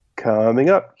Coming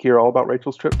up, hear all about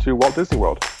Rachel's trip to Walt Disney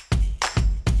World.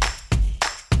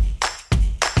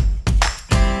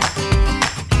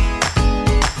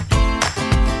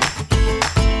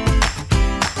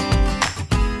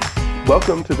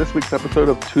 Welcome to this week's episode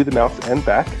of To the Mouse and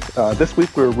Back. This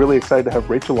week we're really excited to have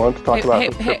Rachel on to talk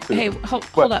about her trip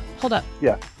hold up.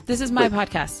 Yeah. This is my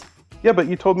podcast. Yeah, but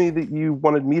you told me that you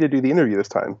wanted me to do the interview this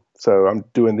time, so I'm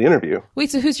doing the interview. Wait,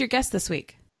 so who's your guest this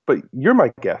week? But you're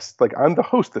my guest. Like, I'm the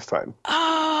host this time.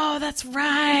 Oh, that's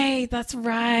right.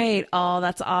 Oh,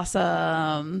 that's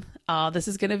awesome. Oh, this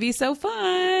is going to be so fun.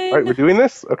 All right, we're doing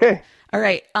this? Okay. All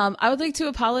right. I would like to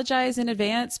apologize in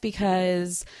advance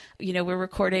because, we're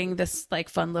recording this like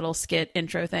fun little skit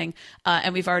intro thing,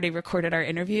 and we've already recorded our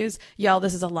interviews. Y'all,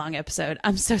 this is a long episode.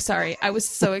 I'm so sorry. I was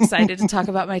so excited to talk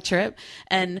about my trip.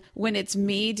 And when it's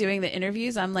me doing the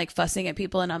interviews, I'm like fussing at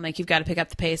people and I'm like, you've got to pick up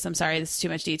the pace. I'm sorry, this is too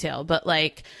much detail. But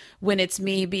like when it's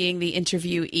me being the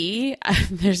interviewee,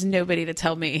 there's nobody to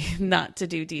tell me not to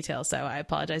do detail. So I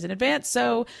apologize in advance.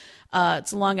 So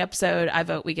it's a long episode. I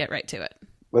vote we get right to it.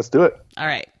 Let's do it. All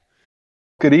right.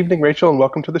 Good evening, Rachel, and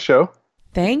welcome to the show.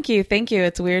 Thank you.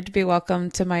 It's weird to be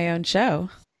welcomed to my own show.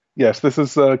 Yes, this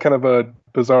is kind of a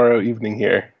bizarro evening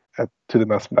here at To the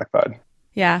Mouse and Back Pod.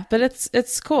 Yeah, but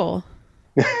it's cool.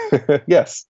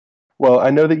 Yes. Well,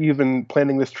 I know that you've been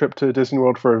planning this trip to Disney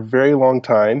World for a very long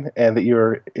time and that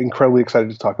you're incredibly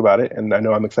excited to talk about it, and I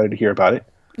know I'm excited to hear about it.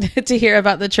 To hear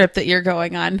about the trip that you're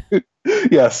going on.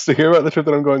 Yes, to hear about the trip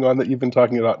that I'm going on that you've been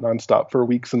talking about nonstop for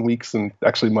weeks and weeks and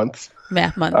actually months.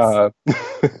 Yeah, months.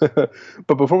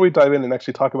 But before we dive in and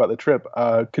actually talk about the trip,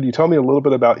 could you tell me a little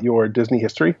bit about your Disney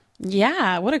history?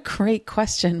 Yeah, what a great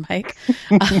question, Mike.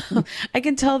 I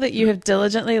can tell that you have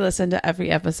diligently listened to every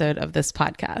episode of this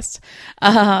podcast.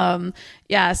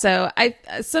 So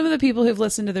some of the people who've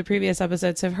listened to the previous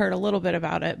episodes have heard a little bit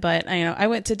about it, but I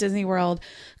went to Disney World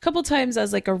a couple times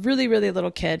as like a really, really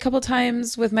little kid, a couple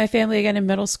times with my family again in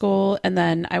middle school, and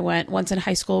then I went once in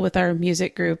high school with our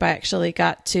music group. I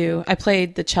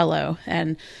played the cello,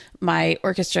 and my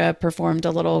orchestra performed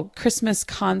a little Christmas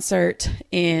concert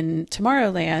in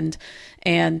Tomorrowland.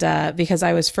 And because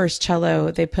I was first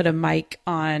cello, they put a mic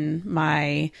on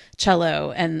my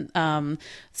cello. And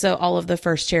so all of the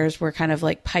first chairs were kind of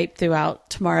like piped throughout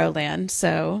Tomorrowland.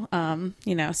 So,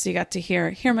 so you got to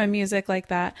hear my music like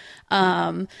that.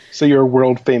 So you're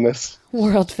world famous.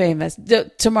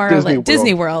 Tomorrowland,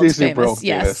 Disney World famous. World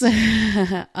yes.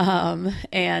 famous.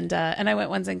 And I went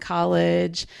once in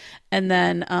college. And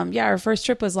then, our first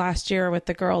trip was last year with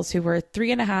the girls who were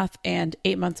 3.5 and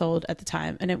 8 months old at the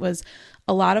time. And it was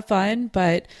a lot of fun,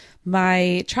 but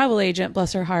my travel agent,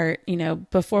 bless her heart,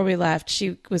 before we left,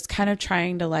 she was kind of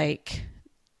trying to like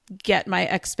get my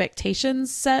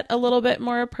expectations set a little bit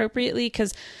more appropriately,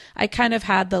 because I kind of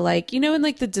had the like, in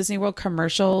like the Disney World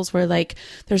commercials where like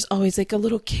there's always like a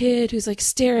little kid who's like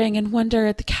staring in wonder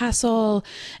at the castle,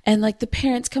 and like the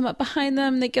parents come up behind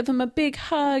them, they give them a big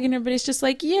hug, and everybody's just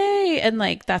like, yay. And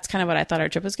like that's kind of what I thought our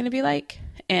trip was going to be like.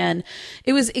 And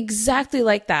it was exactly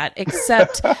like that,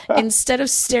 except instead of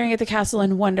staring at the castle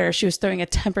in wonder, she was throwing a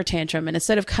temper tantrum. And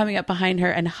instead of coming up behind her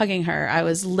and hugging her, I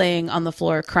was laying on the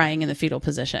floor crying in the fetal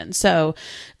position. So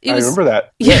I remember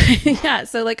that. Yeah. Yeah.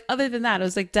 So like, other than that, it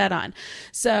was like dead on.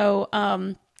 So,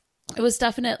 it was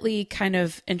definitely kind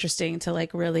of interesting to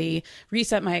like really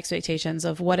reset my expectations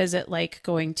of what is it like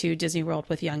going to Disney World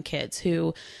with young kids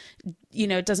who,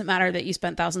 it doesn't matter that you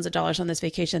spent thousands of dollars on this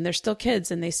vacation. They're still kids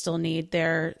and they still need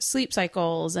their sleep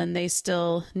cycles, and they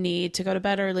still need to go to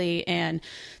bed early, and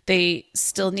they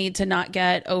still need to not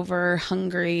get over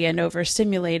hungry and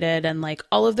overstimulated. And like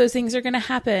all of those things are going to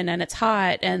happen, and it's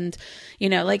hot, and,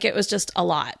 like it was just a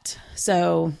lot.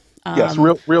 So, yes,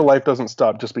 real life doesn't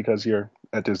stop just because you're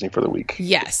at Disney for the week.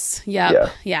 Yes.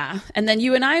 Yep. Yeah. And then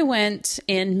you and I went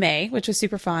in May, which was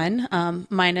super fun,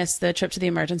 minus the trip to the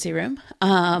emergency room.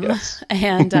 Yes.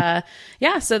 And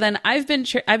so then I've been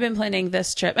planning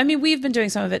this trip. I mean, we've been doing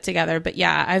some of it together, but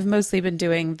yeah, I've mostly been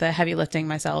doing the heavy lifting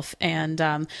myself. And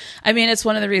it's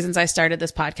one of the reasons I started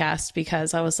this podcast,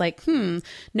 because I was like,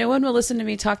 no one will listen to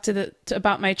me talk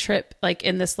about my trip like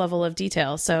in this level of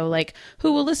detail. So like,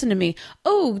 who will listen to me?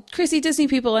 Oh, crazy Disney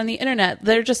people on the internet.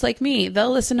 They're just like me. They'll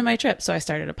listen to my trip. So I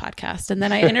started a podcast, and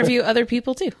then I interview other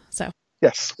people too. So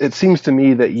yes, it seems to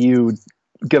me that you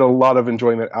get a lot of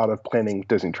enjoyment out of planning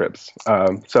Disney trips.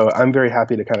 So I'm very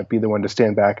happy to kind of be the one to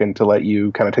stand back and to let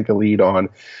you kind of take the lead on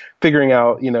figuring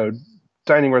out,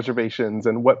 dining reservations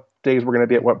and what days we're going to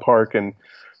be at what park, and,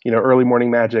 early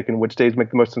morning magic, and which days make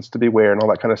the most sense to be where, and all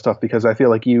that kind of stuff, because I feel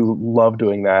like you love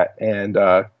doing that. And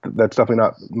that's definitely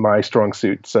not my strong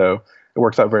suit. So it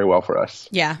works out very well for us.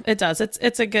 Yeah, it does.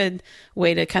 It's a good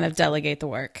way to kind of delegate the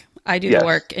work. I do the Yes.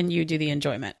 work and you do the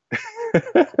enjoyment.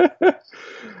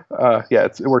 Yeah,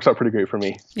 it works out pretty great for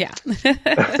me. Yeah.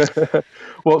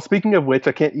 Well, speaking of which,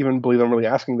 I can't even believe I'm really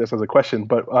asking this as a question,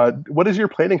 but what is your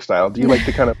planning style? Do you like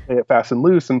to kind of play it fast and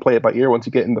loose and play it by ear once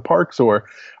you get in the parks, or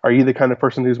are you the kind of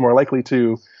person who's more likely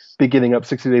to be getting up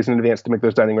 60 days in advance to make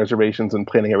those dining reservations and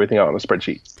planning everything out on a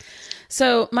spreadsheet?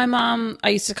 So my mom, I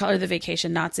used to call her the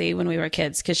vacation Nazi when we were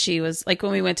kids, because she was like,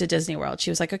 when we went to Disney World,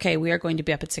 she was like, okay, we are going to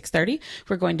be up at 6:30.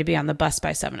 We're going to be on the bus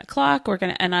by 7 o'clock.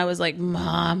 And I was like,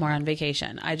 Mom, we're on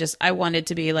vacation. I wanted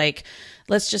to be like,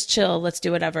 let's just chill. Let's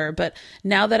do whatever. But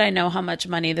now that I know how much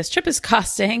money this trip is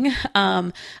costing,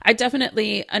 I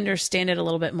definitely understand it a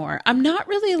little bit more. I'm not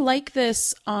really like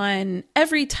this on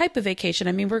every type of vacation.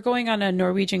 I mean, we're going on a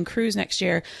Norwegian cruise next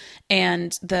year,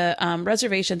 and the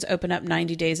reservations open up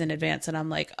 90 days in advance. And I'm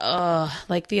like, oh,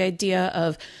 like the idea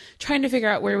of trying to figure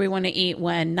out where we want to eat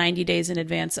when 90 days in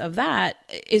advance of that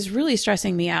is really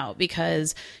stressing me out,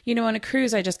 because, on a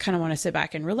cruise, I just kind of want to sit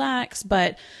back and relax.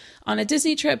 But on a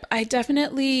Disney trip, I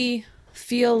definitely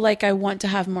feel like I want to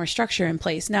have more structure in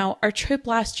place. Now, our trip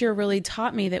last year really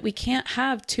taught me that we can't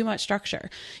have too much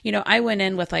structure. I went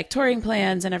in with like touring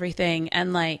plans and everything,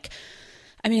 and I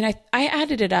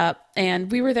added it up,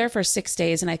 and we were there for 6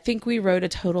 days, and I think we rode a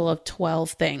total of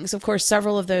 12 things. Of course,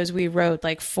 several of those we rode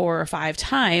like 4 or 5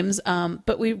 times.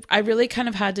 But I really kind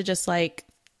of had to just like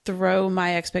throw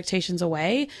my expectations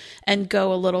away and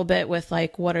go a little bit with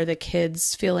like, what are the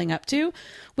kids feeling up to?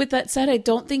 With that said, I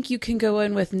don't think you can go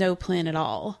in with no plan at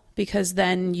all, because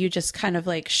then you just kind of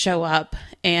like show up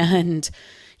and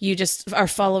you just are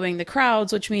following the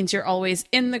crowds, which means you're always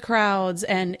in the crowds.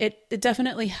 And it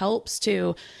definitely helps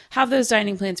to have those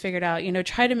dining plans figured out,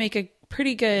 try to make a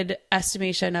pretty good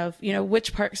estimation of,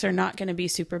 which parks are not going to be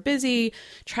super busy,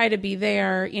 try to be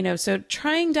there, so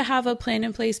trying to have a plan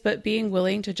in place, but being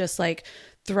willing to just like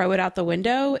throw it out the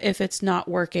window if it's not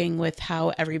working with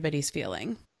how everybody's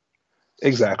feeling.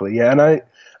 Exactly. Yeah,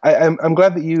 and I'm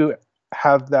glad that you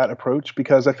have that approach,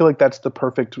 because I feel like that's the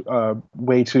perfect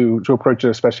way to approach it,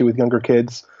 especially with younger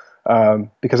kids.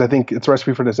 Because I think it's a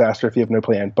recipe for disaster if you have no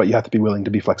plan, but you have to be willing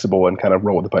to be flexible and kind of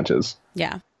roll with the punches.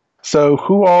 Yeah. So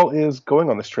who all is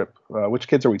going on this trip? Which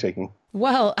kids are we taking?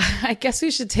 Well, I guess we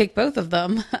should take both of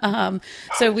them.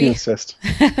 You insist.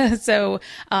 So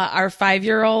our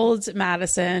 5-year-old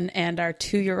Madison and our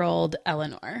 2-year-old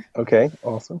Eleanor. Okay,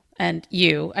 awesome. And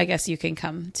I guess you can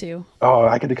come too. Oh,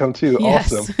 I get to come too.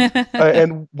 Yes. Awesome.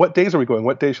 And what days are we going?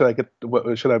 What day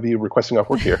should I be requesting off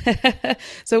work here?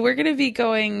 So we're going to be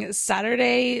going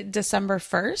Saturday, December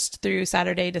 1st through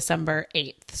Saturday, December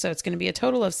 8th. So it's going to be a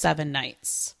total of 7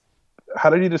 nights. How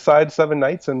did you decide 7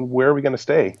 nights, and where are we going to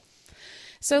stay?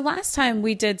 So last time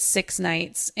we did 6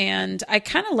 nights, and I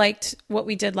kind of liked what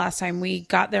we did last time. We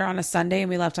got there on a Sunday and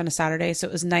we left on a Saturday. So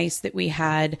it was nice that we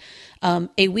had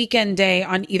a weekend day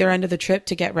on either end of the trip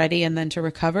to get ready and then to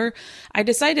recover. I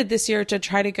decided this year to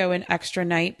try to go an extra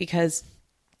night, because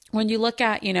when you look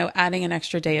at, adding an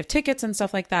extra day of tickets and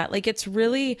stuff like that, like it's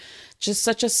really just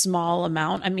such a small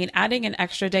amount. I mean, adding an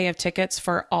extra day of tickets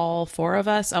for all 4 of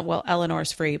us, well,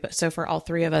 Eleanor's free, but so for all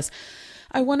 3 of us,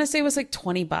 I want to say it was like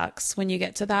 $20 when you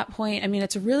get to that point. I mean,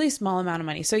 it's a really small amount of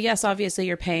money. So yes, obviously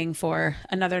you're paying for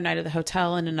another night of the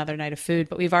hotel and another night of food,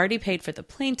 but we've already paid for the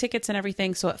plane tickets and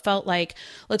everything. So it felt like,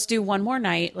 let's do one more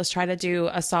night. Let's try to do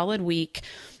a solid week.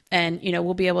 And,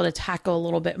 we'll be able to tackle a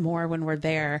little bit more when we're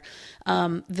there.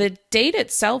 The date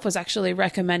itself was actually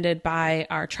recommended by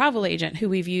our travel agent, who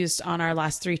we've used on our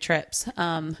last 3 trips.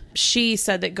 She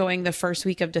said that going the first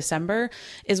week of December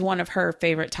is one of her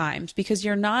favorite times, because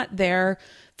you're not there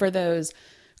for those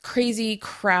crazy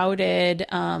crowded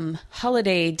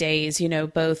holiday days,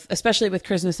 both, especially with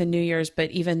Christmas and New Year's, but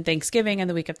even Thanksgiving and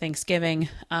the week of Thanksgiving.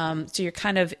 So you're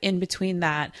kind of in between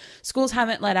that. Schools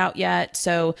haven't let out yet.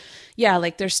 So yeah,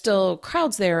 like there's still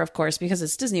crowds there, of course, because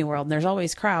it's Disney World and there's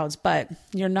always crowds, but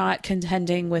you're not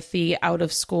contending with the out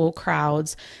of school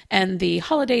crowds, and the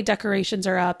holiday decorations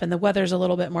are up and the weather's a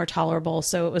little bit more tolerable.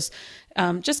 So it was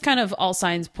just kind of all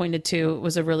signs pointed to it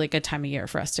was a really good time of year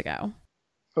for us to go.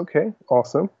 Okay,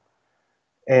 awesome.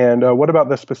 And what about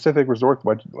the specific resort?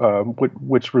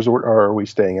 Which resort are we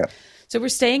staying at? So we're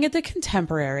staying at the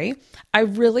Contemporary. I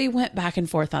really went back and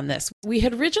forth on this. We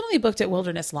had originally booked at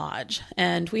Wilderness Lodge,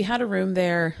 and we had a room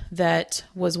there that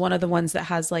was one of the ones that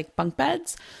has like bunk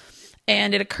beds.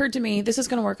 And it occurred to me, this is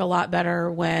going to work a lot better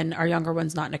when our younger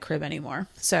one's not in a crib anymore.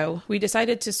 So we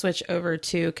decided to switch over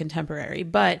to Contemporary.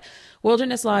 But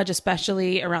Wilderness Lodge,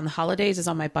 especially around the holidays, is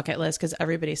on my bucket list because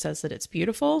everybody says that it's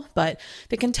beautiful. But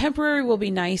the Contemporary will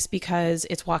be nice because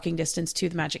it's walking distance to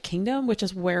the Magic Kingdom, which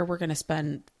is where we're going to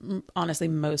spend, honestly,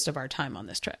 most of our time on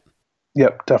this trip.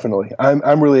 Yep, definitely.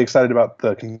 I'm really excited about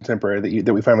the contemporary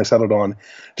that we finally settled on.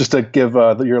 Just to give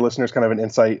your listeners kind of an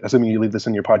insight, assuming you leave this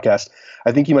in your podcast,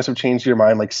 I think you must have changed your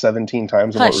mind like 17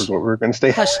 times on Hush, what we're going to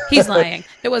stay. hush. He's lying.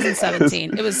 It wasn't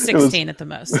 17. It was It was 16 at the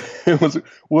most. it was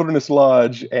Wilderness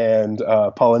Lodge and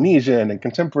Polynesian and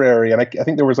contemporary, and I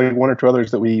think there was like one or two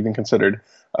others that we even considered.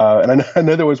 And I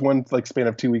know there was one like span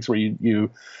of 2 weeks where you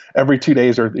every 2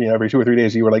 days or every 2 or 3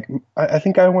 days you were like, I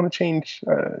think I want to change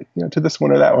to this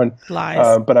one or that one.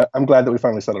 Lies. But I'm glad that we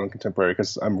finally settled on contemporary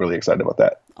because I'm really excited about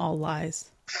that. All lies.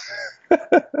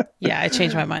 Yeah, I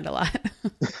changed my mind a lot.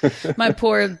 My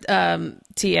poor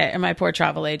TA or my poor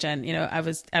travel agent, I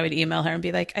would email her and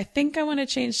be like, I think I want to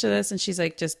change to this. And she's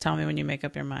like, just tell me when you make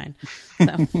up your mind.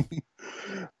 So.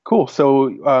 Cool.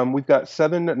 So we've got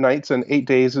 7 nights and 8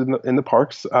 days in the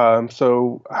parks.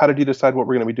 So how did you decide what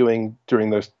we're going to be doing during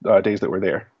those days that we're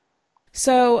there?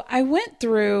 So I went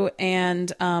through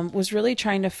and was really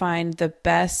trying to find the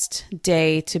best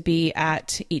day to be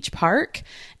at each park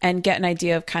and get an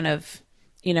idea of kind of,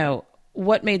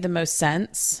 what made the most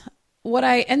sense. What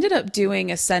I ended up doing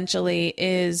essentially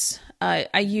is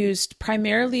I used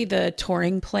primarily the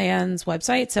Touring Plans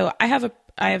website. So I have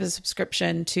a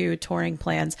subscription to Touring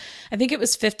Plans. I think it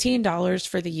was $15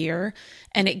 for the year.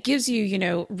 And it gives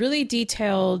you, really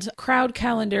detailed crowd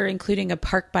calendar, including a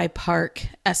park by park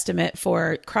estimate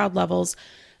for crowd levels.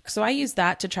 So I used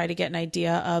that to try to get an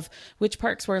idea of which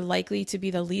parks were likely to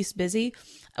be the least busy.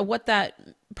 What that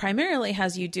primarily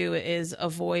has you do is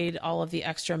avoid all of the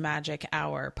extra magic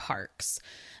hour parks.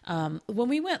 When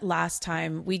we went last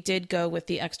time, we did go with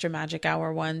the extra magic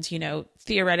hour ones,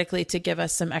 theoretically to give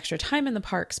us some extra time in the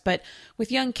parks. But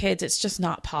with young kids, it's just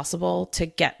not possible to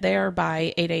get there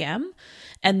by 8 a.m.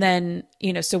 And then,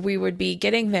 so we would be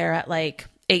getting there at like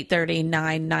 8:30,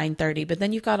 9:30. But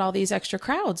then you've got all these extra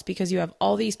crowds because you have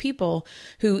all these people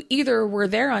who either were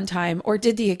there on time or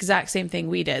did the exact same thing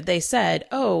we did. They said,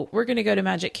 oh, we're going to go to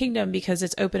Magic Kingdom because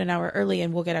it's open an hour early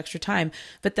and we'll get extra time.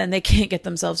 But then they can't get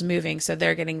themselves moving. So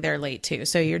they're getting there late too.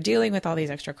 So you're dealing with all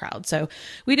these extra crowds. So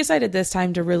we decided this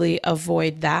time to really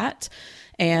avoid that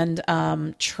and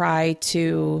try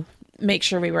to make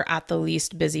sure we were at the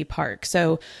least busy park.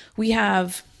 So we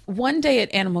have one day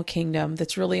at Animal Kingdom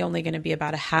that's really only going to be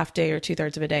about a half day or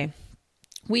 2/3 of a day.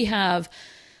 We have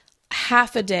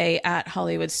half a day at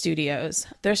Hollywood Studios.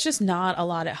 There's just not a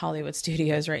lot at Hollywood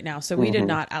Studios right now. So we did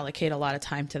not allocate a lot of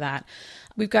time to that.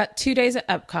 We've got 2 days at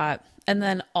Epcot. And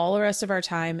then all the rest of our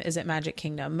time is at Magic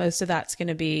Kingdom. Most of that's going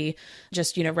to be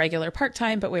just, regular park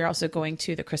time, but we're also going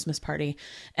to the Christmas party.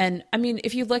 And I mean,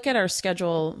 if you look at our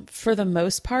schedule, for the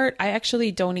most part, I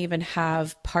actually don't even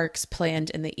have parks planned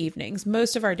in the evenings.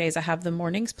 Most of our days I have the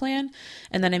mornings planned,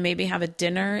 and then I maybe have a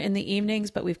dinner in the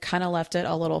evenings, but we've kind of left it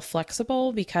a little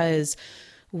flexible because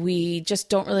we just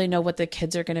don't really know what the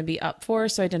kids are going to be up for.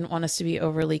 So I didn't want us to be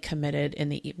overly committed in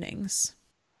the evenings.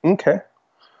 Okay.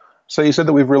 So you said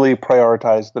that we've really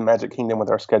prioritized the Magic Kingdom with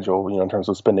our schedule, in terms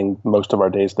of spending most of our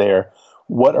days there.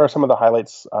 What are some of the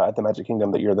highlights at the Magic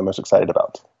Kingdom that you're the most excited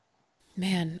about?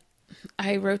 Man,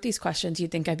 I wrote these questions.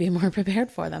 You'd think I'd be more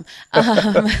prepared for them.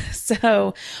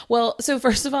 So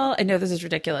first of all, I know this is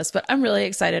ridiculous, but I'm really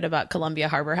excited about Columbia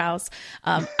Harbor House.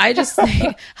 I just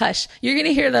think, hush, you're going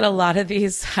to hear that a lot of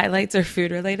these highlights are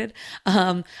food related.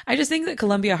 I just think that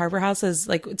Columbia Harbor House is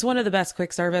it's one of the best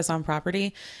quick service on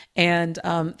property. And,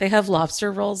 they have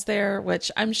lobster rolls there,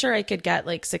 which I'm sure I could get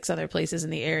like 6 other places in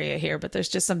the area here, but there's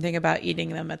just something about eating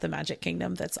them at the Magic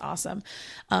Kingdom that's awesome.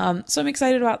 So I'm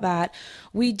excited about that.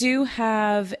 We do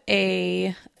have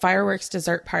a fireworks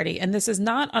dessert party, and this is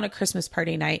not on a Christmas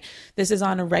party night. This is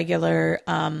on a regular,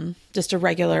 just a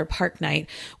regular park night.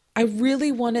 I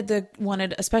really wanted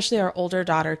especially our older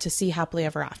daughter to see Happily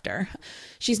Ever After.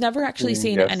 She's never actually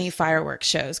seen any fireworks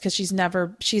shows because she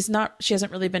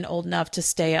hasn't really been old enough to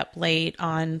stay up late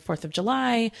on 4th of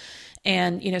July.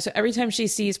 And, so every time she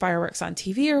sees fireworks on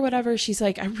TV or whatever, she's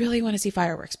like, I really want to see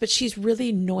fireworks, but she's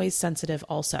really noise sensitive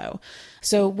also.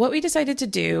 So what we decided to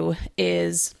do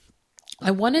is I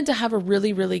wanted to have a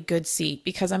really, really good seat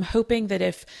because I'm hoping that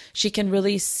if she can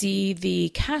really see the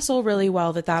castle really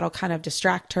well, that'll kind of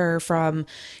distract her from,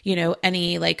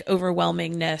 any like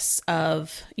overwhelmingness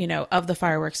of, of the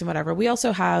fireworks and whatever. We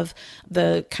also have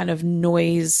the kind of not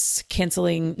noise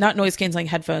canceling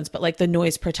headphones, but like the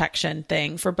noise protection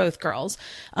thing for both girls,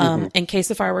 in case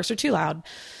the fireworks are too loud.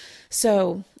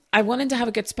 So I wanted to have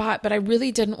a good spot, but I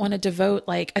really didn't want to devote,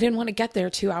 like, I didn't want to get there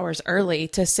 2 hours early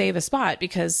to save a spot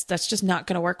because that's just not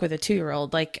going to work with a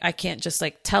 2-year-old. Like, I can't just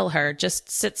like tell her,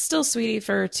 just sit still, sweetie,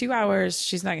 for 2 hours.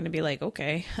 She's not going to be like,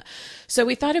 okay. So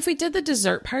we thought if we did the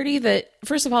dessert party, that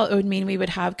first of all, it would mean we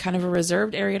would have kind of a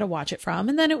reserved area to watch it from.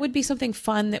 And then it would be something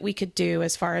fun that we could do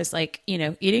as far as like, you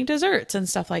know, eating desserts and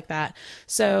stuff like that.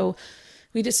 So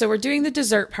we're doing the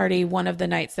dessert party one of the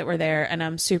nights that we're there, and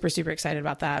I'm super, super excited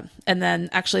about that. And then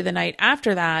actually the night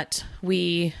after that,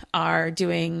 we are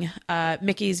doing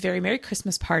Mickey's Very Merry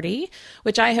Christmas Party,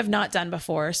 which I have not done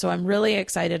before. So I'm really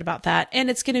excited about that. And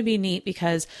it's going to be neat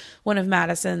because one of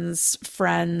Madison's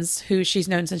friends, who she's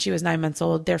known since she was 9 months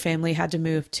old, their family had to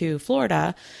move to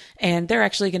Florida, and they're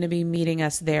actually going to be meeting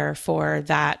us there for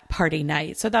that party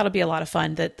night. So that'll be a lot of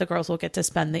fun that the girls will get to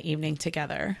spend the evening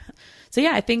together. So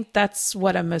yeah, I think that's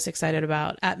what I'm most excited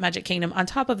about at Magic Kingdom. On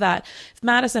top of that, if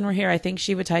Madison were here, I think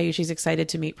she would tell you she's excited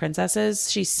to meet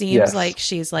princesses. She seems like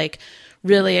she's like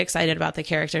really excited about the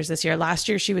characters this year. Last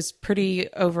year, she was pretty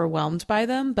overwhelmed by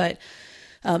them, but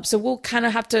so we'll kind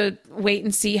of have to wait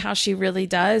and see how she really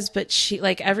does. But she,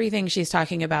 like, everything she's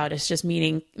talking about is just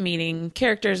meeting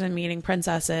characters and meeting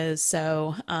princesses.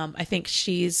 So I think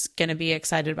she's going to be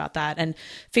excited about that, and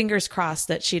fingers crossed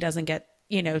that she doesn't get,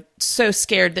 you know, so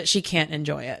scared that she can't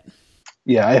enjoy it.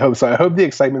 Yeah, I hope so. I hope the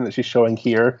excitement that she's showing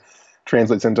here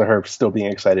translates into her still being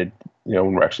excited, you know,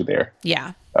 when we're actually there.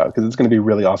 Yeah. Because it's going to be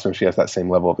really awesome if she has that same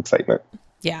level of excitement.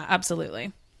 Yeah,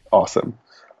 absolutely. Awesome.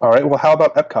 All right. Well, how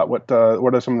about Epcot? What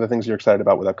are some of the things you're excited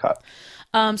about with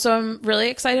Epcot? So I'm really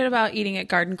excited about eating at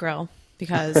Garden Grill.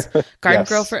 Because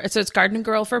it's Garden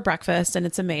Grill for breakfast, and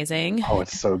it's amazing. Oh,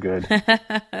 it's so good.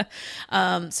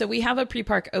 So we have a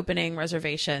pre-park opening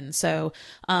reservation. So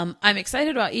I'm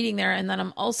excited about eating there. And then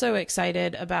I'm also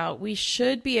excited about, we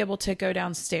should be able to go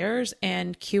downstairs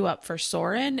and queue up for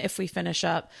Soarin' if we finish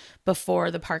up before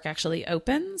the park actually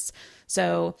opens.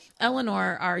 So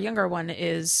Eleanor, our younger one,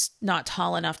 is not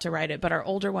tall enough to ride it, but our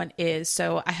older one is.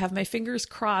 So I have my fingers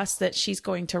crossed that she's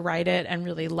going to ride it and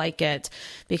really like it,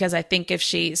 because I think if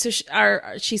she's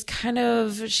kind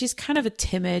of a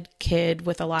timid kid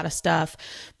with a lot of stuff,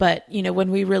 but you know, when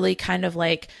we really kind of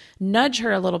like nudge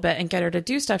her a little bit and get her to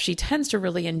do stuff, she tends to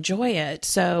really enjoy it.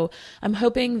 So I'm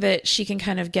hoping that she can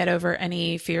kind of get over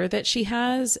any fear that she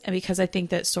has, and because I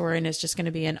think that Soarin' is just going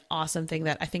to be an awesome thing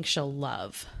that I think she'll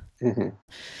love. Mm-hmm.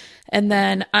 And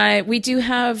then we do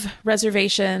have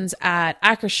reservations at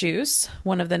Akershus,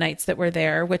 one of the nights that we're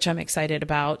there, which I'm excited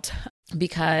about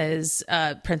because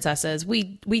princesses. We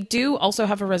do also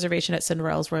have a reservation at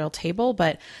Cinderella's Royal Table,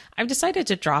 but I've decided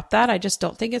to drop that. I just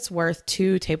don't think it's worth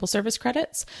 2 table service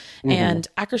credits. Mm-hmm. And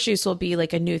Akershus will be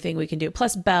like a new thing we can do.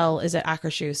 Plus Belle is at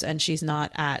Akershus and she's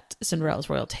not at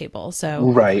Cinderella's Royal Table.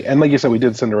 So right. And like you said, we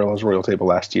did Cinderella's Royal Table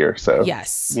last year. So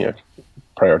yes, you know,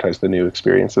 prioritize the new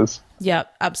experiences.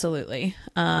 Yep, absolutely.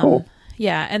 Cool.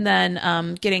 Yeah, and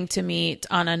then getting to meet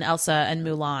Anna and Elsa and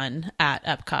Mulan at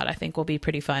Epcot, I think will be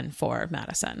pretty fun for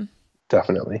Madison.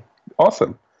 Definitely.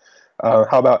 Awesome. How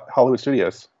about Hollywood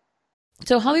Studios?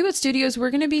 So Hollywood Studios,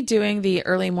 we're going to be doing the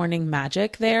early morning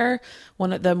magic there,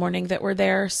 one of the morning that we're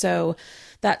there. So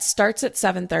that starts at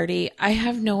 7:30. I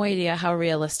have no idea how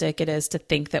realistic it is to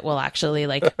think that we'll actually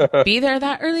like be there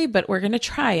that early, but we're going to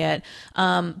try it.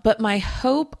 But my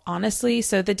hope, honestly,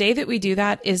 so the day that we do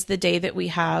that is the day that we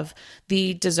have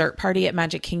the dessert party at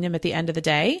Magic Kingdom at the end of the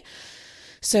day.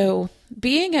 So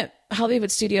being at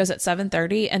Hollywood Studios at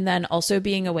 7:30 and then also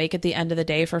being awake at the end of the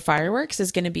day for fireworks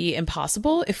is going to be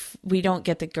impossible if we don't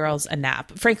get the girls a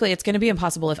nap. Frankly, it's going to be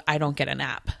impossible if I don't get a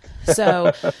nap.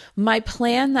 So my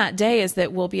plan that day is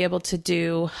that we'll be able to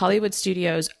do Hollywood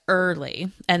Studios early.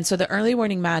 And so the early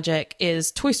morning magic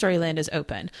is Toy Story Land is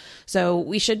open. So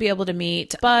we should be able to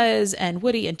meet Buzz and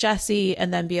Woody and Jessie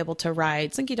and then be able to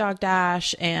ride Slinky Dog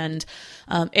Dash and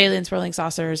Alien Swirling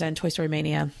Saucers and Toy Story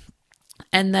Mania,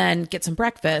 and then get some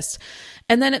breakfast.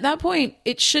 And then at that point,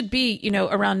 it should be, you know,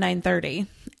 around 9:30.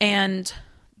 And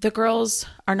the girls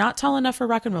are not tall enough for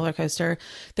Rock and Roller Coaster.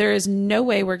 There is no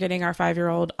way we're getting our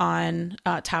 5-year-old on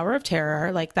Tower of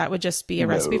Terror. Like, that would just be a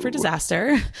recipe for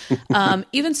disaster.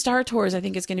 Even Star Tours, I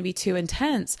think, is going to be too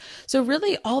intense. So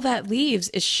really all that leaves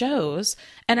is shows,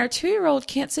 and our 2-year-old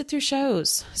can't sit through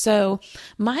shows. So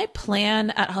my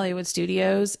plan at Hollywood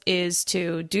Studios is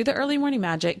to do the early morning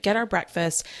magic, get our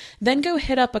breakfast, then go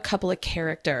hit up a couple of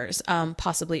characters,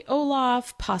 possibly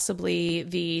Olaf, possibly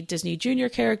the Disney Junior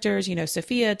characters, you know,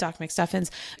 Sophia, Doc McStuffins,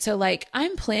 So like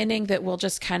I'm planning that we'll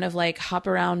just kind of like hop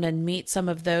around and meet some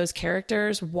of those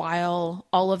characters while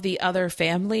all of the other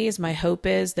families, my hope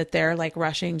is that they're like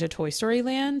rushing to Toy Story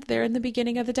Land there in the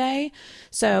beginning of the day.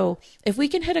 So if we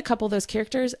can hit a couple of those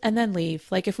characters and then leave,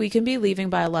 like if we can be leaving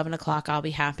by 11 o'clock, I'll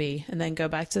be happy, and then go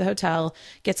back to the hotel,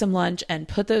 get some lunch, and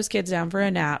put those kids down for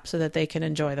a nap so that they can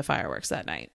enjoy the fireworks that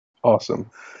night. Awesome.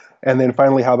 And then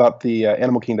finally, how about the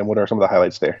Animal Kingdom? What are some of the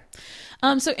highlights there?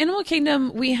 So Animal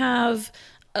Kingdom, we have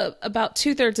about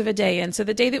 2/3 of a day in. So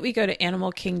the day that we go to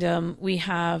Animal Kingdom, we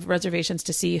have reservations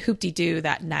to see Hoop-Dee-Doo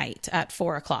that night at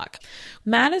 4 o'clock.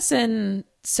 Madison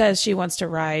says she wants to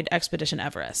ride Expedition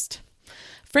Everest.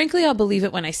 Frankly, I'll believe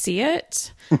it when I see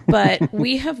it, but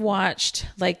we have watched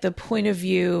like the point of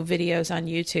view videos on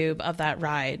YouTube of that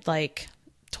ride, like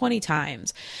 20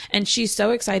 times, and she's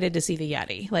so excited to see the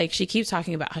Yeti. Like she keeps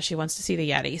talking about how she wants to see the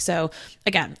Yeti. So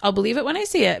again, I'll believe it when I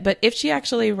see it, but if she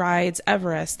actually rides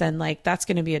Everest, then like that's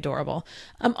going to be adorable.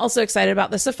 I'm also excited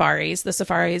about the safaris. The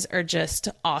safaris are just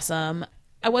awesome.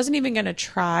 I wasn't even going to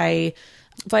try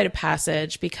Flight of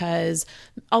Passage because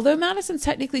although Madison's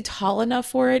technically tall enough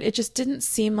for it, it just didn't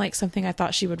seem like something I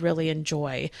thought she would really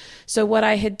enjoy. So what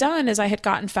I had done is I had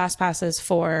gotten fast passes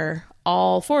for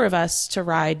all 4 of us to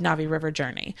ride Navi River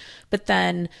Journey. But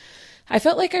then I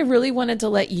felt like I really wanted to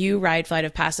let you ride Flight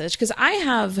of Passage because I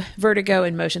have vertigo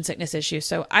and motion sickness issues.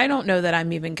 So I don't know that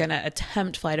I'm even going to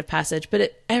attempt Flight of Passage,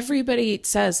 but everybody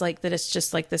says like that it's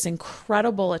just like this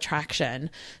incredible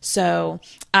attraction. So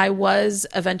I was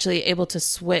eventually able to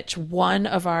switch one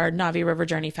of our Navi River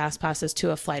Journey fast passes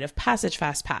to a Flight of Passage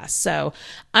fast pass. So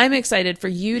I'm excited for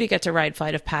you to get to ride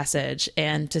Flight of Passage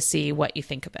and to see what you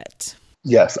think of it.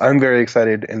 Yes, I'm very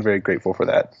excited and very grateful for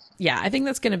that. Yeah, I think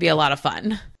that's going to be a lot of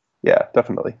fun. Yeah,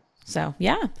 definitely. So,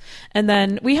 yeah. And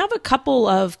then we have a couple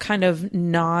of kind of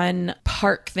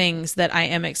non-park things that I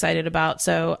am excited about.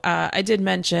 So I did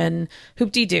mention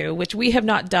Hoop-Dee-Doo, which we have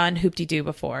not done Hoop-Dee-Doo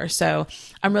before. So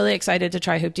I'm really excited to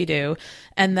try Hoop-Dee-Doo.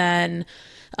 And then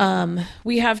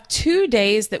we have 2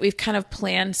 days that we've kind of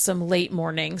planned some late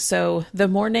mornings. So the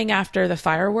morning after the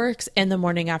fireworks and the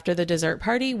morning after the dessert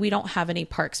party, we don't have any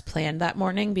parks planned that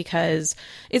morning because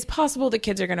it's possible the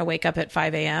kids are going to wake up at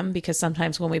 5 a.m. because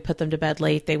sometimes when we put them to bed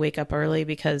late, they wake up early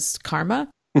because karma.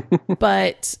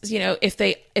 But, you know, if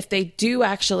they do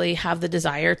actually have the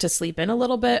desire to sleep in a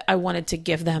little bit, I wanted to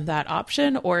give them that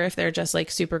option. Or if they're just like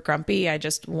super grumpy, I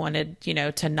just wanted, you know,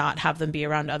 to not have them be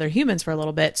around other humans for a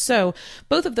little bit. So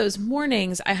both of those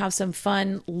mornings, I have some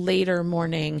fun later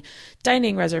morning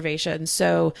dining reservations.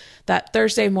 So that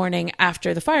Thursday morning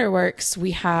after the fireworks,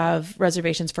 we have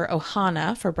reservations for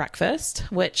Ohana for breakfast,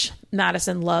 which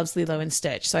Madison loves Lilo and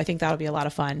Stitch. So I think that'll be a lot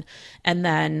of fun. And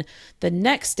then the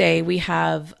next day we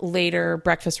have later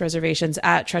breakfast reservations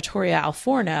at Trattoria Al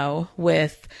Forno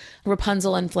with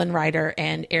Rapunzel and Flynn Rider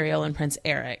and Ariel and Prince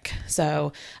Eric.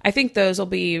 So I think those will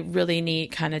be really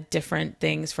neat, kind of different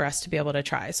things for us to be able to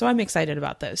try. So I'm excited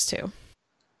about those too.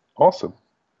 Awesome.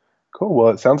 Cool. Well,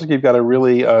 it sounds like you've got a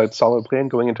really solid plan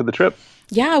going into the trip.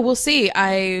 Yeah, we'll see.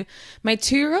 My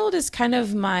 2-year-old is kind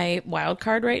of my wild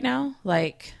card right now.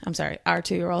 Like, I'm sorry, our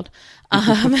 2-year-old.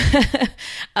 I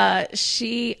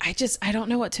don't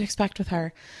know what to expect with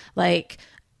her. Like,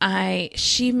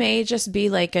 she may just be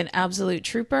like an absolute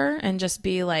trooper and just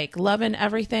be like loving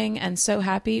everything and so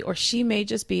happy, or she may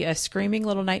just be a screaming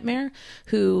little nightmare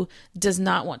who does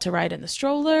not want to ride in the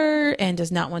stroller and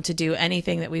does not want to do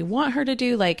anything that we want her to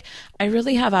do. Like, I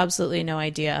really have absolutely no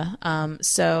idea.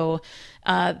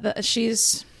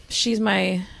 She's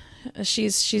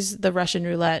the Russian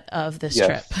roulette of this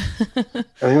trip. I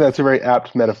think that's a very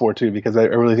apt metaphor too, because I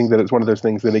really think that it's one of those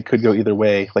things that it could go either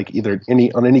way. Like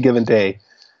on any given day,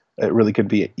 it really could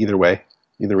be either way,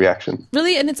 either reaction.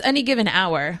 Really, and it's any given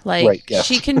hour. Like, right, yes.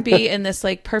 She can be in this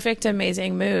like perfect,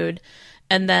 amazing mood,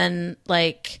 and then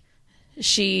like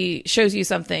she shows you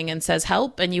something and says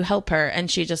help, and you help her, and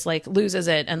she just like loses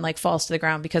it and like falls to the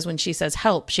ground, because when she says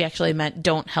help, she actually meant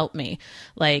don't help me.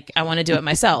 Like, I want to do it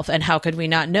myself. And how could we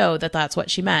not know that that's what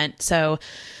she meant? So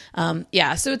so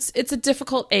it's a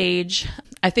difficult age.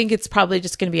 I think it's probably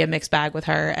just going to be a mixed bag with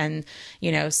her. And,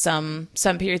 you know, some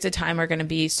periods of time are going to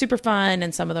be super fun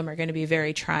and some of them are going to be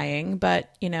very trying,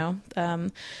 but you know,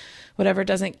 whatever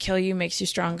doesn't kill you makes you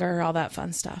stronger, all that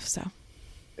fun stuff. So.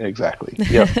 Exactly.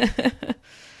 Yep.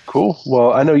 Cool.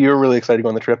 Well, I know you're really excited to go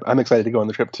on the trip. I'm excited to go on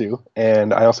the trip too.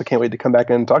 And I also can't wait to come back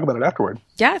and talk about it afterward.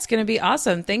 Yeah, it's going to be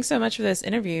awesome. Thanks so much for this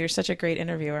interview. You're such a great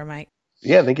interviewer, Mike.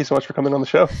 Yeah, thank you so much for coming on the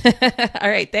show. All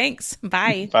right, thanks.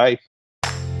 Bye. Bye.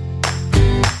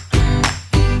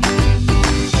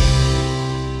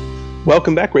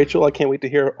 Welcome back, Rachel. I can't wait to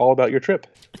hear all about your trip.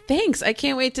 Thanks. I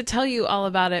can't wait to tell you all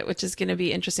about it, which is going to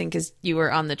be interesting because you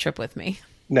were on the trip with me.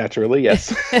 Naturally,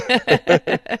 yes.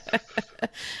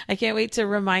 I can't wait to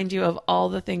remind you of all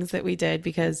the things that we did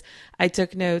because I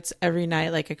took notes every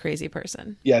night like a crazy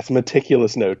person. Yes,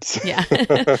 meticulous notes. Yeah.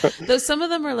 Though some of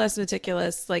them are less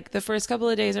meticulous. Like the first couple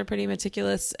of days are pretty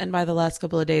meticulous. And by the last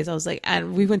couple of days, I was like,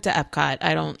 and we went to Epcot.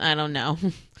 I don't know.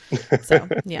 So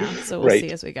yeah. So we'll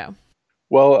see as we go.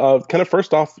 Well, kind of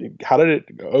first off, how did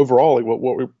it go overall? Like,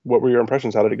 what were your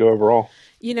impressions? How did it go overall?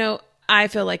 You know, I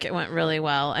feel like it went really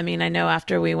well. I mean, I know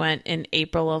after we went in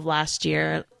April of last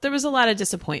year, there was a lot of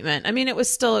disappointment. I mean, it was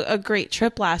still a great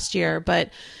trip last year, but,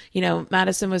 you know,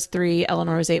 Madison was 3,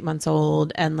 Eleanor was 8 months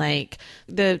old, and like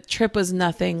the trip was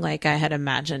nothing like I had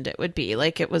imagined it would be.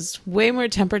 Like it was way more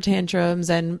temper tantrums.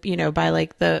 And, you know, by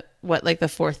like the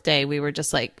fourth day, we were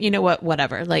just like, you know what,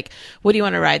 whatever. Like, what do you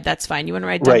want to ride? That's fine. You want to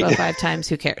ride Dumbo 5 times?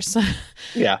 Who cares?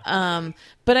 Yeah.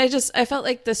 But I felt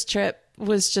like this trip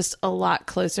was just a lot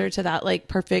closer to that like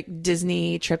perfect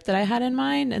Disney trip that I had in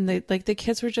mind. And the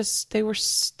kids were just, they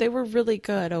were really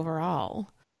good overall.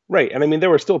 Right. And I mean,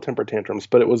 there were still temper tantrums,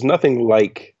 but it was nothing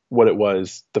like what it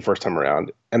was the first time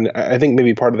around. And I think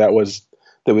maybe part of that was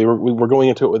that we were going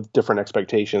into it with different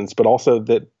expectations, but also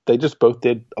that they just both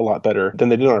did a lot better than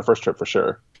they did on our first trip for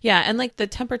sure. Yeah. And like the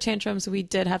temper tantrums we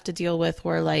did have to deal with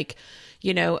were like,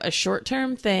 you know, a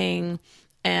short-term thing.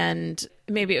 And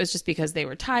maybe it was just because they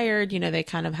were tired, you know, they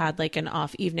kind of had like an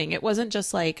off evening. It wasn't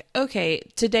just like, okay,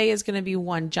 today is going to be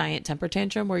one giant temper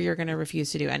tantrum where you're going to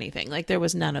refuse to do anything. Like there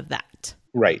was none of that.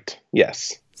 Right.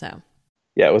 Yes. So.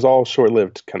 Yeah, it was all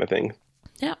short-lived kind of thing.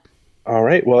 Yeah. All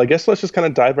right. Well, I guess let's just kind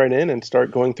of dive right in and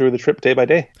start going through the trip day by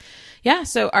day. Yeah.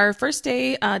 So our first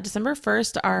day, December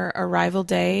 1st, our arrival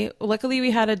day, luckily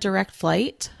we had a direct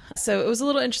flight. So it was a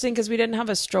little interesting because we didn't have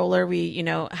a stroller. We, you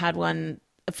know, had one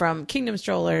from Kingdom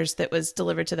Strollers that was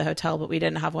delivered to the hotel, but we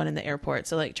didn't have one in the airport.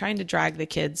 So like trying to drag the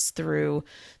kids through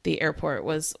the airport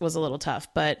was a little tough,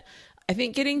 but I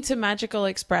think getting to Magical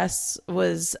Express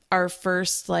was our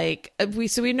first, like,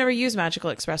 we've never used Magical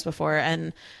Express before.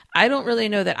 And I don't really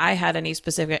know that I had any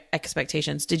specific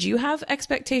expectations. Did you have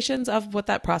expectations of what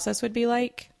that process would be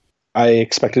like? I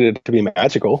expected it to be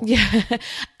magical. Yeah.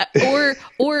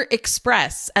 or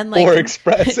express. And like, or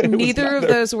express. Neither of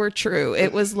those were true.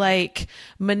 It was like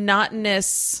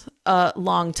monotonous,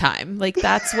 long time. Like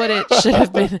that's what it should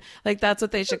have been. Like that's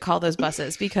what they should call those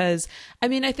buses. Because I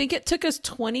mean, I think it took us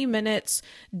 20 minutes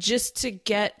just to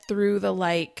get through the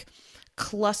like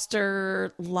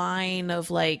cluster line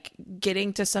of like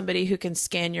getting to somebody who can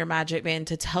scan your Magic Band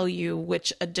to tell you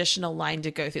which additional line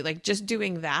to go through. Like just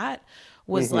doing that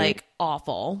was like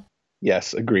awful.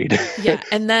 Yes, agreed. Yeah.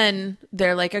 And then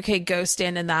they're like, okay, go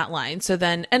stand in that line. So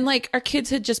then, and like our kids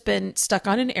had just been stuck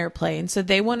on an airplane. So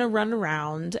they want to run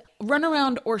around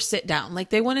or sit down. Like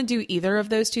they want to do either of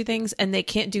those two things and they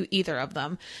can't do either of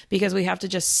them because we have to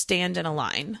just stand in a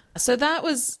line. So that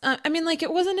was, I mean, like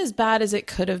it wasn't as bad as it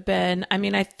could have been. I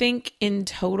mean, I think in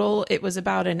total it was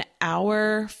about an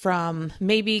hour from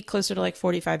maybe closer to like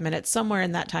 45 minutes, somewhere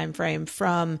in that time frame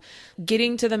from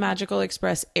getting to the Magical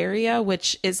Express area,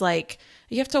 which is like,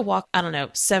 you have to walk, I don't know,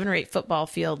 7 or 8 football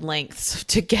field lengths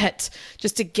to get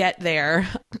there.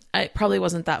 It probably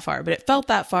wasn't that far, but it felt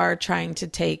that far trying to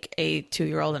take a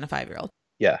 2-year-old and a 5-year-old.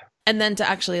 Yeah. And then to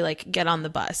actually like get on the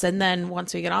bus. And then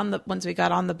once we got on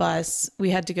the bus, we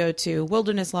had to go to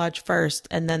Wilderness Lodge first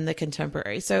and then the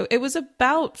Contemporary. So it was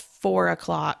about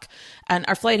 4:00 and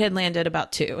our flight had landed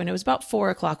about 2 and it was about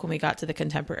 4:00 when we got to the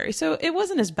Contemporary. So it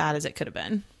wasn't as bad as it could have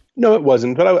been. No, it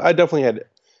wasn't. But I definitely had,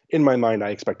 in my mind, I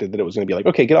expected that it was going to be like,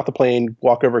 okay, get off the plane,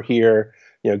 walk over here,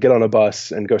 you know, get on a bus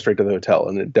and go straight to the hotel.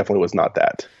 And it definitely was not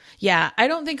that. Yeah, I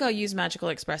don't think I'll use Magical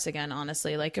Express again,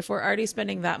 honestly. Like if we're already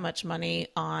spending that much money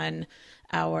on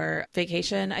our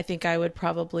vacation, I think I would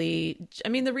probably, I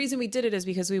mean, the reason we did it is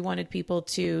because we wanted people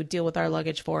to deal with our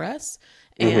luggage for us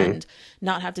and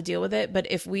not have to deal with it.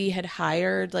 But if we had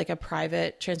hired like a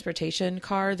private transportation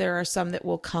car, there are some that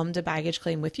will come to baggage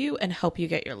claim with you and help you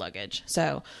get your luggage.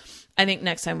 So I think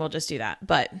next time we'll just do that.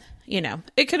 But, you know,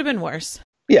 it could have been worse.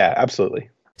 Yeah, absolutely.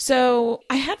 So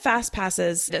I had fast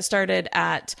passes that started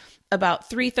at about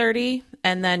 3:30.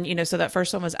 And then, you know, so that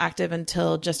first one was active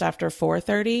until just after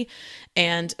 4:30.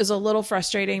 And it was a little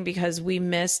frustrating because we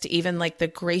missed even like the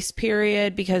grace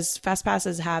period because fast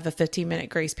passes have a 15-minute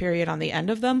grace period on the end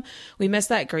of them. We missed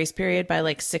that grace period by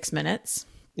like 6 minutes.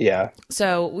 Yeah.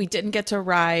 So we didn't get to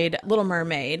ride Little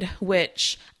Mermaid,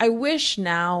 which I wish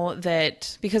now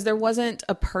that because there wasn't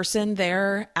a person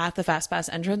there at the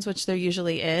FastPass entrance, which there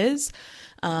usually is.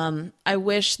 I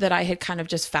wish that I had kind of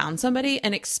just found somebody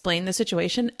and explained the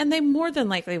situation, and they more than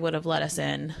likely would have let us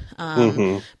in.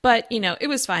 But, it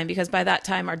was fine because by that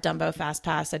time our Dumbo Fast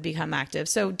Pass had become active.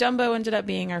 So Dumbo ended up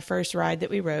being our first ride that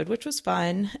we rode, which was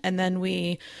fun. And then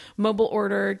we mobile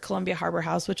ordered Columbia Harbor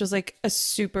House, which was like a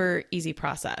super easy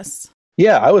process.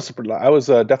 Yeah, I was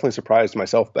definitely surprised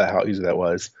myself at how easy that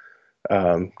was.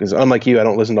 Because unlike you, I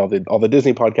don't listen to all the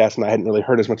Disney podcasts, and I hadn't really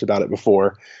heard as much about it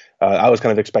before. I was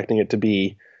kind of expecting it to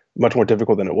be much more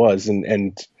difficult than it was,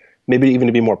 and maybe even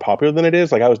to be more popular than it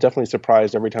is. Like, I was definitely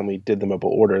surprised every time we did the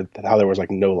mobile order how there was like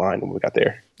no line when we got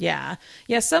there. Yeah.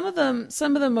 Some of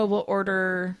the mobile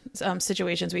order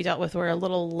situations we dealt with were a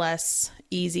little less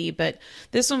easy, but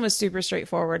this one was super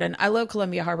straightforward. And I love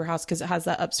Columbia Harbor House because it has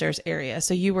that upstairs area.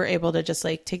 So you were able to just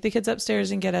like take the kids upstairs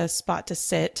and get a spot to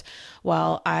sit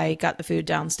while I got the food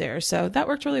downstairs. So that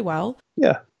worked really well.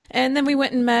 Yeah. And then we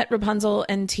went and met Rapunzel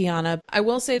and Tiana. I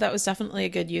will say that was definitely a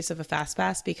good use of a fast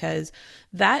pass because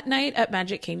that night at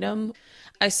Magic Kingdom,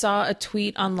 I saw a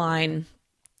tweet online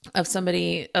of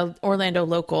somebody, an Orlando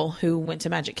local, who went to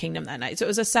Magic Kingdom that night. So it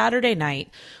was a Saturday night,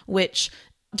 which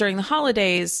during the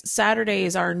holidays,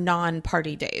 Saturdays are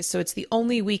non-party days. So it's the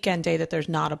only weekend day that there's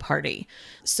not a party.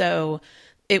 So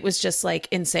it was just like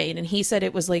insane. And he said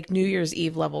it was like New Year's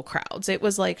Eve level crowds. It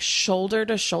was like shoulder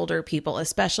to shoulder people,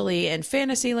 especially in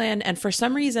Fantasyland. And for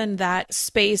some reason, that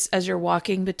space as you're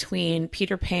walking between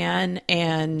Peter Pan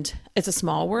and It's a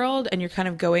Small World, and you're kind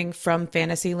of going from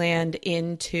Fantasyland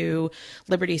into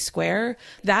Liberty Square,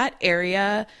 that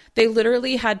area, they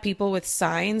literally had people with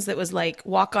signs that was like,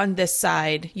 walk on this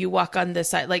side, you walk on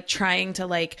this side, like trying to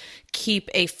like keep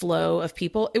a flow of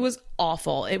people. It was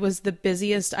awful. It was the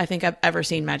busiest I think I've ever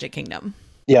seen Magic Kingdom.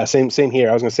 Yeah, same here.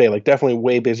 I was gonna say, like, definitely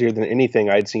way busier than anything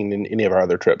I'd seen in any of our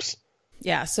other trips.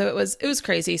 Yeah, so it was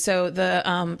crazy. So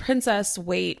the princess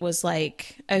wait was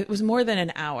like, it was more than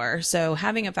an hour. So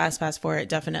having a fast pass for it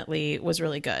definitely was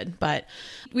really good. But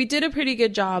we did a pretty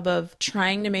good job of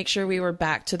trying to make sure we were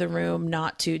back to the room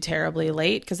not too terribly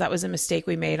late, because that was a mistake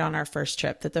we made on our first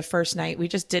trip, that the first night we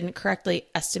just didn't correctly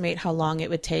estimate how long it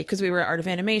would take, because we were at Art of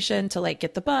Animation to like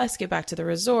get the bus, get back to the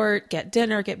resort, get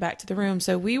dinner, get back to the room.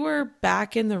 So we were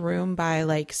back in the room by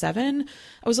like 7.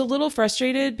 I was a little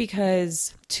frustrated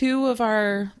because 2 of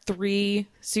our 3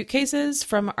 suitcases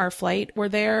from our flight were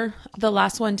there. The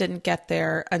last one didn't get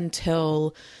there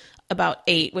until about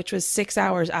 8, which was 6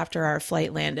 hours after our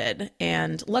flight landed.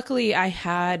 And luckily I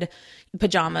had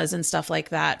pajamas and stuff like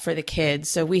that for the kids.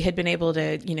 So we had been able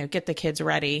to, get the kids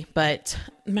ready, but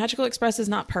Magical Express is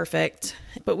not perfect,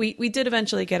 but we did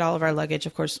eventually get all of our luggage.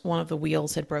 Of course, one of the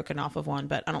wheels had broken off of one,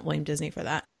 but I don't blame Disney for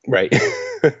that. Right.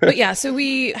 But yeah, so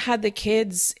we had the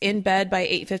kids in bed by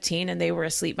 8:15 and they were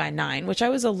asleep by 9, which I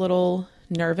was a little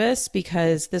nervous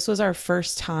because this was our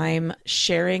first time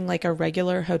sharing like a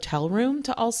regular hotel room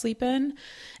to all sleep in.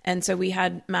 And so we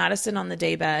had Madison on the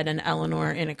daybed and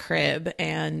Eleanor in a crib,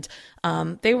 and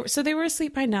they were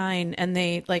asleep by 9 and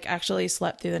they like actually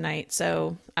slept through the night.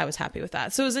 So I was happy with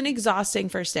that. So it was an exhausting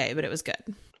first day, but it was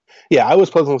good. Yeah, I was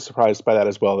pleasantly surprised by that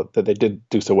as well, that they did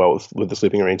do so well with the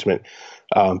sleeping arrangement.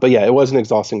 But yeah, it was an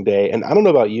exhausting day. And I don't know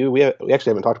about you, we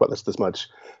actually haven't talked about this much,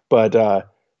 but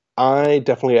I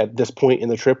definitely at this point in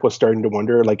the trip was starting to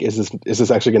wonder, like, is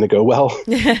this actually going to go well?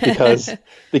 because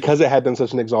it had been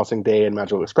such an exhausting day and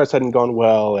Magical Express hadn't gone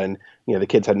well, and the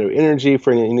kids had no energy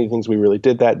for any of the things we really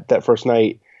did that first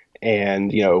night.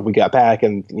 And, we got back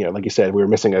and, like you said, we were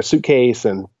missing a suitcase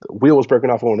and the wheel was broken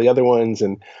off of one of the other ones.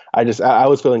 And I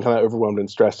was feeling kind of overwhelmed and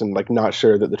stressed and like not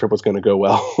sure that the trip was going to go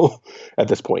well at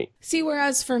this point. See,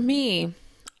 whereas for me,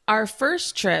 our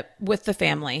first trip with the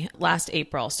family last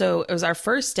April, so it was our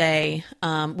first day,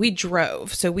 we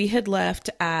drove. So we had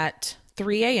left at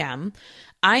 3 a.m.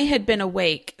 I had been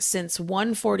awake since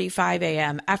 1:45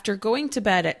 a.m. after going to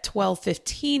bed at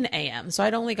 12:15 a.m. So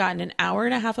I'd only gotten an hour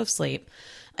and a half of sleep.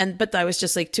 But I was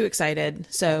just like too excited.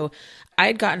 So I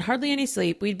had gotten hardly any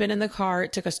sleep. We'd been in the car.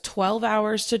 It took us 12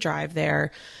 hours to drive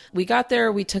there. We got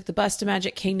there. We took the bus to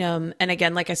Magic Kingdom. And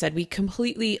again, like I said, we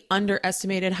completely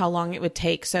underestimated how long it would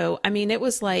take. So, I mean, it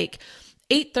was like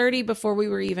 8:30 before we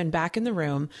were even back in the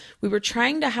room. We were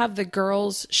trying to have the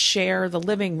girls share the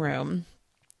living room.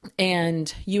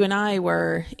 And you and I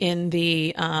were in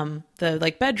the the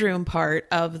like bedroom part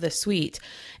of the suite.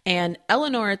 And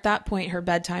Eleanor at that point, her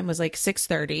bedtime was like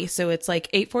 6:30. So it's like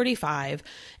 8:45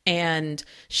 and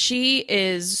she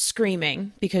is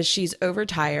screaming because she's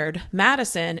overtired.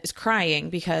 Madison is crying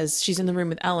because she's in the room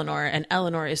with Eleanor and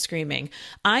Eleanor is screaming.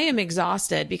 I am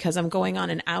exhausted because I'm going on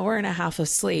an hour and a half of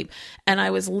sleep. And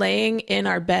I was laying in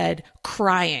our bed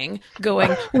crying, going,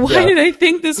 why did I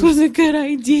think this was a good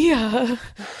idea?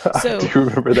 So I do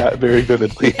remember that very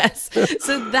vividly. Yes.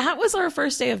 So that was our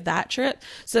first day of that trip.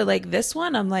 So like this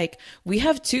one, I'm like, we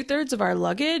have 2/3 of our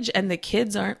luggage and the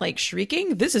kids aren't like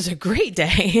shrieking. This is a great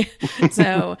day.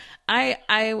 So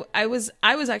I was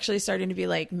actually starting to be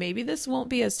like, maybe this won't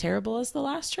be as terrible as the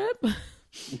last trip.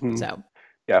 Mm-hmm. So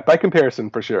yeah, by comparison,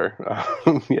 for sure.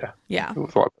 Yeah, it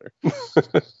was a lot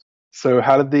better. So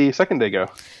how did the second day go?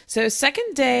 So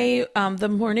second day, the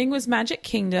morning was Magic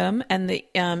Kingdom and the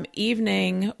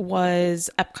evening was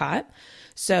Epcot.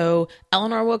 So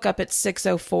Eleanor woke up at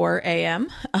 6:04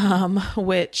 a.m.,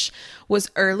 which was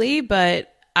early,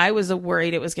 but I was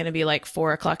worried it was going to be like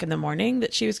 4 o'clock in the morning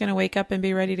that she was going to wake up and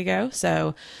be ready to go.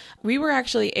 So we were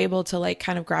actually able to like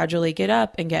kind of gradually get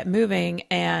up and get moving.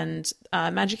 And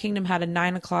Magic Kingdom had a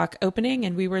 9 o'clock opening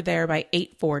and we were there by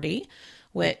 8:40,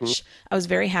 which I was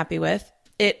very happy with.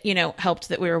 It, helped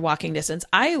that we were walking distance.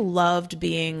 I loved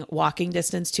being walking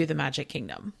distance to the Magic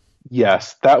Kingdom.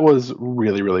 Yes, that was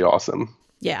really, really awesome.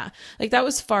 Yeah. Like that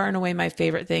was far and away my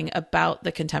favorite thing about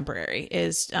the Contemporary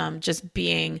is just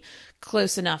being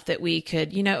close enough that we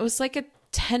could, it was like a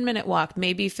 10-minute walk,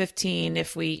 maybe 15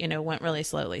 if we, went really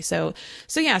slowly. So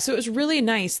yeah, so it was really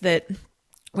nice that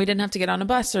we didn't have to get on a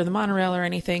bus or the monorail or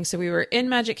anything. So we were in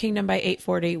Magic Kingdom by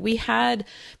 8:40. We had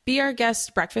Be Our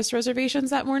Guest breakfast reservations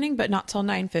that morning, but not till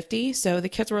 9:50. So the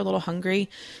kids were a little hungry.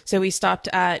 So we stopped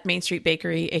at Main Street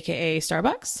Bakery, aka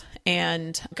Starbucks,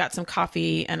 and got some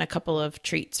coffee and a couple of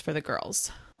treats for the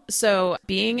girls. So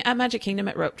being at Magic Kingdom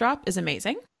at Rope Drop is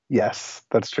amazing. Yes,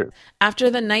 that's true. After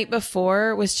the night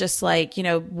before was just like,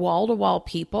 wall to wall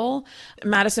people.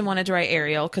 Madison wanted to ride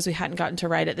Ariel because we hadn't gotten to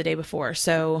ride it the day before.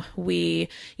 So we,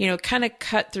 kind of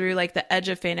cut through like the edge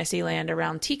of Fantasyland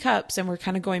around Teacups and we're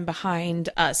kind of going behind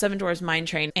Seven Dwarfs Mine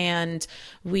Train. And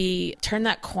we turned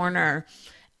that corner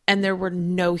and there were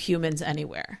no humans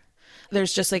anywhere.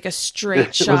 There's just like a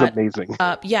straight shot. It was amazing.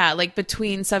 Up, yeah, like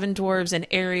between Seven Dwarves and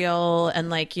Ariel and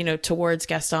like, towards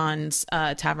Gaston's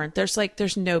tavern.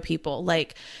 There's no people.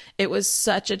 Like it was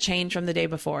such a change from the day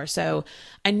before. So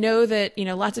I know that,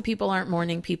 lots of people aren't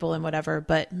morning people and whatever,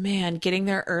 but man, getting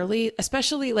there early,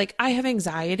 especially like I have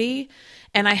anxiety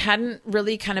and I hadn't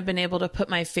really kind of been able to put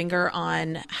my finger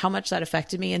on how much that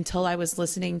affected me until I was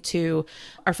listening to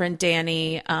our friend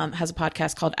Danny, has a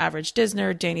podcast called Average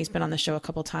Disner. Danny's been on the show a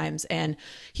couple times and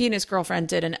he and his girlfriend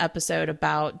did an episode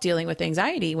about dealing with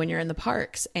anxiety when you're in the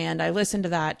parks. And I listened to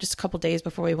that just a couple days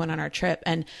before we went on our trip.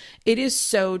 And it is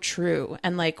so true.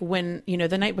 And like when,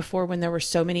 the night before when there were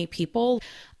so many people,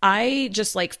 I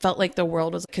just like felt like the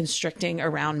world was constricting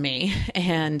around me,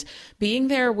 and being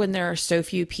there when there are so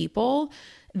few people,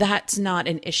 that's not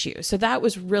an issue. So that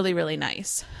was really, really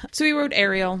nice. So we rode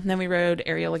Ariel, and then we rode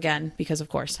Ariel again because of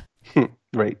course.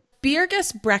 Right. Be Our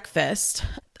Guest breakfast.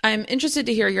 I'm interested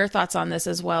to hear your thoughts on this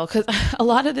as well, because a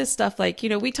lot of this stuff, like,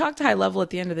 we talked high level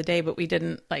at the end of the day, but we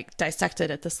didn't like dissect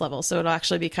it at this level. So it'll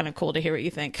actually be kind of cool to hear what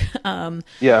you think.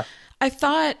 Yeah. I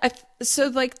thought, so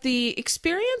like the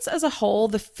experience as a whole,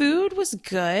 the food was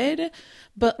good,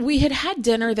 but we had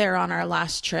dinner there on our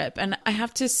last trip. And I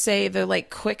have to say the like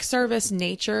quick service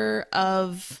nature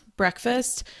of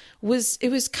breakfast was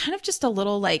kind of just a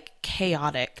little like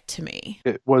chaotic to me.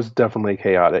 It was definitely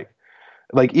chaotic.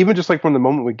 Like even just like from the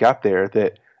moment we got there,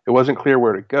 that it wasn't clear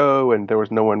where to go and there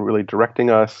was no one really directing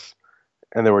us.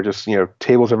 And there were just,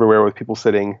 tables everywhere with people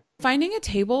sitting. Finding a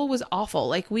table was awful.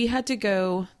 Like we had to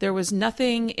go, there was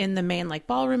nothing in the main like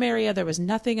ballroom area. There was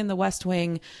nothing in the West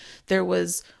Wing. There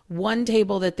was one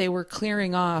table that they were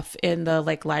clearing off in the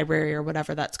like library or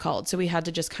whatever that's called. So we had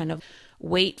to just kind of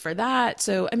wait for that.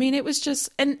 So, I mean, it was just,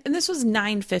 and this was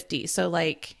 9:50. So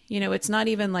like, it's not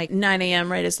even like 9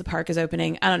 a.m. right as the park is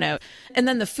opening. I don't know. And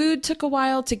then the food took a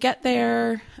while to get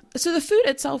there. So the food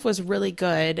itself was really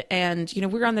good. And, we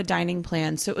were on the dining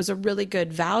plan. So it was a really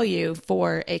good value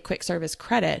for a quick service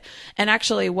credit. And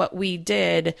actually what we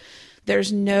did,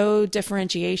 there's no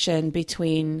differentiation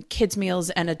between kids meals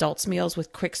and adults meals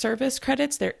with quick service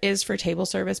credits. There is for table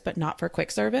service, but not for quick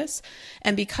service.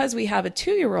 And because we have a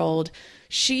 2-year-old,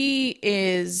 she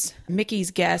is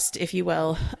Mickey's guest, if you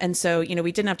will. And so,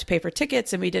 we didn't have to pay for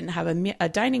tickets and we didn't have a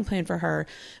dining plan for her.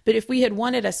 But if we had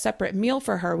wanted a separate meal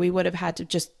for her, we would have had to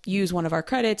just use one of our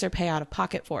credits or pay out of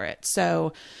pocket for it.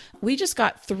 So we just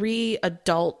got 3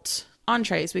 adult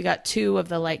entrees. We got two of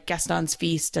the like Gaston's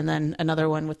Feast and then another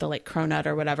one with the like cronut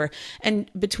or whatever. And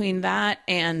between that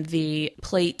and the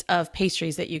plate of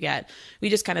pastries that you get, we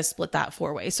just kind of split that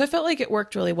 4 ways. So I felt like it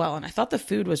worked really well. And I thought the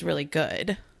food was really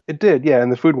good. It did, yeah,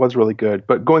 and the food was really good.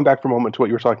 But going back for a moment to what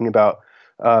you were talking about,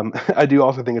 I do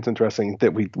also think it's interesting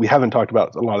that we haven't talked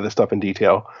about a lot of this stuff in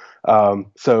detail.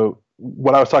 So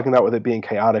what I was talking about with it being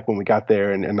chaotic when we got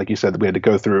there, and like you said, we had to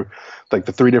go through like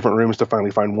the 3 different rooms to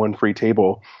finally find one free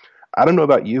table. I don't know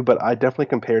about you, but I definitely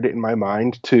compared it in my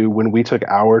mind to when we took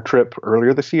our trip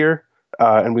earlier this year,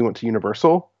 and we went to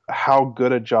Universal. How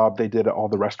good a job they did at all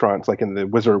the restaurants, like in the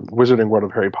Wizarding World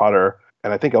of Harry Potter,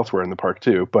 and I think elsewhere in the park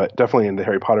too, but definitely in the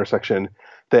Harry Potter section.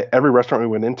 That every restaurant we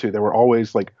went into, there were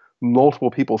always like multiple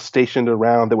people stationed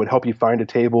around that would help you find a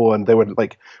table, and they would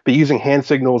like be using hand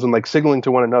signals and like signaling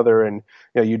to one another, and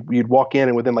you'd walk in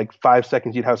and within like 5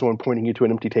 seconds you'd have someone pointing you to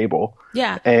an empty table.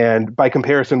 Yeah. And by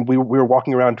comparison, we were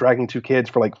walking around dragging 2 kids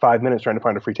for like 5 minutes trying to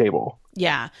find a free table.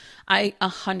 Yeah, I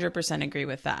 100% agree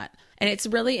with that. And it's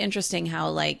really interesting how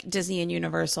like Disney and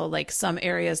Universal, like some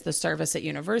areas, the service at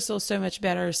Universal is so much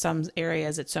better. Some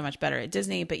areas it's so much better at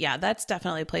Disney. But yeah, that's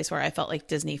definitely a place where I felt like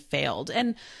Disney failed.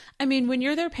 And I mean, when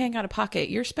you're there paying out of pocket,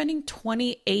 you're spending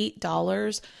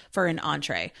 $28 for an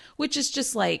entree, which is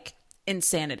just like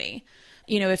insanity.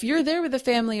 If you're there with a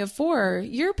family of 4,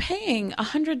 you're paying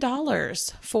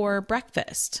 $100 for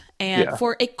breakfast and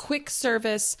for a quick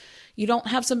service. You don't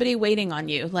have somebody waiting on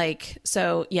you.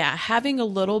 So yeah, having a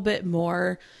little bit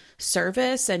more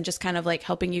service and just kind of like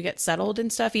helping you get settled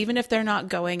and stuff, even if they're not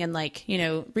going and like,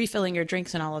 refilling your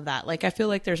drinks and all of that. Like, I feel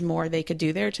like there's more they could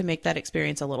do there to make that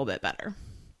experience a little bit better.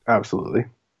 Absolutely.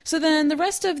 So then the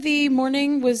rest of the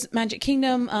morning was Magic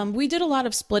Kingdom. We did a lot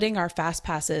of splitting our fast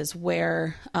passes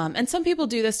where, and some people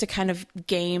do this to kind of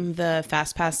game the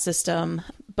fast pass system.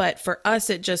 But for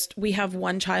us, we have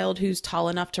one child who's tall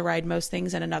enough to ride most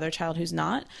things and another child who's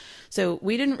not. So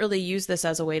we didn't really use this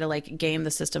as a way to like game the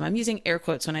system. I'm using air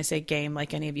quotes when I say game,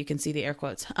 like any of you can see the air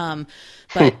quotes.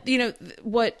 But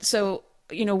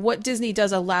what Disney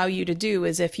does allow you to do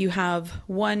is if you have,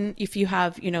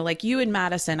 like you and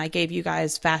Madison, I gave you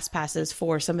guys fast passes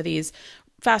for some of these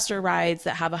faster rides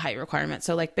that have a height requirement.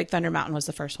 So like Big Thunder Mountain was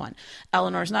the first one.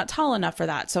 Eleanor's not tall enough for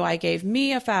that. So I gave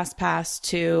me a fast pass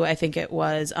to, I think it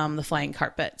was the Flying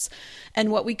Carpets.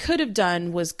 And what we could have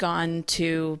done was gone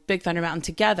to Big Thunder Mountain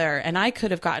together, and I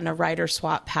could have gotten a rider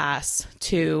swap pass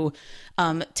to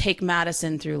take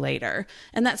Madison through later.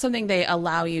 And that's something they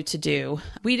allow you to do.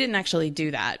 We didn't actually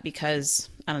do that because,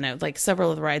 I don't know, like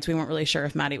several of the rides, we weren't really sure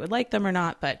if Maddie would like them or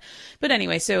not. But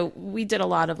anyway, so we did a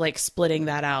lot of like splitting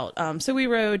that out. So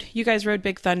you guys rode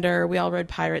Big Thunder. We all rode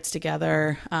Pirates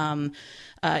together. I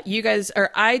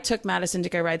took Madison to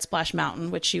go ride Splash Mountain,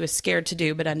 which she was scared to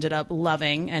do, but ended up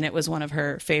loving. And it was one of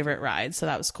her favorite rides. So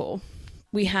that was cool.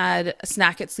 We had a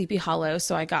snack at Sleepy Hollow,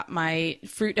 so I got my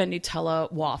fruit and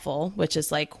Nutella waffle, which is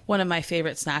like one of my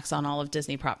favorite snacks on all of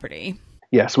Disney property.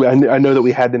 Yes, I know that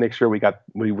we had to make sure we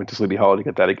went to Sleepy Hollow to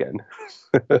get that again.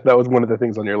 That was one of the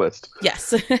things on your list.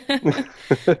 Yes.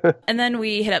 And then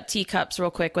we hit up Teacups real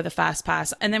quick with a fast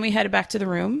pass, and then we headed back to the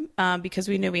room because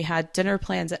we knew we had dinner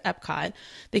plans at Epcot.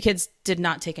 The kids did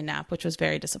not take a nap, which was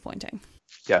very disappointing.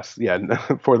 Yes, yeah,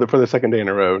 for the second day in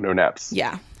a row, no naps.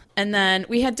 Yeah. And then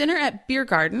we had dinner at Beer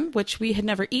Garden, which we had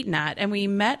never eaten at. And we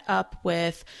met up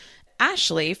with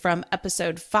Ashley from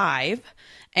episode 5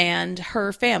 and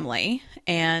her family.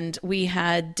 And we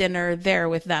had dinner there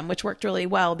with them, which worked really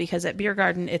well because at Beer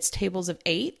Garden, it's tables of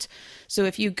 8. So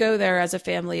if you go there as a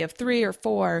family of 3 or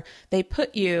 4, they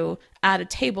put you at a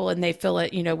table and they fill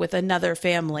it, with another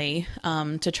family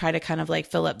to try to kind of like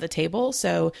fill up the table.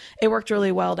 So it worked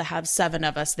really well to have 7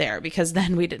 of us there because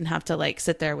then we didn't have to like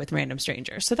sit there with random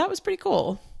strangers. So that was pretty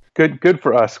cool. Good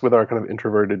for us with our kind of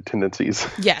introverted tendencies.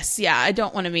 Yes. Yeah. I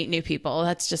don't want to meet new people.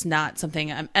 That's just not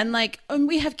something and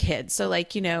we have kids. So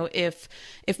like,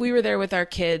 if we were there with our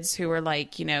kids who were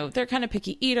like, they're kind of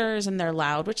picky eaters and they're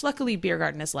loud, which luckily Beer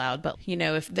Garden is loud, but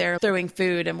if they're throwing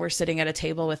food and we're sitting at a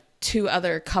table with 2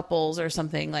 other couples or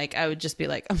something, like I would just be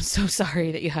like, I'm so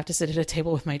sorry that you have to sit at a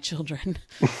table with my children.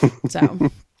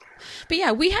 So but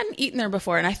yeah, we hadn't eaten there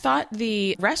before, and I thought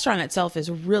the restaurant itself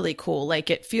is really cool. Like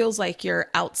it feels like you're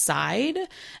outside,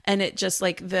 and it just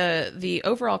like the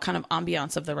overall kind of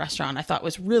ambiance of the restaurant I thought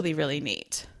was really, really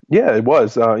neat. Yeah, it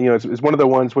was. It's one of the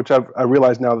ones which I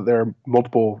realize now that there are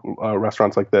multiple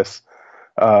restaurants like this,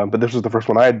 but this was the first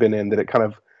one I had been in that it kind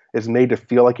of is made to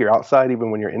feel like you're outside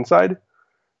even when you're inside.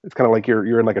 It's kind of like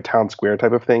you're in like a town square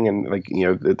type of thing, and like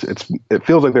it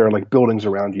feels like there are like buildings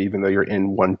around you, even though you're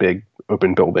in one big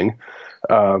open building.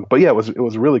 But yeah, it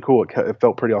was really cool. It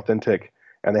felt pretty authentic,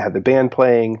 and they had the band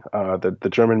playing, the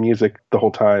German music the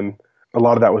whole time. A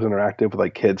lot of that was interactive with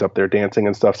like kids up there dancing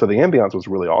and stuff. So the ambiance was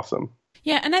really awesome.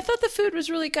 Yeah, and I thought the food was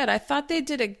really good. I thought they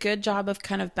did a good job of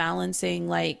kind of balancing,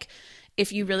 like,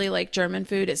 if you really like German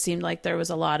food, it seemed like there was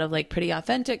a lot of like pretty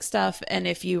authentic stuff. And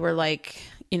if you were like,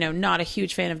 not a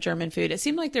huge fan of German food, it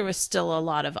seemed like there was still a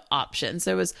lot of options.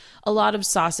 There was a lot of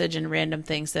sausage and random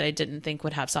things that I didn't think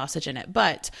would have sausage in it.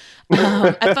 But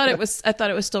I thought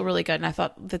it was still really good. And I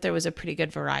thought that there was a pretty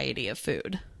good variety of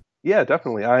food. Yeah,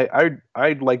 definitely.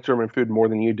 I like German food more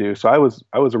than you do, so I was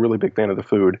a really big fan of the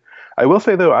food. I will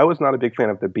say though, I was not a big fan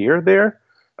of the beer there.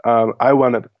 I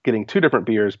wound up getting two different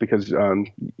beers because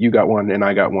you got one and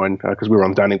I got one because we were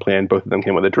on the dining plan. Both of them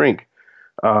came with a drink.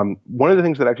 One of the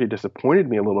things that actually disappointed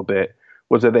me a little bit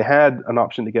was that they had an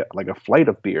option to get like a flight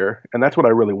of beer, and that's what I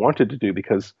really wanted to do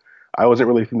because I wasn't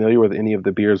really familiar with any of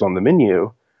the beers on the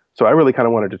menu. So I really kind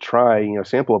of wanted to try,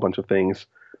 sample a bunch of things,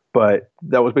 but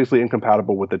that was basically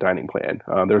incompatible with the dining plan.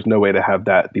 There was no way to have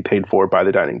that be paid for by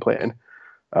the dining plan.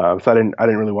 So I didn't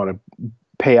really want to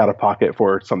pay out of pocket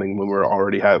for something when we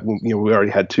already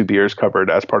had two beers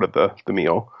covered as part of the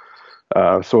meal.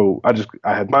 So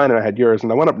I had mine and I had yours,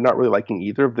 and I wound up not really liking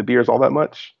either of the beers all that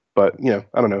much. But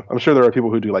I don't know. I'm sure there are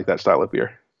people who do like that style of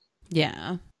beer.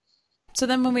 Yeah. So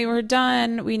then when we were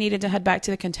done, we needed to head back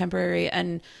to the Contemporary.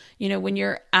 And, when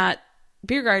you're at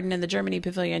Beer Garden in the Germany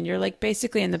Pavilion, you're like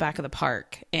basically in the back of the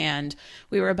park. And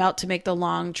we were about to make the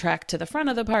long trek to the front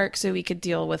of the park so we could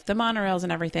deal with the monorails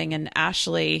and everything. And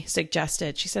Ashley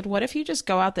suggested, she said, what if you just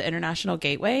go out the International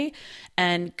Gateway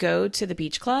and go to the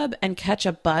beach club and catch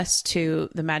a bus to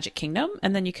the Magic Kingdom?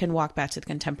 And then you can walk back to the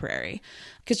Contemporary.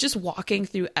 Because just walking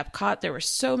through Epcot, there were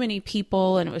so many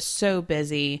people and it was so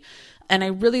busy. And I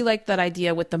really liked that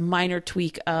idea with the minor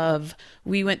tweak of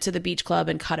we went to the beach club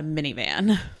and caught a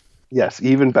minivan. Yes,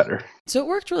 even better. So it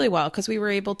worked really well because we were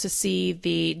able to see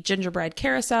the gingerbread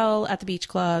carousel at the beach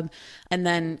club and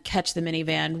then catch the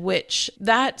minivan, which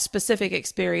that specific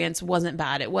experience wasn't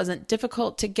bad. It wasn't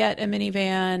difficult to get a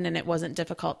minivan and it wasn't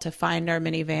difficult to find our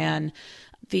minivan.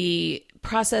 The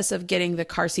process of getting the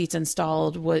car seats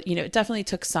installed was, it definitely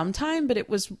took some time, but it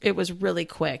was really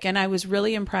quick. And I was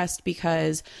really impressed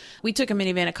because we took a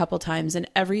minivan a couple times and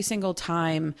every single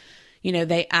time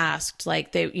they asked,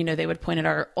 like they would point at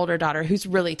our older daughter who's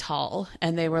really tall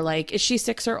and they were like, is she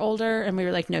 6 or older? And we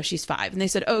were like, no, she's 5. And they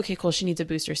said, oh, okay, cool. She needs a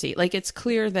booster seat. Like, it's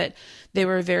clear that they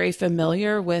were very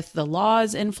familiar with the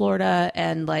laws in Florida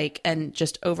and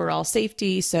just overall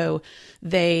safety. So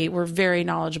they were very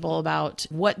knowledgeable about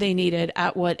what they needed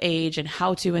at what age and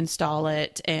how to install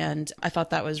it. And I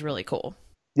thought that was really cool.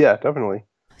 Yeah, definitely.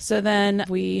 So then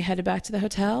we headed back to the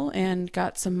hotel and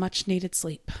got some much needed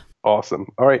sleep. Awesome.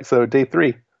 All right. So day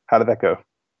 3, how did that go?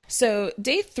 So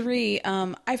day 3,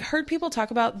 I've heard people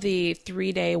talk about the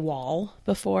 3-day wall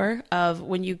before of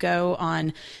when you go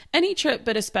on any trip,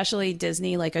 but especially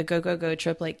Disney, like a go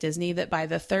trip like Disney, that by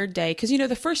the 3rd day, because,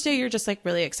 the first day you're just like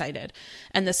really excited.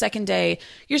 And the 2nd day,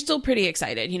 you're still pretty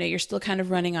excited. You're still kind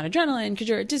of running on adrenaline because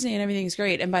you're at Disney and everything's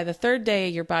great. And by the 3rd day,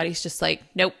 your body's just like,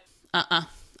 nope,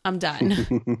 I'm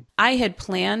done. I had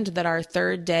planned that our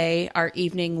 3rd day, our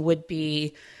evening would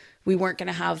be, we weren't going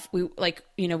to have,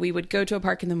 we would go to a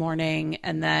park in the morning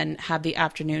and then have the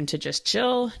afternoon to just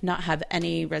chill, not have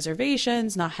any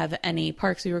reservations, not have any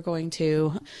parks we were going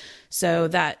to. So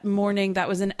that morning, that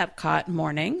was an Epcot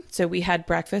morning. So we had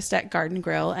breakfast at Garden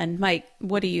Grill. And Mike,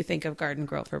 what do you think of Garden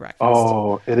Grill for breakfast?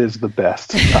 Oh, it is the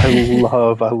best. I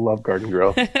love Garden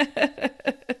Grill.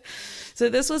 So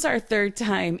this was our 3rd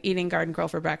time eating Garden Grill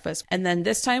for breakfast. And then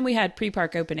this time we had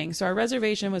pre-park opening. So our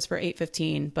reservation was for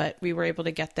 8:15, but we were able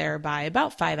to get there by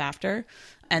about 5 after,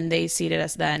 and they seated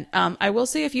us then. I will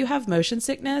say if you have motion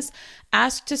sickness,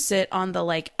 ask to sit on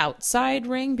the outside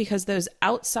ring because those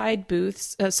outside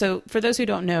booths. So for those who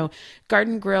don't know,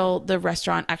 Garden Grill, the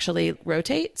restaurant actually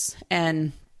rotates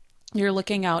and you're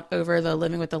looking out over the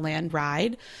Living with the Land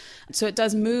ride. So it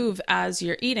does move as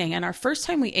you're eating. And our first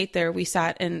time we ate there, we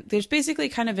sat in, there's basically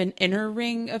kind of an inner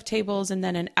ring of tables and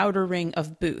then an outer ring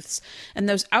of booths. And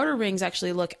those outer rings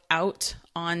actually look out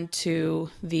onto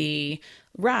the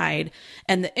ride,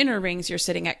 and the inner rings you're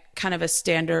sitting at kind of a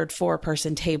standard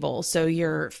 4-person table, so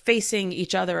you're facing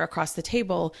each other across the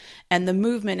table and the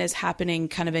movement is happening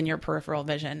kind of in your peripheral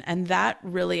vision, and that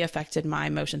really affected my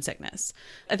motion sickness.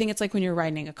 I think it's like when you're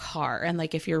riding a car and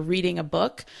if you're reading a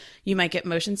book you might get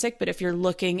motion sick, but if you're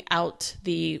looking out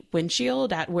the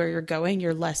windshield at where you're going,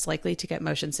 you're less likely to get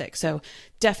motion sick. So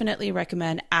definitely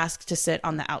recommend ask to sit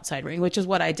on the outside ring, which is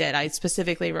what I did. I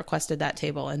specifically requested that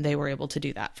table and they were able to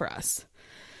do that for us.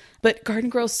 But Garden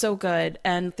Grill's so good,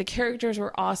 and the characters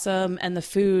were awesome, and the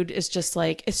food is just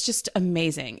like, it's just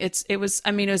amazing. It was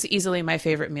easily my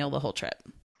favorite meal the whole trip.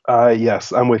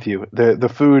 Yes, I'm with you.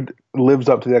 The food lives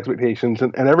up to the expectations,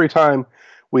 and every time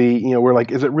we're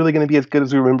like, is it really going to be as good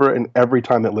as we remember? And every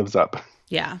time it lives up.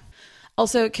 Yeah.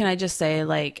 Also, can I just say,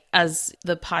 like, as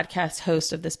the podcast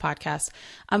host of this podcast,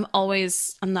 I'm not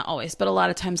always, but a lot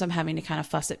of times I'm having to kind of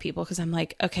fuss at people because I'm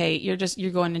like, okay,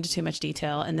 you're going into too much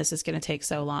detail and this is going to take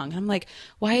so long. And I'm like,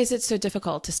 why is it so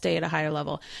difficult to stay at a higher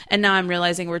level? And now I'm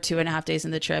realizing we're 2.5 days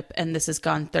in the trip and this has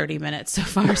gone 30 minutes so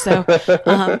far. So,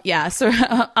 so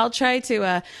I'll try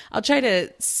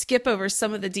to skip over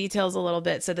some of the details a little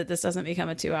bit so that this doesn't become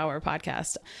a 2-hour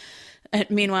podcast. And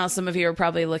meanwhile, some of you are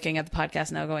probably looking at the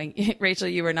podcast now going, Rachel,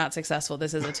 you were not successful.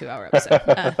 This is a 2-hour episode.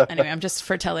 Anyway, I'm just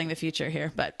foretelling the future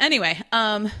here. But anyway,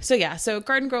 so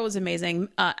Garden Girl was amazing.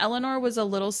 Eleanor was a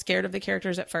little scared of the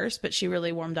characters at first, but she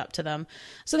really warmed up to them.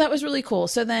 So that was really cool.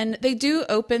 So then they do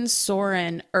open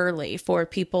Soarin' early for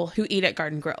people who eat at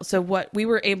Garden Grill. So what we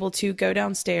were able to go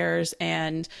downstairs,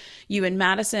 and you and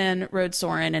Madison rode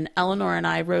Soarin', and Eleanor and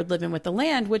I rode Living with the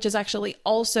Land, which is actually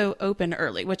also open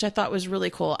early, which I thought was really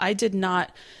cool.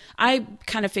 I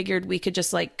kind of figured we could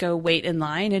just like go wait in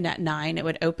line and at 9 it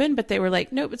would open, but they were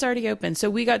like, nope, it's already open. So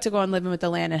we got to go on Living with the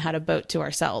Land and had a boat to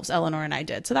ourselves. Eleanor and I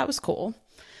did. So that was cool.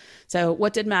 So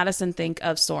what did Madison think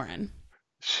of Soarin'?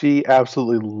 She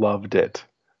absolutely loved it.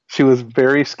 She was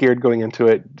very scared going into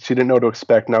it. She didn't know what to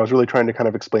expect. And I was really trying to kind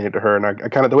of explain it to her. And I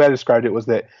kind of, the way I described it was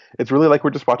that it's really like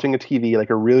we're just watching a TV, like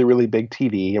a really, really big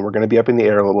TV, and we're going to be up in the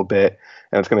air a little bit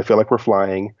and it's going to feel like we're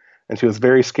flying. And she was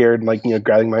very scared and like,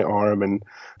 grabbing my arm, and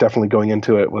definitely going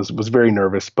into it was very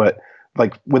nervous. But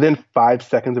like within 5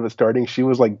 seconds of it starting, she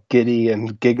was like giddy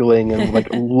and giggling and like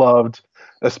loved,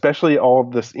 especially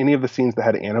any of the scenes that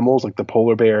had animals, like the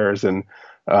polar bears. And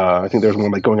I think there was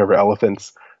one like going over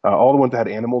elephants. All the ones that had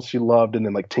animals she loved, and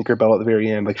then like Tinkerbell at the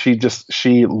very end. Like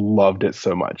she loved it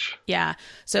so much. Yeah.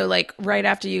 So like right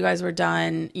after you guys were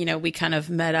done, we kind of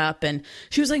met up and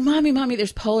she was like, Mommy,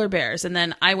 there's polar bears. And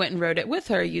then I went and rode it with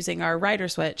her using our rider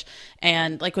switch.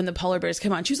 And like when the polar bears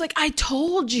came on, she was like, I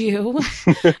told you.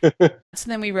 So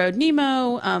then we rode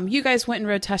Nemo. You guys went and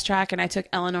rode Test Track, and I took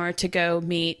Eleanor to go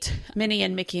meet Minnie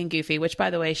and Mickey and Goofy, which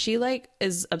by the way, she like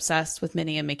is obsessed with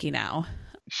Minnie and Mickey now.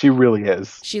 She really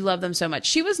is. She loved them so much.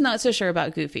 She was not so sure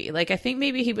about Goofy. Like, I think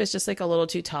maybe he was just like a little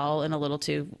too tall and a little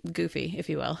too goofy, if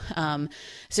you will.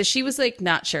 So she was like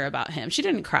not sure about him. She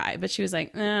didn't cry, but she was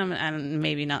like,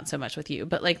 maybe not so much with you.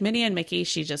 But like Minnie and Mickey,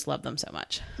 she just loved them so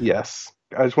much. Yes.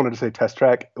 I just wanted to say Test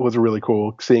Track was really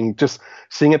cool seeing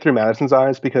it through Madison's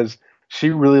eyes, because she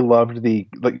really loved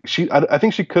I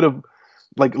think she could have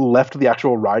like left the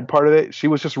actual ride part of it. She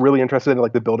was just really interested in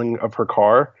like the building of her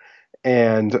car.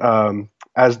 And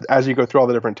as you go through all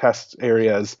the different test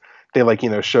areas, they like,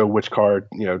 show which car,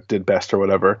 did best or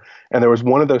whatever. And there was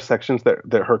one of those sections that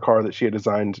her car that she had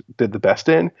designed did the best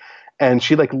in. And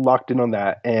she like locked in on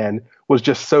that and was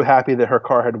just so happy that her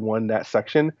car had won that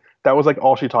section. That was like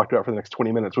all she talked about for the next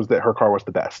 20 minutes was that her car was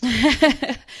the best.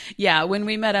 Yeah. When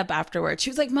we met up afterwards, she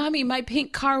was like, Mommy, my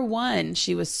pink car won.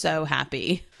 She was so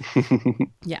happy.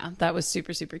 Yeah, that was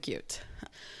super, super cute.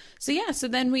 So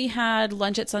then we had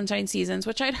lunch at Sunshine Seasons,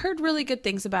 which I'd heard really good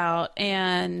things about.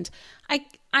 And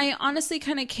I honestly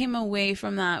kind of came away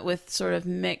from that with sort of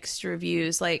mixed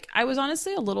reviews. Like, I was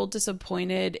honestly a little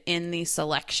disappointed in the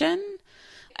selection.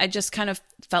 I just kind of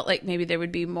felt like maybe there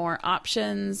would be more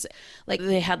options. Like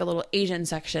they had the little Asian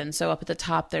section. So up at the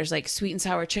top, there's like sweet and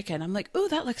sour chicken. I'm like, oh,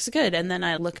 that looks good. And then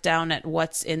I look down at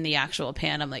what's in the actual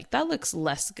pan. I'm like, that looks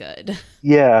less good.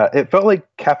 Yeah, it felt like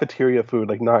cafeteria food,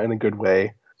 like not in a good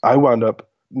way. I wound up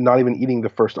not even eating the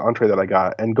first entree that I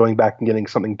got and going back and getting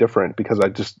something different because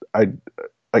I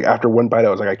like after one bite,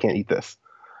 I was like, I can't eat this.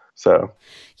 So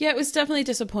yeah, it was definitely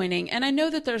disappointing. And I know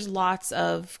that there's lots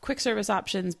of quick service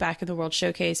options back in the World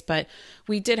Showcase, but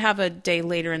we did have a day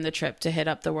later in the trip to hit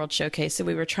up the World Showcase. So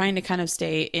we were trying to kind of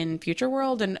stay in Future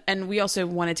World. And we also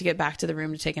wanted to get back to the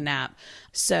room to take a nap.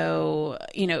 So,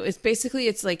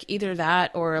 it's like either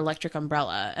that or Electric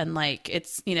Umbrella. And like,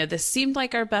 this seemed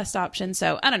like our best option.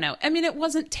 So I don't know. I mean, it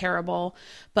wasn't terrible,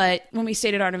 but when we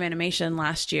stayed at Art of Animation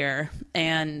last year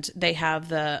and they have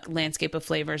the Landscape of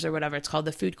Flavors or whatever it's called,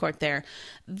 the food court there,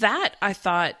 that I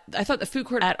thought the food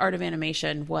court at Art of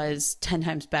Animation was 10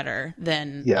 times better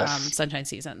than Sunshine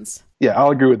Seasons. Yeah,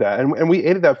 I'll agree with that. And we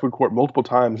ate at that food court multiple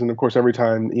times. And of course, every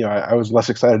time, I was less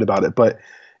excited about it. But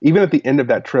even at the end of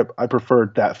that trip, I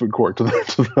preferred that food court to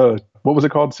the what was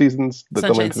it called? Seasons?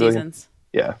 Sunshine Seasons.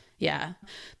 Yeah. Yeah.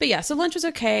 But yeah, so lunch was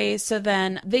okay. So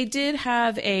then they did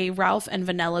have a Ralph and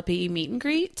Vanellope meet and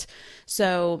greet.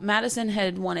 So Madison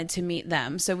had wanted to meet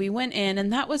them. So we went in,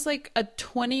 and that was like a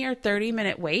 20 or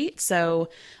 30-minute wait. So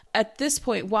at this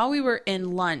point, while we were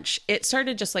in lunch, it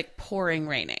started just like pouring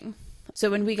raining. So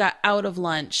when we got out of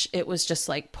lunch, it was just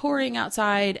like pouring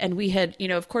outside, and we had,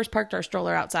 of course, parked our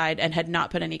stroller outside and had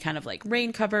not put any kind of like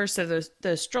rain cover. So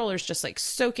the stroller's just like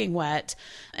soaking wet,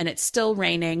 and it's still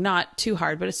raining, not too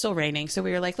hard, but it's still raining. So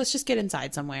we were like, let's just get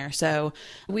inside somewhere. So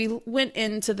we went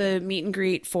into the meet and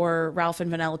greet for Ralph and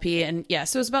Vanellope, and yeah,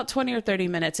 so it was about 20 or 30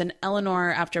 minutes. And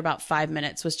Eleanor, after about 5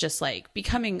 minutes, was just like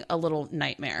becoming a little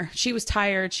nightmare. She was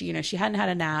tired. She hadn't had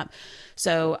a nap.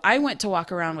 So I went to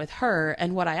walk around with her,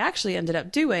 and what I actually ended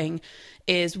up doing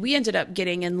is we ended up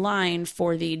getting in line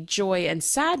for the Joy and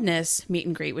Sadness meet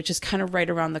and greet, which is kind of right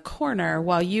around the corner,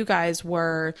 while you guys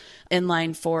were in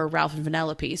line for Ralph and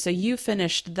Vanellope. So you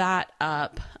finished that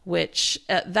up, which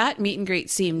that meet and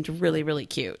greet seemed really, really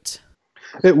cute.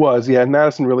 It was, yeah. And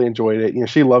Madison really enjoyed it.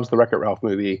 She loves the Wreck-It Ralph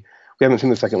movie. We haven't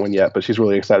seen the second one yet, but she's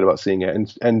really excited about seeing it,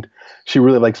 and she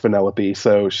really likes Vanellope,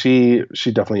 so she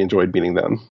definitely enjoyed meeting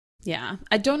them. Yeah.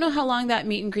 I don't know how long that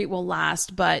meet and greet will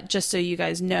last, but just so you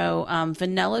guys know,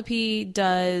 Vanellope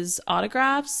does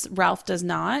autographs. Ralph does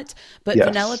not, but Yes.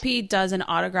 Vanellope does an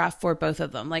autograph for both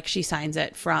of them. Like, she signs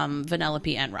it from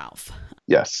Vanellope and Ralph.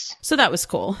 Yes. So that was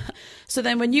cool. So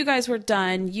then when you guys were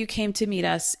done, you came to meet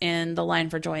us in the line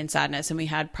for Joy and Sadness, and we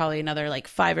had probably another like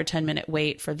 5 or 10 minute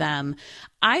wait for them.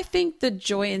 I think the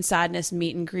Joy and Sadness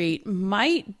meet and greet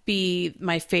might be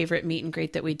my favorite meet and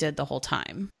greet that we did the whole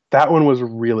time. That one was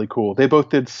really cool. They both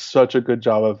did such a good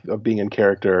job of being in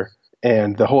character,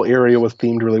 and the whole area was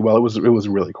themed really well. It was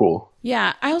really cool.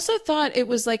 Yeah, I also thought it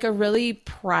was like a really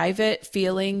private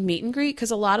feeling meet and greet,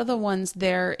 because a lot of the ones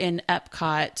there in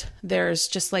Epcot, there's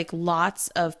just like lots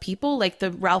of people. Like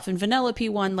the Ralph and Vanellope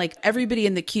one, like everybody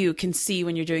in the queue can see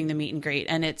when you're doing the meet and greet.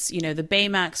 And it's, the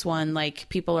Baymax one, like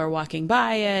people are walking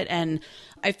by it. And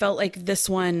I felt like this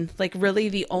one, like really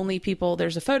the only people,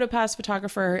 there's a PhotoPass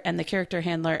photographer and the character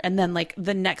handler, and then like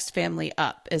the next family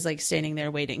up is like standing there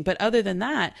waiting. But other than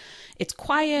that, it's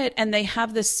quiet, and they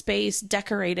have this space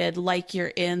decorated like you're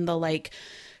in the like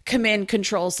command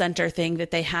control center thing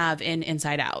that they have in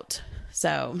Inside Out.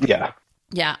 So yeah,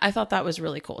 I thought that was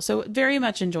really cool. So very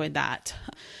much enjoyed that.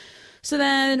 So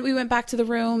then we went back to the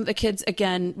room. The kids,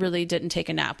 again, really didn't take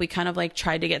a nap. We kind of like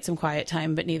tried to get some quiet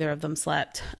time, but neither of them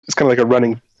slept. It's kind of like a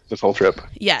running this whole trip.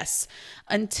 Yes.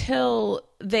 Until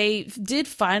they did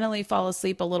finally fall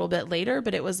asleep a little bit later,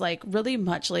 but it was like really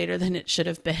much later than it should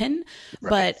have been. Right.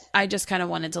 But I just kind of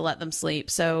wanted to let them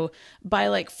sleep. So by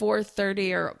like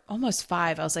 4:30 or almost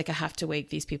 5, I was like, I have to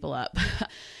wake these people up.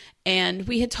 And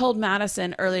we had told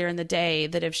Madison earlier in the day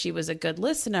that if she was a good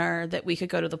listener, that we could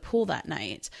go to the pool that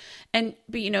night. And,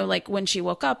 but like when she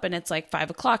woke up and it's like 5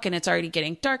 o'clock and it's already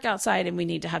getting dark outside and we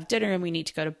need to have dinner and we need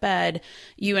to go to bed,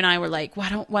 you and I were like, why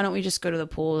don't we just go to the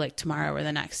pool like tomorrow or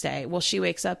the next day? Well, she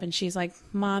wakes up and she's like,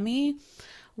 Mommy,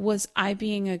 was I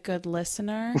being a good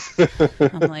listener?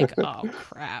 I'm like, oh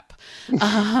crap.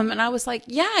 And I was like,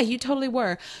 yeah, you totally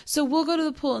were. So we'll go to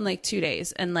the pool in like 2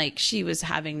 days. And like, she was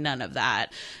having none of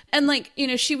that. And like,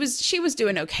 she was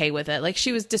doing okay with it. Like,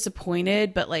 she was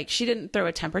disappointed, but like, she didn't throw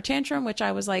a temper tantrum, which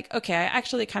I was like, okay, I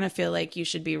actually kind of feel like you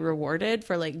should be rewarded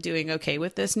for like doing okay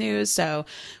with this news. So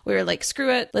we were like,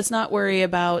 screw it. Let's not worry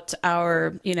about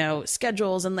our,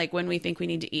 schedules and like when we think we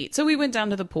need to eat. So we went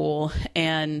down to the pool,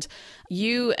 and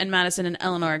you and Madison and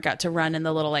Eleanor got to run in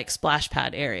the little like splash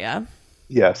pad area.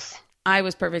 Yes. I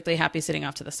was perfectly happy sitting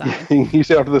off to the side. You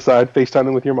sit off to the side,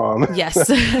 FaceTiming with your mom.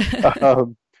 Yes.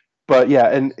 But yeah,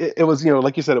 and it was,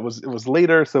 like you said, it was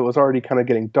later, so it was already kind of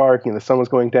getting dark, the sun was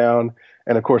going down,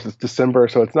 and of course it's December,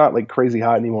 so it's not like crazy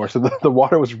hot anymore. So the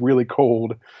water was really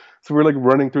cold. So we were like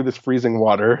running through this freezing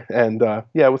water, and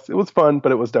yeah, it was fun,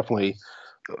 but it was definitely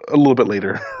a little bit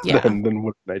later than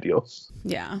would have been ideal.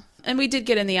 Yeah. And we did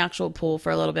get in the actual pool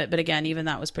for a little bit, but again, even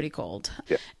that was pretty cold.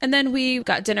 Yeah. And then we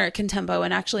got dinner at Contempo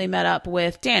and actually met up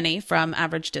with Danny from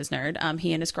Average Disnerd.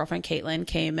 He and his girlfriend Caitlin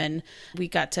came, and we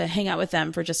got to hang out with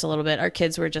them for just a little bit. Our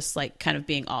kids were just like kind of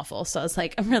being awful. So I was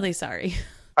like, I'm really sorry.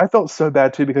 I felt so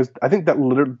bad too, because I think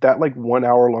that like 1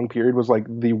 hour long period was like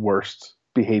the worst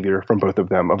behavior from both of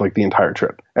them of like the entire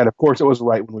trip. And of course it was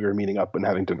right when we were meeting up and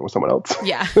having dinner with someone else.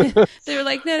 Yeah. They were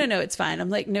like, no, it's fine. I'm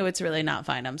like, no, it's really not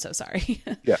fine. I'm so sorry.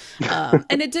 Yeah.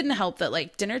 And it didn't help that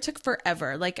like dinner took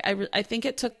forever. Like I think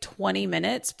it took 20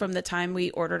 minutes from the time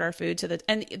we ordered our food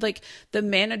and like the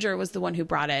manager was the one who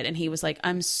brought it, and he was like,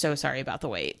 I'm so sorry about the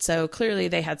wait. So clearly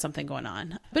they had something going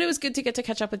on, but it was good to get to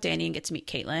catch up with Danny and get to meet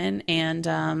Caitlin, and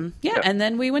and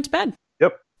then we went to bed.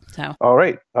 Yep. So, all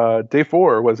right. Day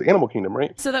 4 was Animal Kingdom,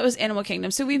 right? so that was Animal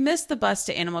Kingdom. So we missed the bus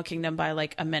to Animal Kingdom by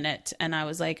like a minute. And I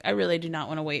was like, I really do not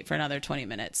want to wait for another 20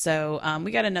 minutes. So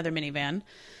we got another minivan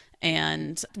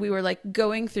and we were like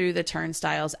going through the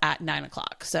turnstiles at 9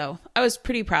 o'clock. So I was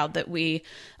pretty proud that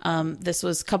this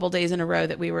was a couple days in a row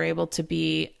that we were able to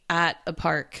be at a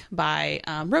park by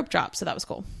rope drop. So that was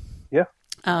cool. Yeah.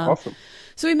 Awesome.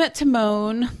 So we met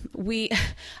Timon.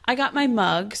 I got my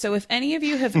mug. So if any of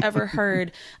you have ever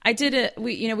heard,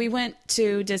 we went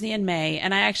to Disney in May,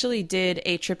 and I actually did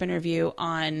a trip interview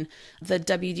on the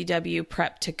WDW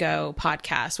Prep to Go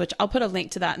podcast, which I'll put a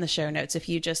link to that in the show notes if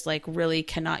you just like really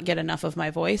cannot get enough of my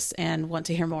voice and want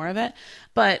to hear more of it.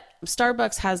 But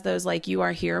Starbucks has those like You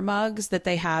Are Here mugs that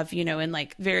they have, in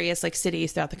like various like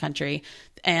cities throughout the country,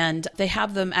 and they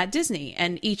have them at Disney,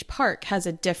 and each park has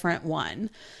a different one.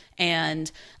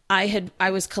 And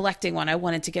I was collecting one. I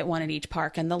wanted to get one at each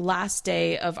park. And the last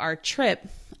day of our trip,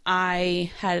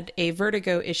 I had a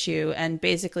vertigo issue and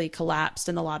basically collapsed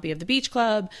in the lobby of the beach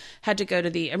club, had to go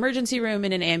to the emergency room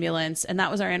in an ambulance. And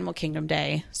that was our Animal Kingdom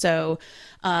day. So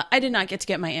I did not get to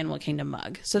get my Animal Kingdom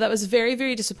mug. So that was very,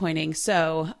 very disappointing.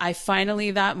 So I finally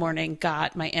that morning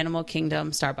got my Animal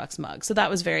Kingdom Starbucks mug. So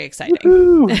that was very exciting.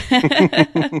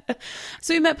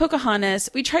 So we met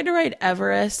Pocahontas. We tried to ride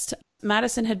Everest.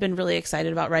 Madison had been really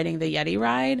excited about riding the Yeti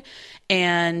ride,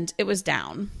 and it was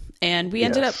down. And we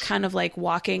ended up kind of like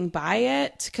walking by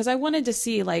it because I wanted to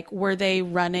see like, were they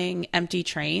running empty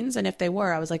trains? And if they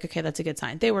were, I was like, okay, that's a good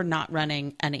sign. They were not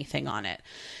running anything on it.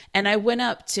 And I went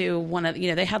up to one of,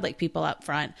 they had like people up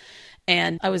front,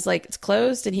 and I was like, it's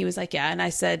closed. And he was like, yeah. And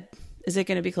I said, is it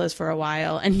going to be closed for a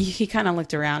while? And he kind of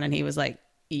looked around and he was like,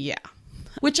 yeah.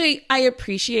 Which I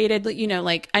appreciated,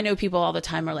 like I know people all the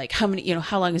time are like, how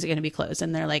long is it going to be closed?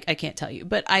 And they're like, I can't tell you.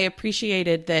 But I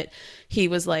appreciated that he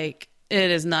was like, it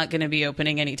is not going to be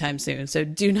opening anytime soon. So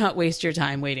do not waste your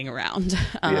time waiting around.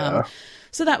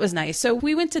 So that was nice. So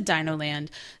we went to Dino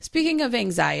Land. Speaking of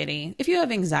anxiety, if you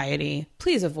have anxiety,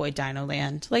 please avoid Dino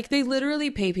Land. Like they literally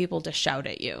pay people to shout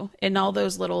at you in all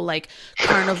those little like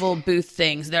carnival booth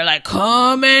things. They're like,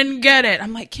 come and get it.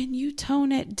 I'm like, can you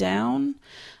tone it down?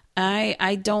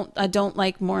 I don't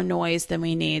like more noise than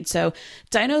we need. So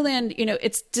Dino Land,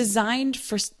 it's designed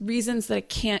for reasons that I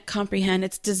can't comprehend.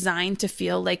 It's designed to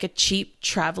feel like a cheap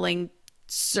traveling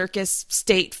circus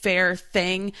state fair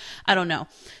thing. I don't know.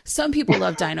 Some people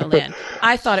love Dino Land.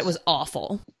 I thought it was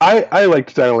awful. I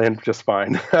liked Dino Land just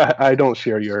fine. I don't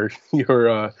share your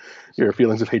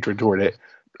feelings of hatred toward it.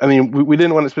 I mean, we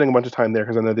didn't want to spend a bunch of time there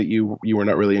because I know that you were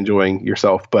not really enjoying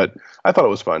yourself, but I thought it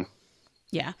was fun.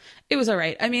 Yeah, it was all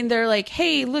right. I mean, they're like,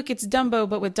 hey, look, it's Dumbo,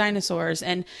 but with dinosaurs.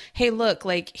 And hey, look,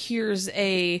 like here's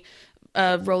a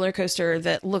roller coaster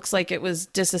that looks like it was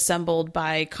disassembled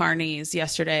by carnies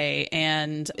yesterday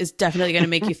and is definitely going to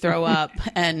make you throw up.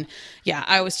 And yeah,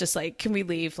 I was just like, can we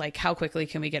leave? Like, how quickly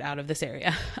can we get out of this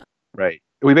area? Right.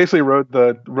 We basically rode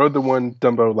the one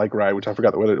Dumbo like ride, which I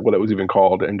forgot what it was even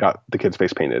called, and got the kid's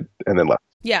face painted and then left.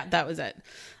 Yeah, that was it.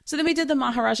 So then we did the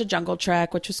Maharaja Jungle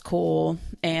Trek, which was cool,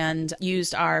 and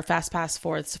used our Fast Pass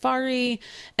for the safari.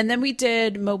 And then we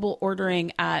did mobile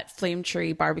ordering at Flame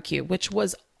Tree Barbecue, which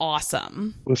was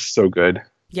awesome. It was so good.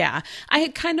 Yeah. I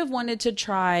had kind of wanted to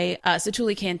try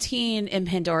Satu'li Canteen in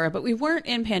Pandora, but we weren't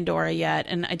in Pandora yet,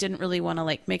 and I didn't really want to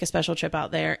like make a special trip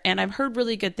out there. And I've heard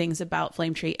really good things about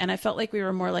Flame Tree, and I felt like we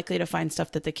were more likely to find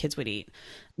stuff that the kids would eat.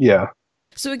 Yeah.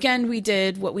 So again, we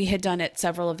did what we had done at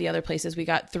several of the other places. We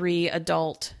got 3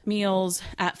 adult meals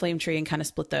at Flame Tree and kind of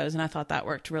split those. And I thought that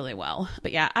worked really well.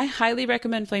 But yeah, I highly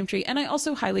recommend Flame Tree. And I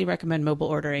also highly recommend mobile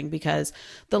ordering because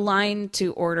the line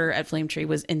to order at Flame Tree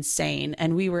was insane.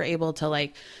 And we were able to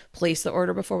like place the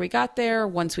order before we got there.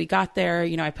 Once we got there,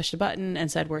 I pushed a button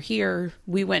and said, we're here.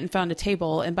 We went and found a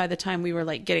table. And by the time we were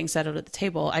like getting settled at the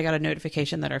table, I got a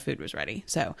notification that our food was ready.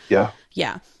 So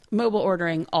yeah. Mobile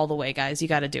ordering all the way, guys. You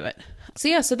got to do it.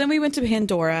 So then we went to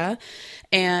Pandora,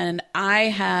 and I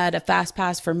had a fast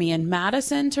pass for me and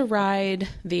Madison to ride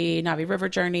the Navi River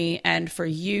journey and for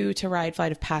you to ride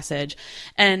Flight of Passage.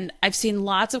 And I've seen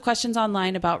lots of questions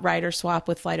online about rider swap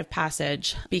with Flight of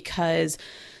Passage because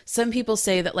some people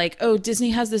say that like, oh, Disney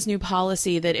has this new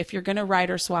policy that if you're going to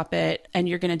rider swap it and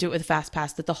you're going to do it with a fast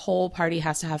pass, that the whole party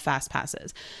has to have fast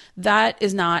passes. That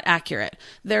is not accurate.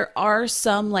 There are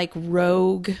some like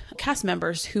rogue cast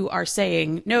members who are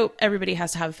saying, nope, everybody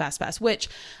has to have a fast pass, which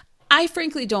I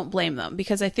frankly don't blame them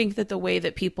because I think that the way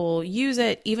that people use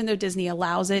it, even though Disney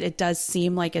allows it, it does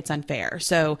seem like it's unfair.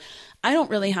 So I don't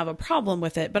really have a problem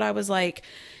with it. But I was like,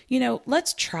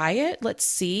 let's try it. Let's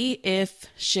see if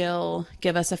she'll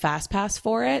give us a fast pass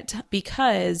for it.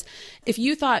 Because if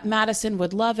you thought Madison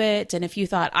would love it, and if you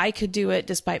thought I could do it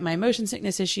despite my motion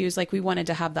sickness issues, like we wanted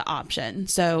to have the option.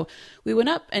 So we went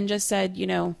up and just said,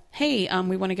 hey,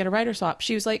 we want to get a writer swap.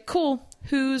 She was like, cool.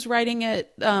 Who's writing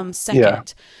it second? Yeah.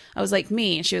 I was like,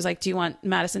 me. And she was like, do you want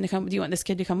Madison to come? Do you want this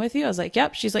kid to come with you? I was like,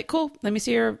 yep. She's like, cool. Let me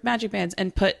see your magic bands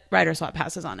and put writer swap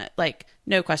passes on it. Like,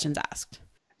 no questions asked.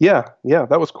 Yeah,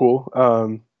 that was cool.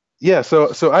 Yeah,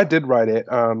 so I did write it.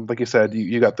 Like you said,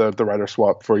 you got the writer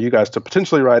swap for you guys to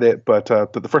potentially write it, but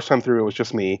the first time through it was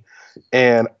just me,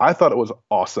 and I thought it was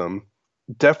awesome.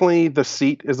 Definitely, the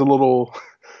seat is a little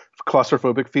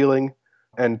claustrophobic feeling,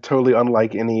 and totally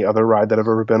unlike any other ride that I've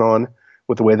ever been on.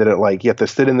 With the way that it you have to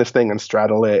sit in this thing and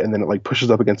straddle it, and then it pushes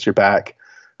up against your back,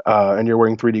 and you're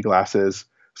wearing 3D glasses.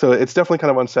 So it's definitely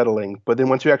kind of unsettling. But then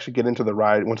once you actually get into the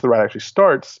ride, once the ride actually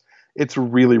starts, it's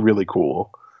really, really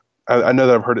cool. I know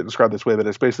that I've heard it described this way, but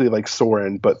it's basically like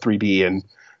Soarin', but 3D and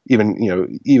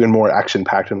even more action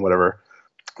packed and whatever.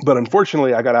 But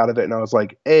unfortunately, I got out of it and I was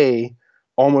like, A,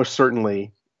 almost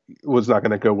certainly was not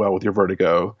going to go well with your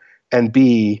vertigo, and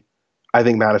B, I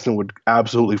think Madison would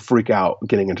absolutely freak out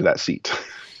getting into that seat.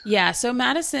 Yeah, so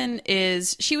Madison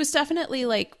she was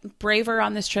definitely braver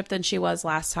on this trip than she was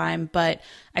last time, but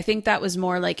I think that was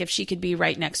more if she could be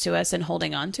right next to us and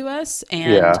holding on to us.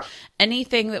 And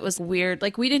anything that was weird,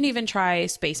 we didn't even try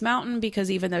Space Mountain because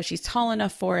even though she's tall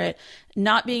enough for it,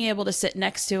 not being able to sit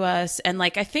next to us. And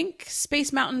I think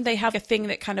Space Mountain, they have a thing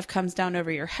that kind of comes down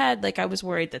over your head. I was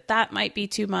worried that might be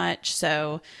too much.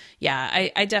 So yeah,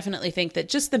 I definitely think that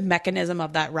just the mechanism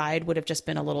of that ride would have just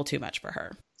been a little too much for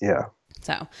her. Yeah.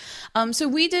 So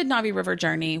we did Navi River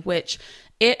Journey, which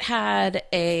it had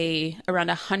around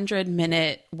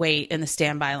 100-minute wait in the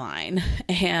standby line.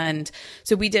 And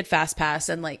so we did Fast Pass,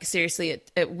 and seriously,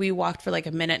 we walked for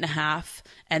a minute and a half.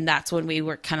 And that's when we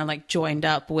were kind of joined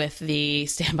up with the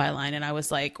standby line. And I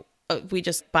was like, we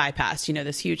just bypassed,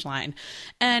 this huge line.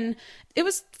 And it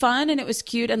was fun and it was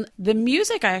cute. And the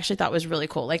music I actually thought was really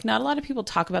cool. Not a lot of people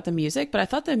talk about the music, but I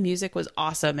thought the music was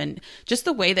awesome. And just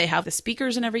the way they have the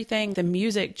speakers and everything, the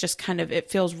music just it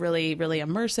feels really, really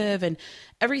immersive, and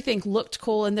everything looked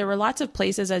cool. And there were lots of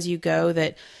places as you go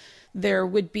that there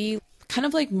would be kind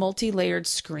of multi-layered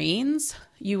screens.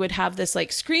 You would have this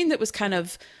screen that was kind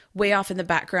of way off in the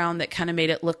background that kind of made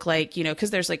it look because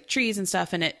there's trees and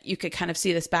stuff in it, you could kind of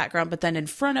see this background. But then in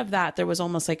front of that, there was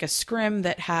almost a scrim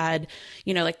that had,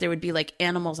 there would be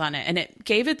animals on it. And it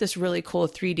gave it this really cool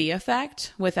 3D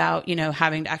effect without,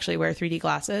 having to actually wear 3D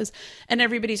glasses. And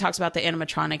everybody talks about the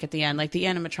animatronic at the end. The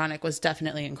animatronic was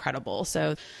definitely incredible.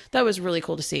 So that was really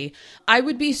cool to see. I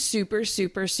would be super,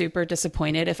 super, super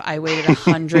disappointed if I waited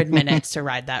 100 minutes to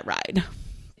ride that ride.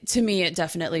 To me, it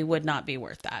definitely would not be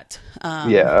worth that.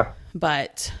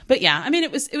 But yeah, I mean,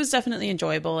 it was definitely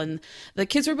enjoyable, and the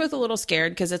kids were both a little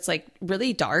scared because it's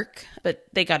really dark, but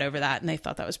they got over that and they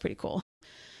thought that was pretty cool.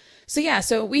 So yeah,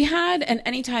 so we had an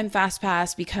Anytime Fast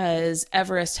Pass because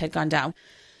Everest had gone down.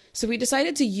 So we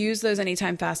decided to use those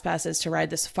Anytime Fast Passes to ride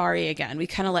the safari again. We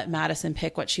kind of let Madison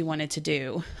pick what she wanted to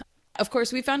do. Of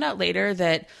course, we found out later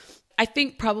that I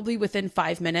think probably within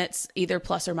 5 minutes, either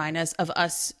plus or minus, of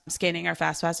us scanning our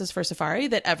fast passes for Safari,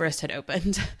 that Everest had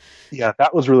opened. Yeah,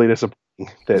 that was really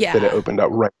disappointing that it opened up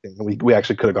right then. We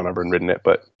actually could have gone over and ridden it,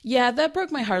 but yeah, that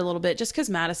broke my heart a little bit just because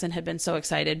Madison had been so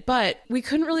excited. But we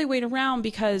couldn't really wait around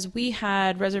because we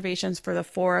had reservations for the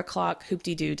 4:00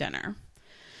 Hoop-Dee-Doo dinner.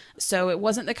 So it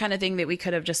wasn't the kind of thing that we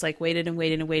could have just waited and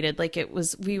waited and waited.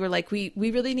 We were we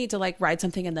really need to ride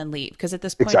something and then leave. Because at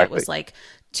this point It was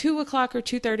 2:00 or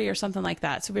 2:30 or something like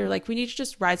that. So we were we need to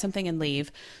just ride something and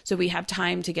leave. So we have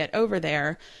time to get over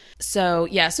there. So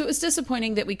yeah, so it was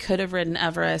disappointing that we could have ridden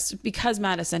Everest because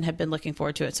Madison had been looking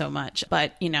forward to it so much.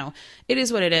 But, it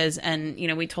is what it is. And,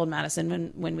 we told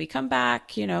Madison when we come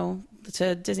back,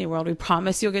 to Disney World, we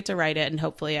promise you'll get to ride it. And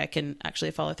hopefully I can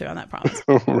actually follow through on that promise.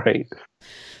 Right.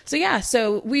 So yeah,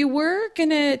 so we were going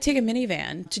to take a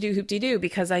minivan to do Hoop-Dee-Doo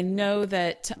because I know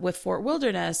that with Fort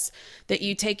Wilderness that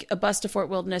you take a bus to Fort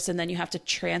Wilderness and then you have to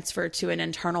transfer to an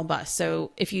internal bus.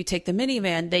 So if you take the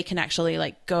minivan, they can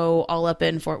actually go all up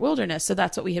in Fort Wilderness. So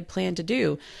that's what we had planned to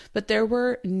do. But there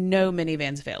were no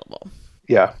minivans available.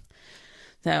 Yeah.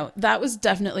 So that was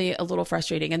definitely a little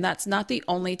frustrating. And that's not the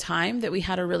only time that we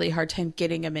had a really hard time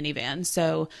getting a minivan.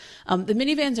 So the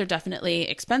minivans are definitely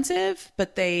expensive,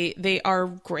 but they are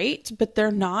great, but they're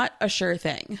not a sure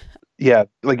thing. Yeah,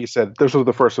 like you said, this was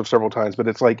the first of several times, but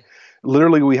it's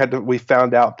literally we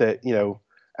found out that,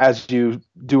 as you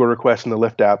do a request in the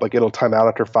Lyft app, like it'll time out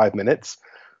after 5 minutes.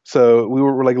 So we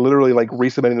were like literally like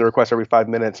resubmitting the request every 5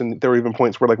 minutes, and there were even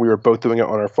points where like we were both doing it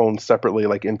on our phones separately,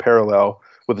 like in parallel,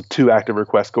 with the two active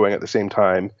requests going at the same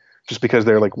time, just because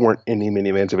there like weren't any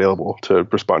minivans available to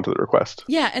respond to the request.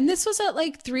 Yeah, and this was at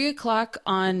like 3 o'clock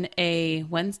on a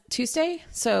Tuesday.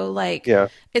 So like, Yeah.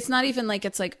 it's not even like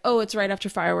it's like, oh, it's right after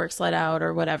fireworks let out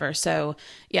or whatever. So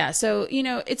yeah, so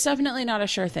it's definitely not a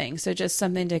sure thing. So just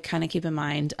something to kind of keep in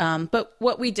mind. But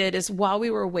what we did is while we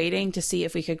were waiting to see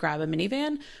if we could grab a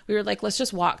minivan, we were like, let's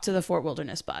just walk to the Fort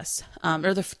Wilderness bus,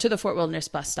 to the Fort Wilderness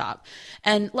bus stop.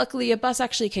 And luckily, a bus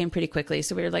actually came pretty quickly.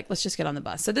 So we were like, let's just get on the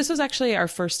bus. So this was actually our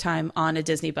first time on a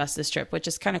Disney bus this trip, which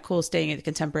is kind of cool staying at the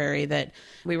Contemporary that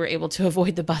we were able to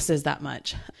avoid the buses that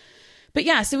much. But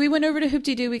yeah, so we went over to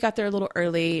Hoop-Dee-Doo. We got there a little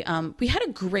early. We had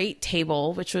a great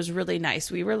table, which was really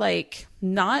nice. We were like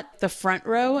not the front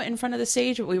row in front of the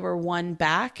stage, but we were one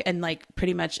back and like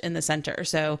pretty much in the center.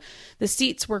 So the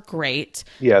seats were great.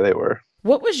 Yeah, they were.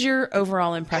 What was your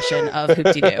overall impression of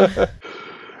Hoop-Dee-Doo?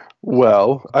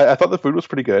 Well, I thought the food was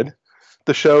pretty good.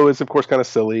 The show is, of course, kind of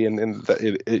silly, and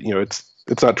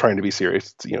it's not trying to be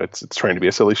serious. It's trying to be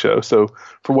a silly show. So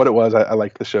for what it was, I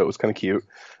liked the show. It was kind of cute.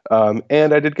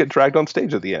 And I did get dragged on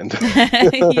stage at the end.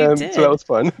 You did. So that was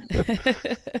fun.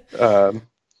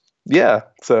 Yeah.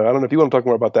 So I don't know if you want to talk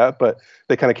more about that, but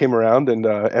they kind of came around and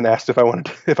asked if I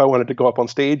wanted to go up on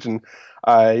stage, and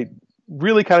I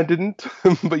really kind of didn't,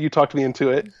 but you talked me into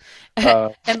it.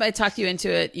 And by talk you into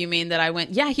it, you mean that I went,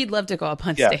 yeah, he'd love to go up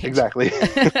on stage. Yeah, exactly.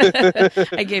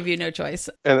 I gave you no choice.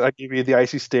 And I gave you the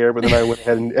icy stare, but then I went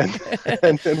ahead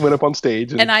and went up on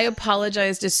stage. And I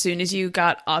apologized as soon as you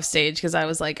got off stage, because I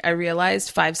was like, I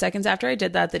realized 5 seconds after I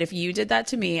did that if you did that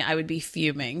to me, I would be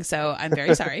fuming. So I'm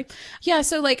very sorry. Yeah,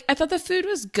 so like I thought the food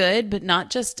was good, but not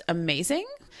just amazing.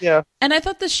 Yeah. And I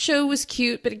thought the show was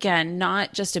cute, but again,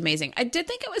 not just amazing. I did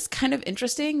think it was kind of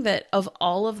interesting that of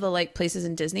all of the like places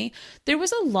in Disney, there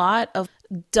was a lot of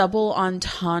double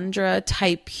entendre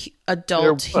type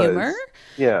adult humor.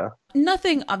 Yeah.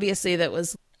 Nothing obviously that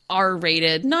was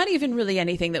R-rated, not even really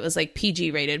anything that was like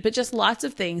PG rated, but just lots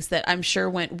of things that I'm sure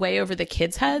went way over the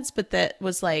kids' heads, but that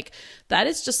was like, that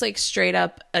is just like straight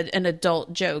up an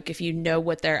adult joke if you know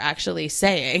what they're actually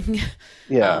saying.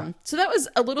 Yeah. So that was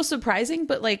a little surprising,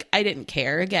 but like I didn't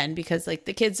care, again, because like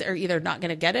the kids are either not going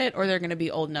to get it or they're going to be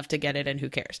old enough to get it, and who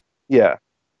cares? Yeah.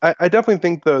 I definitely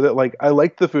think though that like I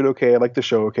liked the food okay, I liked the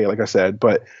show okay, like I said,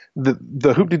 but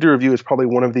the Hoop-Dee-Doo review is probably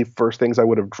one of the first things I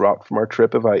would have dropped from our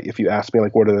trip if you asked me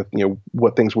like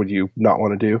what things would you not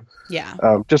want to do?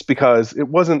 Yeah. Just because it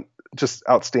wasn't just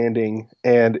outstanding,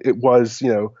 and it was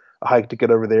a hike to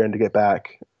get over there and to get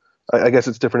back. I guess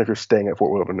it's different if you're staying at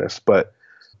Fort Wilderness, but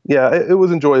yeah, it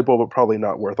was enjoyable, but probably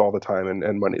not worth all the time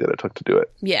and money that it took to do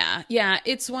it. Yeah. Yeah.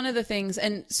 It's one of the things.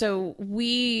 And so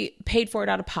we paid for it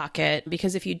out of pocket,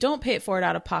 because if you don't pay for it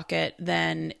out of pocket,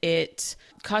 then it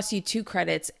costs you 2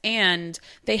 credits, and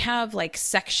they have like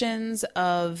sections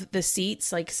of the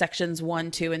seats, like sections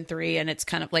 1, 2, and 3. And it's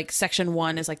kind of like section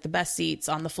 1 is like the best seats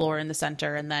on the floor in the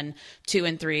center. And then 2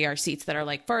 and 3 are seats that are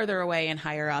like further away and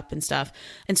higher up and stuff.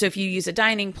 And so if you use a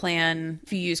dining plan,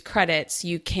 if you use credits,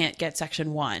 you can't get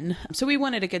section 1. So we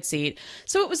wanted a good seat.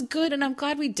 So it was good. And I'm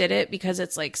glad we did it, because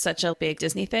it's like such a big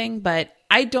Disney thing, but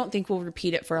I don't think we'll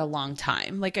repeat it for a long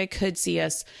time. Like I could see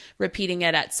us repeating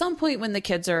it at some point when the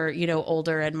kids are,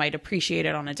 older and might appreciate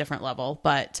it on a different level.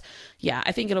 But yeah,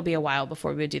 I think it'll be a while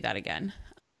before we would do that again.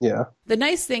 Yeah. The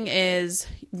nice thing is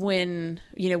when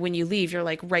you leave, you're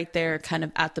like right there kind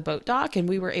of at the boat dock, and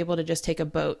we were able to just take a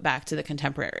boat back to the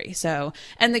Contemporary. So,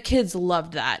 and the kids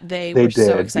loved that. They were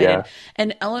so excited. Yeah.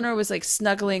 And Eleanor was like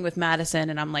snuggling with Madison,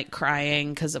 and I'm like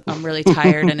crying because I'm really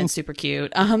tired and it's super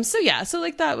cute. So yeah, so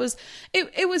like that was,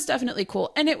 it was definitely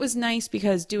cool. And it was nice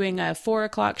because doing a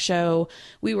 4:00 show,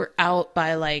 we were out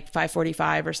by like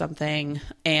 5:45 or something,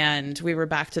 and we were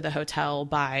back to the hotel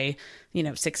by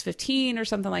 6:15 or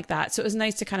something like that. So it was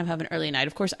nice to kind of have an early night.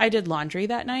 Of course, I did laundry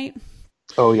that night.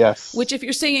 Oh, yes. Which if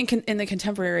you're staying in the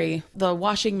Contemporary, the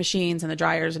washing machines and the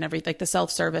dryers and everything, like the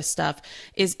self-service stuff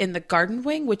is in the garden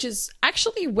wing, which is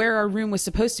actually where our room was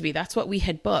supposed to be. That's what we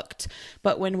had booked.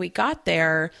 But when we got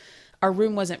there, our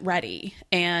room wasn't ready.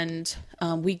 And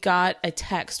we got a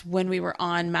text when we were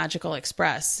on Magical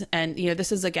Express. And,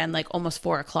 this is again, like almost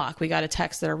 4:00. We got a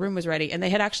text that our room was ready, and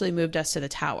they had actually moved us to the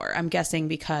tower. I'm guessing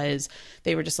because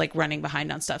they were just like running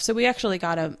behind on stuff. So we actually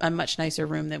got a much nicer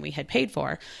room than we had paid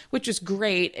for, which was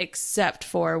great, except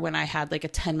for when I had like a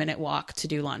 10-minute walk to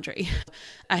do laundry.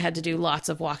 I had to do lots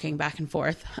of walking back and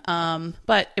forth.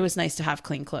 But it was nice to have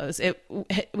clean clothes. It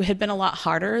had been a lot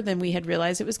harder than we had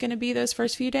realized it was going to be those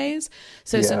first few days.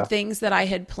 So some Yeah. things that I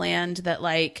had planned that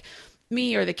like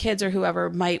me or the kids or whoever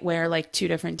might wear like 2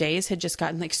 different days had just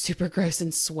gotten like super gross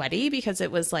and sweaty because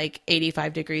it was like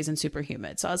 85 degrees and super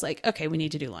humid. So I was like, okay, we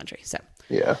need to do laundry.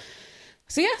 Yeah.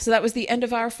 So yeah, so that was the end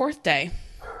of our fourth day.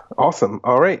 Awesome.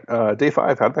 All right. Day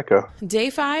 5. How'd that go? Day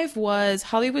 5 was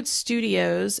Hollywood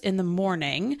Studios in the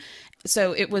morning.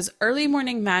 So it was early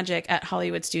morning magic at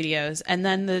Hollywood Studios and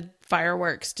then the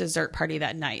fireworks dessert party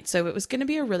that night. So it was going to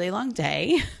be a really long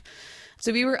day.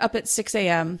 So we were up at 6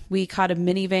 a.m. We caught a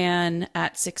minivan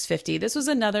at 6:50. This was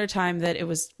another time that it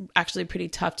was actually pretty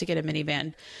tough to get a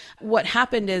minivan. What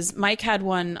happened is Mike had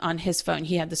one on his phone.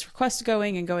 He had this request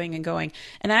going and going and going.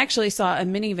 And I actually saw a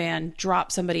minivan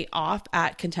drop somebody off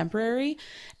at Contemporary.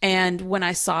 And when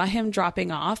I saw him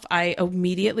dropping off, I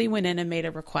immediately went in and made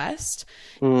a request.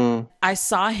 I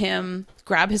saw him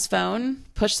grab his phone,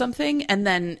 push something, and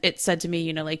then it said to me,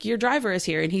 you know, like, your driver is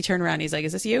here. And he turned around, he's like,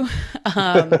 is this you?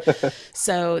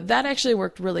 So that actually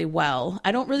worked really well.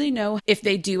 I don't really know if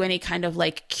they do any kind of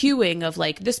like queuing of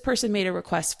like, this person made a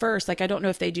request first. Like, I don't know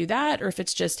if they do that or if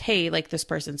it's just, hey, like this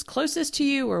person's closest to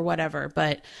you or whatever.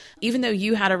 But even though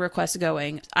you had a request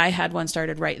going, I had one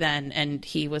started right then. And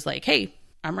he was like, hey,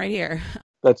 I'm right here.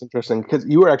 That's interesting because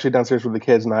you were actually downstairs with the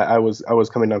kids, and I was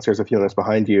coming downstairs a few minutes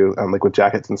behind you, like with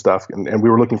jackets and stuff, and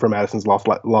we were looking for Madison's lost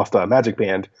Magic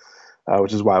Band,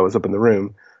 which is why I was up in the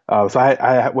room. So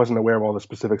I wasn't aware of all the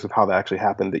specifics of how that actually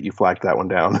happened. That you flagged that one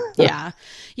down.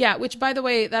 Yeah. Which, by the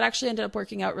way, that actually ended up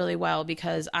working out really well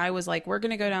because I was like, we're going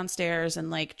to go downstairs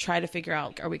and like try to figure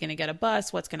out, are we going to get a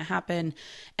bus? What's going to happen?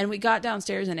 And we got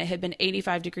downstairs and it had been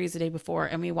 85 degrees the day before,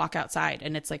 and we walk outside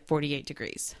and it's like 48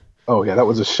 degrees. Oh yeah, that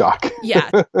was a shock. Yeah.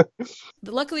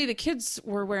 Luckily, the kids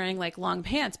were wearing like long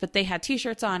pants, but they had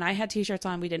t-shirts on. I had t-shirts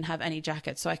on. We didn't have any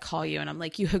jackets. So I call you and I'm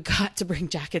like, you have got to bring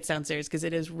jackets downstairs because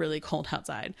it is really cold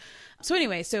outside. So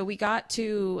anyway, so we got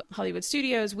to Hollywood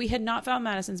Studios. We had not found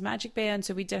Madison's Magic Band,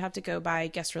 so we did have to go by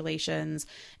guest relations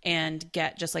and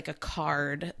get just like a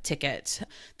card ticket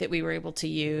that we were able to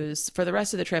use for the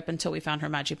rest of the trip until we found her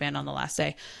Magic Band on the last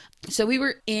day. So we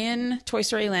were in Toy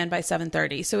Story Land by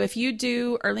 7:30. So if you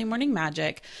do early morning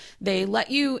magic, they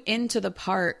let you into the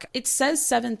park. It says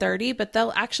 7:30, but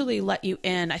they'll actually let you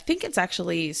in. I think it's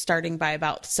actually starting by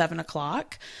about 7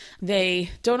 o'clock.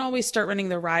 They don't always start running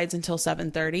the rides until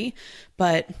 7:30,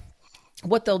 but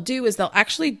what they'll do is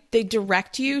they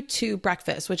direct you to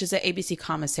breakfast, which is at ABC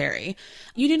Commissary.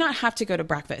 You do not have to go to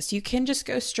breakfast. You can just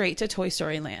go straight to Toy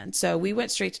Story Land. So we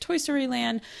went straight to Toy Story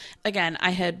Land. Again,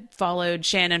 I had followed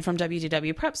Shannon from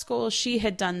WDW Prep School. She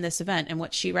had done this event, and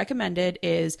what she recommended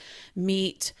is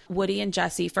meet Woody and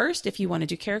Jessie first if you want to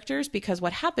do characters, because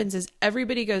what happens is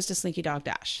everybody goes to Slinky Dog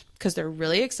Dash because they're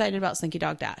really excited about Slinky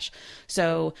Dog Dash.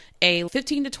 So a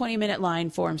 15 to 20 minute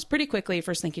line forms pretty quickly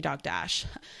for Slinky Dog Dash.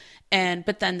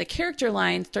 But then the character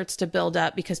line starts to build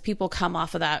up because people come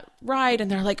off of that ride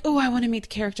and they're like, oh, I want to meet the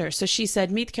characters. So she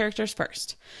said, meet the characters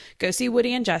first. Go see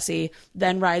Woody and Jessie,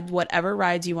 then ride whatever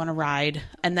rides you want to ride.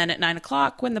 And then at 9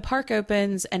 o'clock, when the park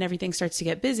opens and everything starts to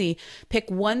get busy, pick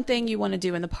one thing you want to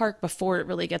do in the park before it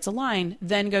really gets a line,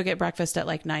 then go get breakfast at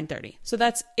like 9:30. So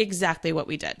that's exactly what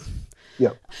we did.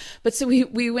 Yeah. But so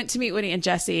we went to meet Woody and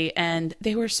Jessie, and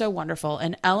they were so wonderful.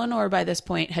 And Eleanor, by this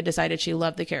point, had decided she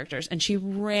loved the characters, and she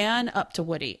ran up to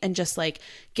Woody and just like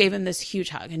gave him this huge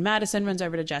hug. And Madison runs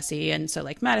over to Jessie, and so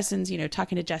like Madison's,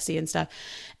 talking to Jessie and stuff,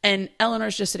 and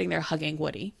Eleanor's just sitting there hugging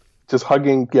Woody. Just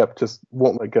hugging, yep, just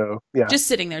won't let go. Yeah. Just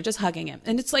sitting there, just hugging him.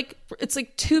 And it's like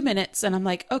 2 minutes, and I'm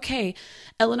like, okay,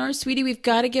 Eleanor, sweetie, we've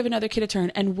got to give another kid a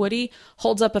turn. And Woody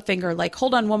holds up a finger, like,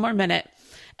 hold on one more minute.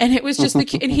 And it was just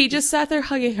and he just sat there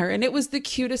hugging her, and it was the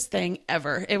cutest thing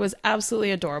ever. It was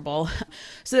absolutely adorable.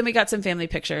 So then we got some family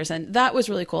pictures, and that was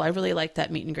really cool. I really liked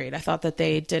that meet and greet. I thought that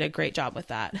they did a great job with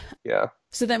that. Yeah.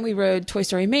 So then we rode Toy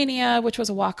Story Mania, which was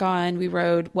a walk-on. We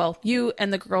rode, you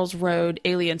and the girls rode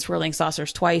Alien Swirling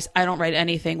Saucers twice. I don't ride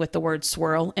anything with the word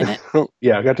swirl in it.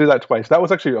 Yeah, I got to do that twice. That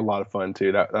was actually a lot of fun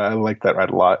too. I liked that ride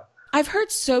a lot. I've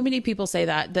heard so many people say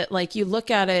that like you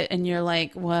look at it and you're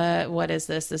like, what is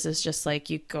this? This is just like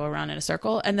you go around in a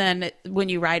circle. And then when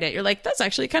you ride it, you're like, that's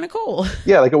actually kind of cool.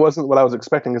 Yeah, like it wasn't what I was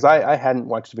expecting because I hadn't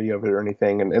watched a video of it or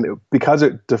anything. And because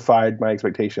it defied my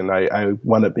expectation, I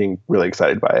wound up being really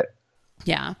excited by it.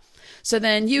 Yeah. So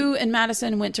then you and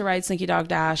Madison went to ride Slinky Dog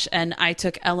Dash, and I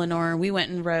took Eleanor. We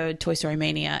went and rode Toy Story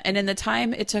Mania. And in the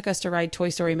time it took us to ride Toy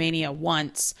Story Mania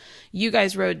once, you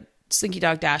guys rode Slinky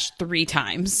Dog Dash 3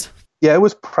 times. Yeah, it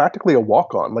was practically a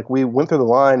walk-on. Like we went through the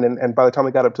line, and by the time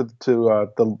we got up to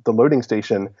the loading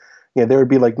station, there would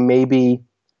be like maybe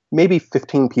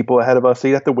 15 people ahead of us. So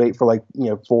you'd have to wait for like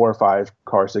 4 or 5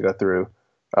 cars to go through.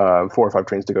 4 or 5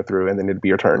 trains to go through, and then it'd be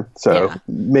your turn. So Yeah.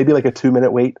 maybe like a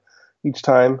 2-minute wait each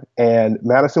time. And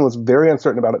Madison was very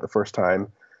uncertain about it the first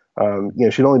time.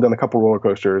 She'd only done a couple roller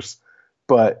coasters,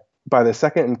 but by the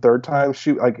second and third time,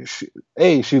 she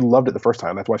loved it the first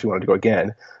time. That's why she wanted to go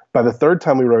again. By the third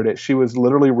time we rode it, she was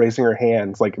literally raising her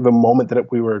hands like the moment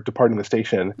that we were departing the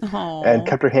station, and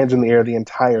kept her hands in the air the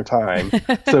entire time.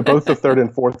 So both the third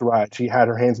and fourth ride, she had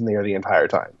her hands in the air the entire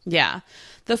time. Yeah.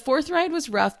 The fourth ride was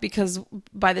rough because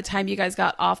by the time you guys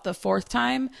got off the fourth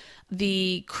time,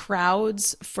 the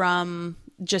crowds from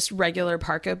just regular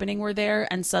park opening were there,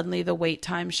 and suddenly the wait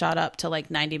time shot up to like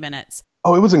 90 minutes.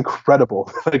 Oh, it was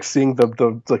incredible. Like seeing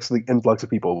the influx of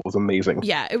people was amazing.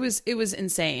 Yeah, it was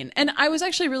insane. And I was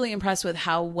actually really impressed with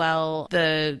how well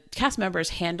the cast members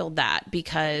handled that,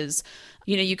 because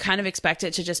you kind of expect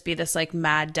it to just be this like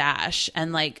mad dash,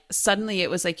 and like suddenly it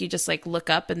was like you just like look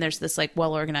up and there's this like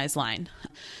well organized line.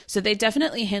 So they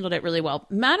definitely handled it really well.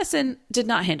 Madison did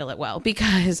not handle it well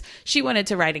because she wanted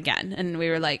to ride again, and we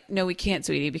were like, no, we can't,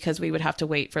 sweetie, because we would have to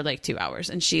wait for like 2 hours,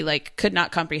 and she like could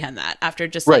not comprehend that after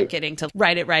just like getting to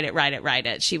ride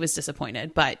it. She was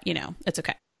disappointed, but it's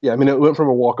okay. Yeah, I mean, it went from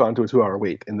a walk-on to a 2-hour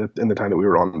wait in the time that we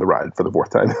were on the ride for the fourth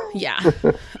time. Yeah.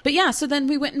 But yeah, so then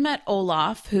we went and met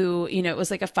Olaf, who, it was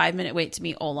like a 5-minute wait to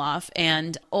meet Olaf.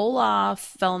 And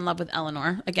Olaf fell in love with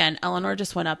Eleanor. Again, Eleanor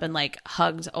just went up and like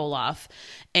hugged Olaf.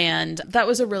 And that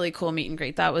was a really cool meet and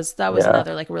greet. That was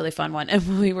another like really fun one.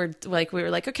 And we were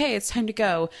like, okay, it's time to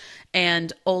go.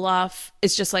 And Olaf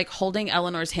is just like holding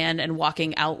Eleanor's hand and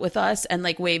walking out with us and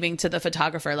like waving to the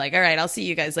photographer, like, all right, I'll see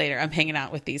you guys later. I'm hanging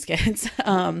out with these kids.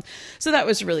 So that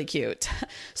was really cute.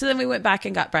 So then we went back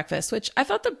and got breakfast, which I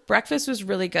thought the breakfast was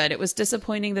really good. It was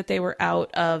disappointing that they were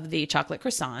out of the chocolate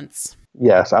croissants.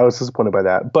 Yes, I was disappointed by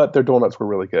that, but their donuts were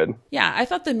really good. Yeah, I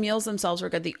thought the meals themselves were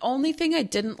good. The only thing I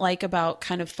didn't like about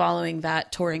kind of following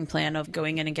that touring plan of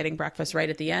going in and getting breakfast right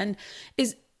at the end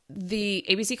is the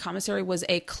ABC commissary was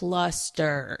a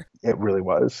cluster. It really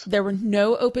was. There were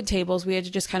no open tables. We had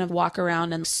to just kind of walk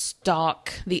around and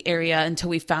stalk the area until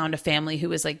we found a family who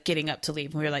was like getting up to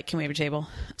leave. We were like, can we have a table?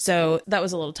 So that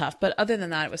was a little tough. But other than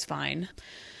that, it was fine.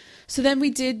 So then we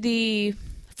did the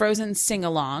Frozen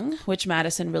sing-along, which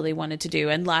Madison really wanted to do.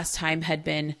 And last time had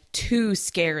been too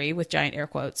scary, with giant air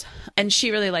quotes. And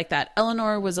she really liked that.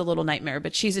 Eleanor was a little nightmare,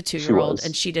 but she's a 2-year-old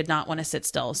and she did not want to sit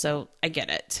still. So I get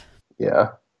it. Yeah.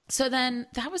 So then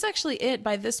that was actually it.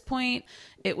 By this point,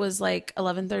 it was like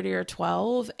 11:30 or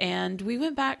 12, and we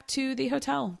went back to the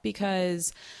hotel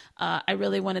because I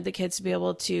really wanted the kids to be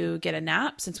able to get a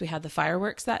nap since we had the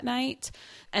fireworks that night.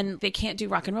 And they can't do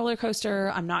Rock and Roller Coaster.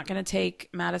 I'm not going to take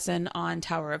Madison on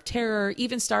Tower of Terror,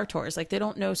 even Star Tours. Like, they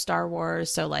don't know Star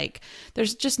Wars. So, like,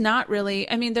 there's just not really...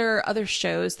 I mean, there are other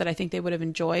shows that I think they would have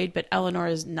enjoyed, but Eleanor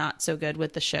is not so good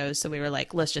with the shows. So we were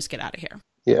like, let's just get out of here.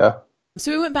 Yeah. So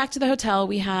we went back to the hotel.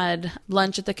 We had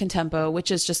lunch at the Contempo,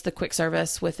 which is just the quick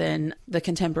service within the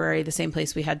Contemporary, the same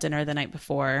place we had dinner the night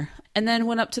before. And then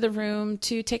went up to the room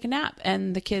to take a nap.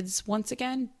 And the kids, once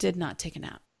again, did not take a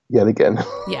nap. Yet again.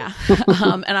 Yeah.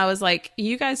 And I was like,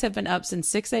 you guys have been up since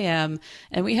 6 a.m.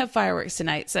 and we have fireworks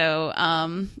tonight. So,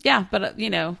 yeah, but,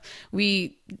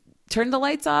 we turned the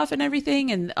lights off and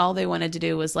everything. And all they wanted to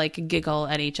do was like giggle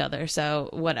at each other. So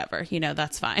whatever,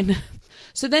 that's fine.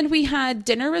 So then we had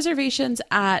dinner reservations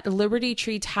at Liberty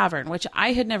Tree Tavern, which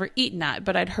I had never eaten at,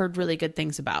 but I'd heard really good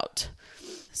things about.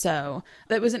 So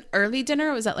that was an early dinner.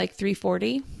 It was at like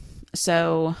 3:40.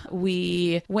 So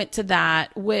we went to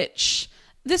that, which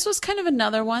this was kind of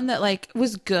another one that like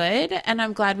was good. And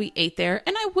I'm glad we ate there,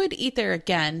 and I would eat there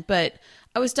again, but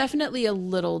I was definitely a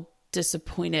little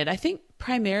disappointed. I think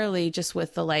primarily just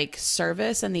with the like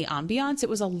service and the ambiance. It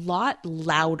was a lot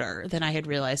louder than I had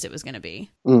realized it was going to be.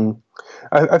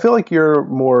 I feel like you're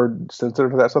more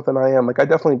sensitive to that stuff than I am. Like, I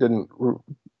definitely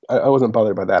I wasn't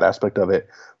bothered by that aspect of it,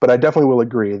 but I definitely will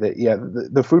agree that, yeah,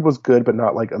 the food was good, but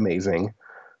not like amazing.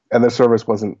 And the service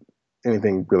wasn't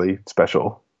anything really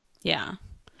special. Yeah.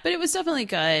 But it was definitely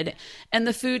good. And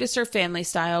the food is served family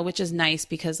style, which is nice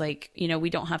because, like, we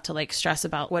don't have to like stress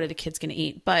about what are the kids going to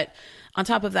eat. But on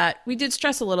top of that, we did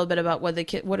stress a little bit about what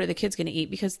are the kids going to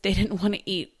eat, because they didn't want to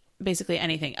eat basically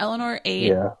anything. Eleanor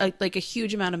ate a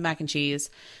huge amount of mac and cheese,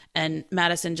 and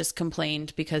Madison just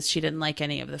complained because she didn't like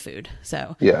any of the food.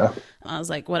 So yeah, I was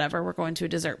like, whatever, we're going to a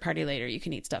dessert party later. You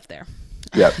can eat stuff there.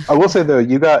 Yeah, I will say though,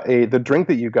 you got the drink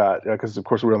that you got, because of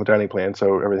course we were on the dining plan,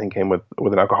 so everything came with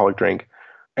an alcoholic drink.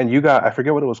 And you got, I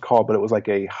forget what it was called, but it was like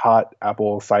a hot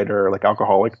apple cider, like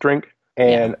alcoholic drink.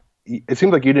 And it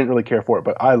seemed like you didn't really care for it,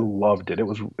 but I loved it. It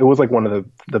was like one of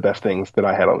the best things that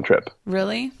I had on the trip.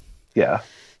 Really? Yeah.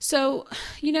 So,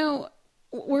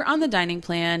 we're on the dining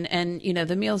plan, and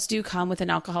the meals do come with an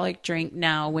alcoholic drink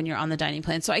now when you're on the dining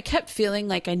plan. So I kept feeling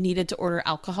like I needed to order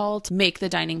alcohol to make the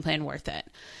dining plan worth it.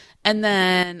 And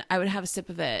then I would have a sip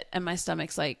of it and my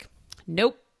stomach's like,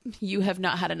 nope, you have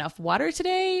not had enough water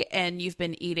today and you've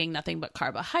been eating nothing but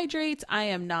carbohydrates. I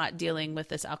am not dealing with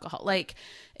this alcohol. Like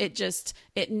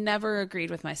it never agreed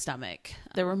with my stomach.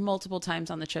 There were multiple times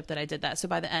on the trip that I did that. So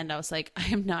by the end I was like, I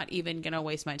am not even going to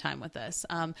waste my time with this.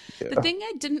 The thing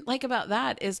I didn't like about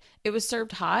that is it was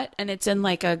served hot and it's in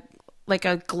like a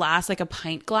glass, like a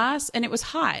pint glass, and it was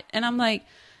hot. And I'm like,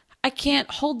 I can't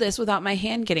hold this without my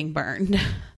hand getting burned.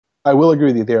 I will agree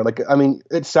with you there. Like, I mean,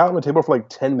 it sat on the table for like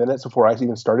 10 minutes before I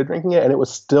even started drinking it, and it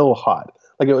was still hot.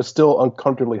 Like, it was still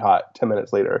uncomfortably hot 10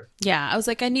 minutes later. Yeah, I was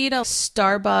like, I need a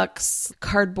Starbucks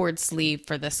cardboard sleeve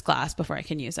for this glass before I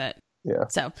can use it. Yeah.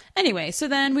 So anyway, so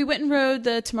then we went and rode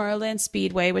the Tomorrowland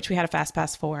Speedway, which we had a fast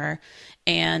pass for.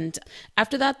 And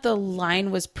after that, the line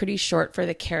was pretty short for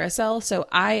the carousel. So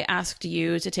I asked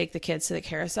you to take the kids to the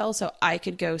carousel so I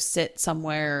could go sit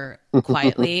somewhere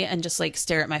quietly and just like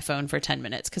stare at my phone for 10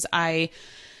 minutes. Cause I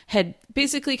had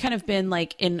basically kind of been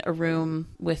like in a room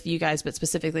with you guys, but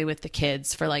specifically with the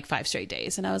kids for like 5 straight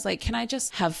days. And I was like, can I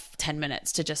just have 10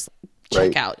 minutes to just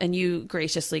check out? And you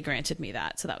graciously granted me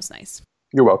that. So that was nice.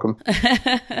 You're welcome.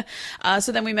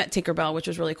 So then we met Tinkerbell, which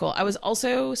was really cool. I was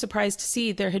also surprised to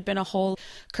see there had been a whole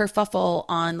kerfuffle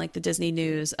on like the Disney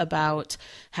news about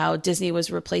how Disney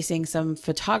was replacing some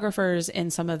photographers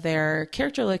in some of their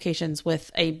character locations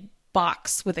with a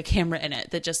box with a camera in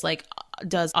it that just like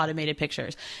does automated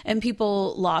pictures, and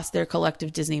people lost their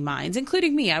collective Disney minds,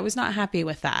 including me. I was not happy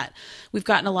with that. We've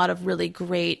gotten a lot of really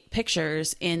great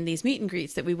pictures in these meet and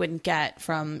greets that we wouldn't get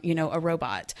from, a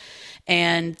robot.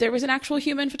 And there was an actual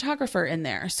human photographer in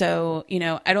there. So,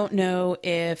 I don't know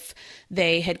if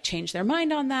they had changed their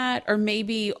mind on that, or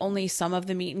maybe only some of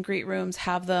the meet and greet rooms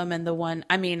have them. And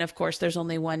of course, there's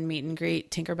only one meet and greet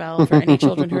Tinkerbell for any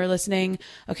children who are listening.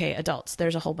 Okay, adults,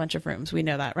 there's a whole bunch of rooms. We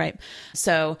know that, right?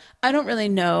 So I don't really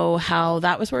know how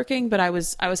that was working, but I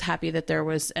was happy that there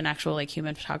was an actual like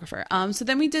human photographer. So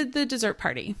then we did the dessert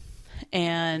party,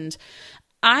 and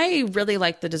I really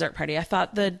liked the dessert party. I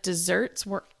thought the desserts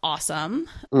were awesome.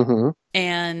 Mm-hmm.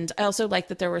 And I also liked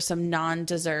that there were some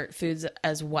non-dessert foods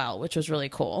as well, which was really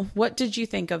cool. What did you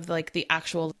think of like the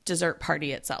actual dessert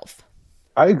party itself?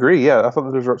 I agree. Yeah, I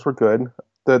thought the desserts were good.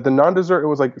 The non-dessert, it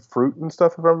was like fruit and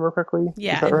stuff, if I remember correctly.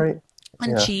 Yeah. Is that right?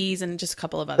 And cheese and just a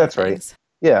couple of other things. That's right.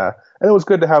 Yeah. And it was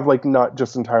good to have like not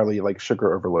just entirely like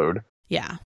sugar overload.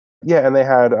 Yeah. Yeah, and they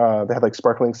had like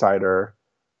sparkling cider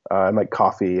and like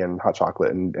coffee and hot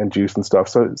chocolate and juice and stuff.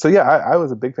 So yeah, I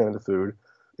was a big fan of the food.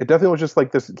 It definitely was just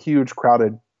like this huge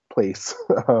crowded place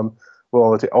with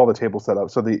all the tables set up.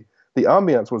 So the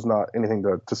ambiance was not anything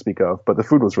to speak of, but the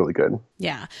food was really good.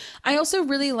 Yeah. I also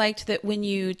really liked that when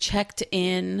you checked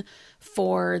in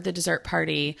for the dessert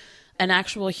party, an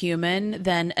actual human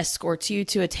then escorts you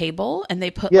to a table, and they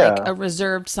put like a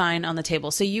reserved sign on the table.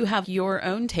 So you have your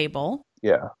own table.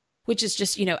 Yeah. Which is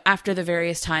just, after the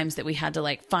various times that we had to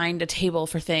like find a table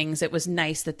for things, it was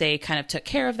nice that they kind of took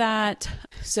care of that.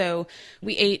 So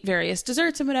we ate various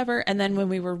desserts and whatever. And then when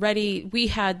we were ready, we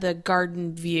had the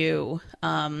garden view,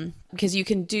 because you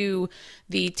can do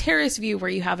the terrace view where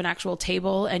you have an actual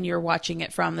table and you're watching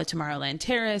it from the Tomorrowland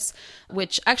Terrace,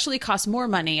 which actually costs more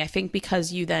money, I think,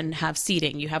 because you then have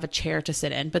seating. You have a chair to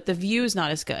sit in, but the view is not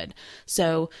as good.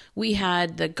 So we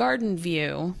had the garden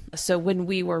view. So when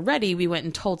we were ready, we went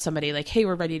and told somebody like, hey,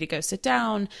 we're ready to go sit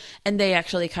down. And they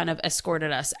actually kind of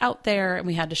escorted us out there, and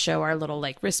we had to show our little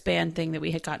like wristband thing that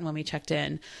we had gotten when we checked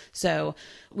in. So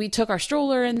we took our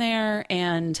stroller in there,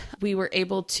 and we were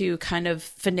able to kind of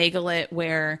finagle it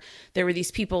where there were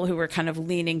these people who were kind of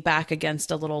leaning back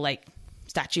against a little like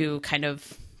statue kind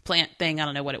of plant thing. I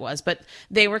don't know what it was, but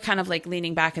they were kind of like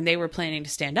leaning back, and they were planning to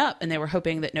stand up, and they were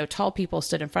hoping that no tall people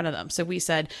stood in front of them. So we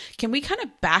said, can we kind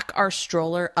of back our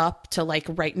stroller up to like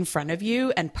right in front of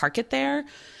you and park it there?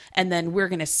 And then we're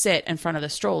going to sit in front of the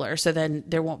stroller. So then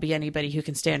there won't be anybody who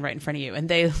can stand right in front of you. And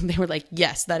they were like,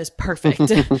 yes, that is perfect.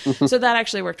 So that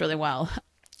actually worked really well.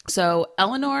 So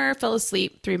Eleanor fell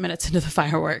asleep 3 minutes into the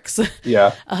fireworks.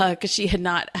 Yeah. Because she'd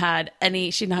not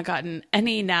gotten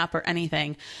any nap or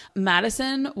anything.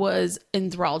 Madison was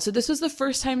enthralled. So this was the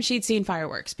first time she'd seen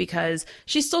fireworks, because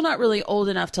she's still not really old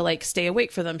enough to like stay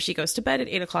awake for them. She goes to bed at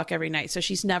 8:00 every night. So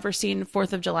she's never seen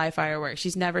 4th of July fireworks.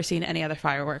 She's never seen any other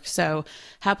fireworks. So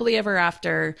Happily Ever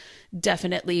After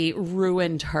definitely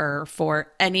ruined her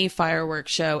for any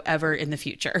fireworks show ever in the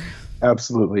future.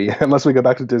 Absolutely. Unless we go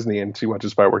back to Disney and she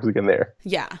watches fireworks again there.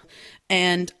 Yeah.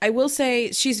 And I will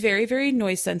say she's very, very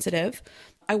noise sensitive.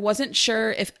 I wasn't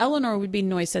sure if Eleanor would be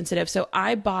noise sensitive. So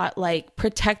I bought like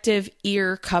protective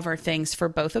ear cover things for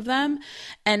both of them.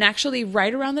 And actually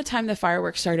right around the time the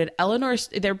fireworks started,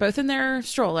 they're both in their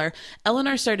stroller.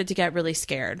 Eleanor started to get really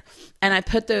scared. And I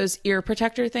put those ear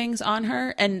protector things on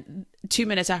her. And 2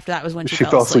 minutes after that was when she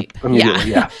fell asleep.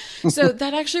 Immediately, yeah. So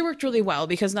that actually worked really well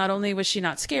because not only was she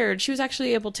not scared, she was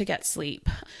actually able to get sleep.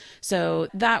 So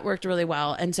that worked really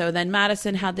well. And so then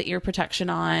Madison had the ear protection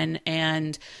on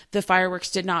and the fireworks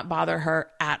did not bother her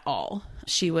at all.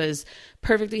 She was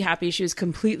perfectly happy. She was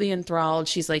completely enthralled.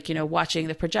 She's like, watching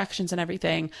the projections and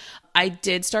everything. I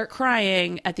did start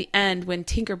crying at the end when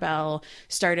Tinkerbell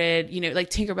started, like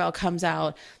Tinkerbell comes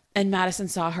out and Madison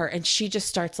saw her and she just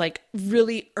starts like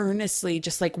really earnestly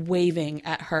just like waving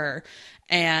at her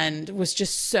and was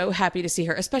just so happy to see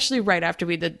her, especially right after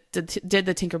we did the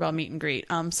Tinkerbell meet and greet.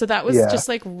 So that was just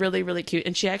like really, really cute.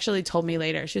 And she actually told me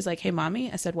later, she was like, "Hey, mommy."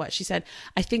 I said, "What?" She said,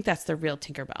 "I think that's the real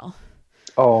Tinkerbell."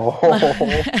 Oh.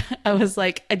 I was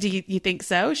like, "Do you think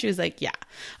so?" She was like, "Yeah."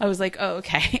 I was like, "Oh,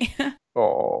 okay."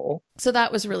 Oh. So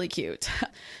that was really cute.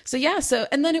 So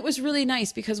and then it was really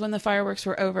nice because when the fireworks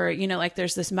were over, like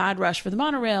there's this mad rush for the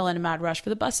monorail and a mad rush for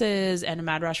the buses and a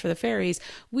mad rush for the ferries.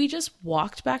 We just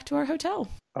walked back to our hotel.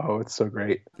 Oh, it's so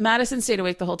great. Madison stayed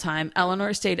awake the whole time.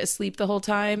 Eleanor stayed asleep the whole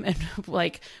time. And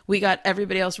like we got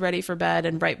everybody else ready for bed.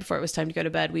 And right before it was time to go to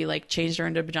bed, we like changed her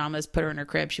into pajamas, put her in her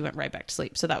crib. She went right back to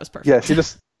sleep. So that was perfect. Yeah, she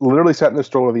just literally sat in the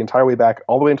stroller the entire way back,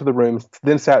 all the way into the room,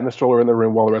 then sat in the stroller in the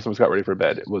room while the rest of us got ready for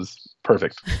bed. It was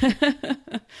perfect.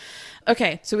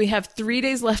 Okay, so we have 3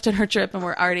 days left on our trip and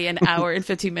we're already an hour and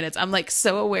 15 minutes. I'm like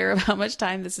so aware of how much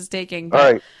time this is taking. But...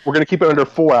 All right, we're going to keep it under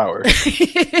 4 hours.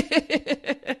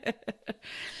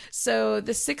 So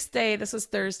the 6th day, this was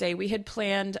Thursday, we had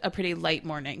planned a pretty light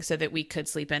morning so that we could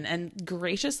sleep in. And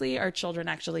graciously, our children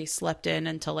actually slept in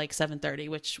until like 7:30,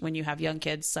 which when you have young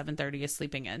kids, 7:30 is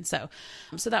sleeping in. So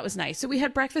that was nice. So we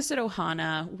had breakfast at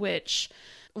Ohana, which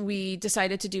we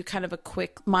decided to do kind of a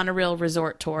quick monorail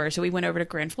resort tour. So we went over to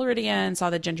Grand Floridian,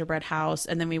 saw the gingerbread house,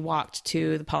 and then we walked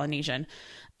to the Polynesian.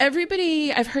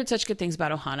 I've heard such good things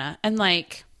about Ohana, and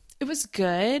like, it was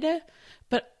good,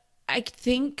 but I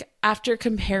think after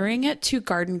comparing it to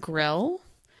Garden Grill,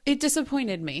 it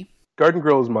disappointed me. Garden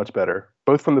Grill is much better,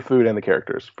 both from the food and the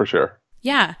characters, for sure.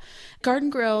 Yeah.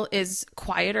 Garden Grill is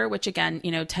quieter, which again,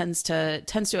 tends to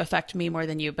affect me more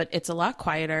than you, but it's a lot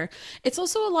quieter. It's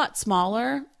also a lot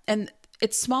smaller, and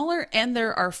it's smaller and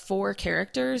there are 4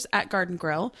 characters at Garden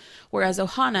Grill, whereas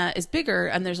Ohana is bigger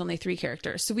and there's only 3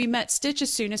 characters. So we met Stitch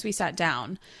as soon as we sat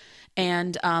down.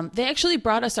 And they actually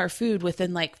brought us our food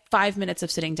within like 5 minutes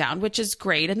of sitting down, which is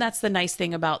great. And that's the nice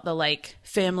thing about the like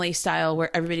family style where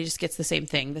everybody just gets the same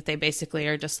thing, that they basically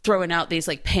are just throwing out these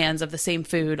like pans of the same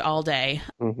food all day.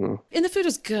 Mm-hmm. And the food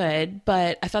was good,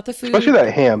 but I thought the food... Especially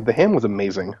that ham. The ham was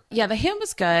amazing. Yeah, the ham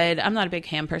was good. I'm not a big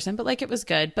ham person, but like it was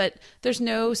good. But there's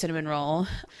no cinnamon roll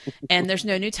and there's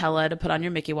no Nutella to put on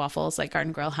your Mickey waffles like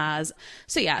Garden Grill has.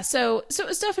 So yeah, so it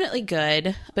was definitely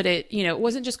good, but it, it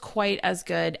wasn't just quite as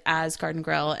good as Garden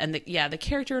Grill. And the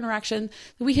character interaction,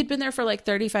 we had been there for like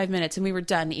 35 minutes and we were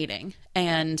done eating,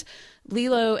 and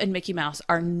Lilo and Mickey Mouse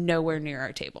are nowhere near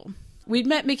our table. We'd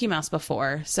met Mickey Mouse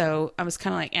before, so I was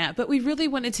kind of like, but we really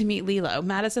wanted to meet Lilo.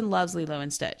 Madison loves Lilo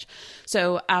and Stitch.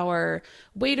 So our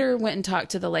waiter went and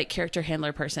talked to the like character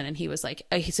handler person, and he was like,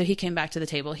 so he came back to the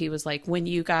table. He was like, "When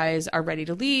you guys are ready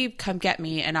to leave, come get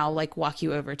me and I'll like walk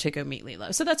you over to go meet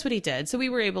Lilo." So that's what he did. So we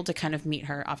were able to kind of meet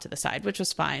her off to the side, which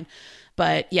was fine.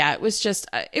 But yeah, it was just,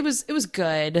 it was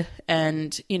good.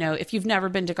 And, if you've never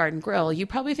been to Garden Grill, you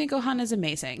probably think Ohana is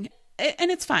amazing,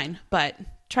 and it's fine, but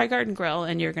try Garden Grill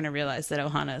and you're going to realize that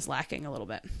Ohana is lacking a little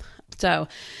bit. So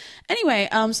anyway,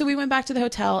 so we went back to the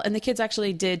hotel, and the kids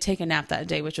actually did take a nap that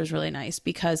day, which was really nice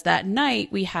because that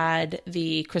night we had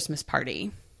the Christmas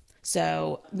party.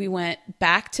 So we went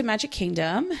back to Magic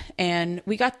Kingdom, and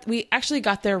we actually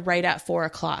got there right at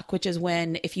 4:00, which is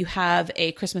when, if you have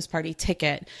a Christmas party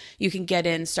ticket, you can get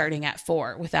in starting at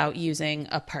 4 without using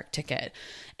a park ticket.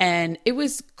 And it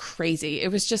was crazy.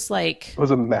 It was just like... It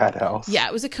was a madhouse. Yeah,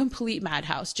 it was a complete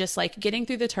madhouse. Just like getting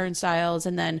through the turnstiles.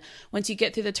 And then once you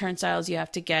get through the turnstiles, you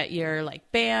have to get your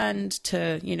like band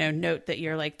to, note that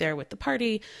you're like there with the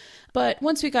party. But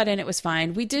once we got in, it was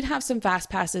fine. We did have some fast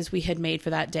passes we had made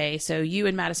for that day. So you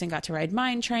and Madison got to ride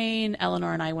Mine Train.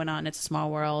 Eleanor and I went on It's a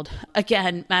Small World.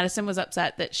 Again, Madison was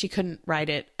upset that she couldn't ride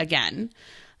it again.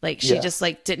 Like she just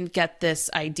like didn't get this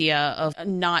idea of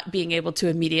not being able to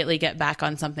immediately get back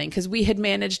on something, because we had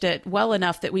managed it well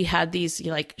enough that we had these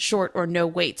like short or no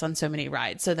waits on so many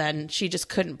rides. So then she just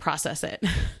couldn't process it.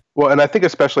 Well, and I think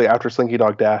especially after Slinky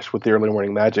Dog Dash with the Early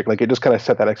Morning Magic, like it just kind of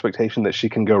set that expectation that she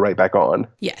can go right back on.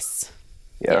 Yes.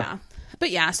 Yeah. But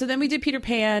yeah, so then we did Peter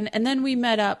Pan, and then we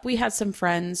met up. We had some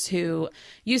friends who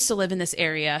used to live in this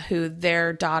area who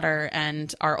their daughter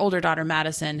and our older daughter,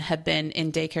 Madison, had been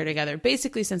in daycare together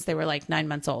basically since they were like 9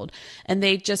 months old. And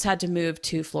they just had to move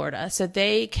to Florida. So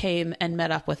they came and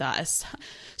met up with us.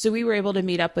 So we were able to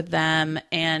meet up with them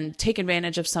and take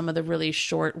advantage of some of the really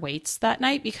short waits that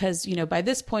night because, you know, by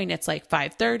this point it's like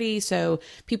 5:30. So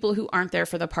people who aren't there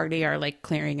for the party are like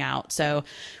clearing out. So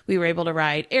we were able to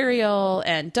ride Ariel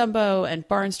and Dumbo and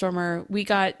Barnstormer. We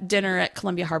got dinner at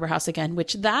Columbia Harbor House again,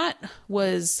 which that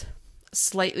was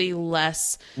slightly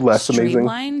less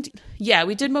streamlined. Amazing. Yeah,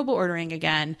 we did mobile ordering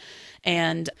again.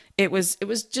 And it was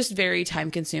just very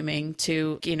time consuming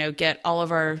to, you know, get all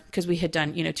of our, because we had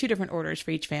done, you know, 2 different orders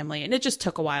for each family, and it just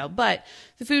took a while, but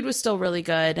the food was still really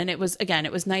good. And it was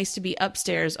nice to be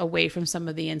upstairs away from some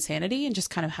of the insanity and just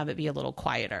kind of have it be a little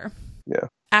quieter. Yeah.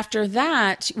 After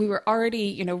that, we were already,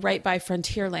 you know, right by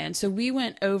Frontierland. So we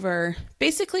went over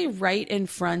basically right in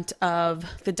front of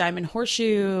the Diamond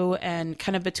Horseshoe and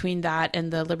kind of between that and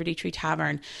the Liberty Tree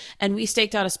Tavern. And we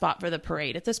staked out a spot for the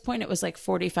parade. At this point, it was like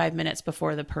 45 minutes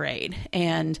before the parade.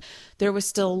 And there was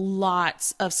still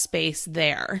lots of space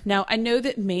there. Now, I know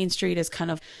that Main Street is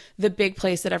kind of the big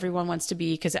place that everyone wants to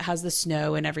be because it has the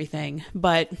snow and everything.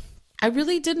 But I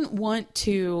really didn't want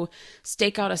to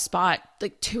stake out a spot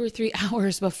like 2 or 3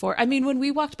 hours before. I mean, when we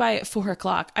walked by at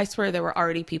 4:00, I swear there were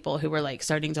already people who were like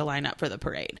starting to line up for the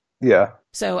parade. Yeah.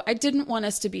 So I didn't want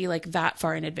us to be like that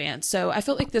far in advance. So I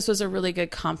felt like this was a really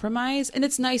good compromise. And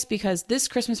it's nice because this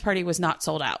Christmas party was not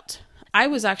sold out. I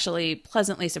was actually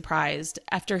pleasantly surprised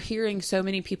after hearing so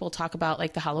many people talk about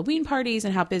like the Halloween parties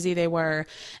and how busy they were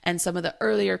and some of the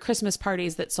earlier Christmas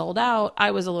parties that sold out. I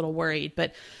was a little worried,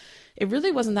 but it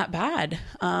really wasn't that bad.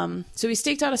 So we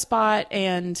staked out a spot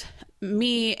and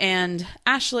me and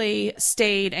Ashley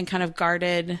stayed and kind of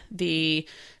guarded the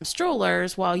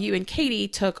strollers while you and Katie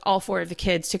took all 4 of the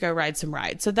kids to go ride some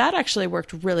rides. So that actually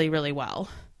worked really, really well.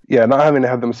 Yeah, not having to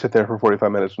have them sit there for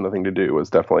 45 minutes with nothing to do was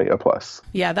definitely a plus.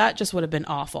 Yeah, that just would have been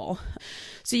awful.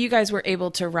 So you guys were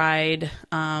able to ride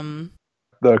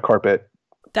the carpet.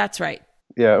 That's right.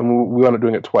 Yeah, and we wound up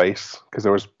doing it twice because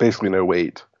there was basically no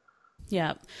wait.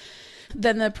 Yeah.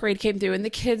 Then the parade came through and the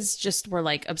kids just were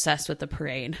like obsessed with the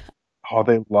parade. Oh,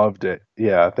 they loved it.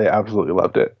 Yeah, they absolutely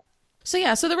loved it. So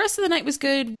yeah, so the rest of the night was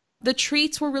good. The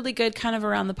treats were really good kind of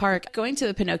around the park. Going to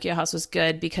the Pinocchio house was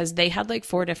good because they had like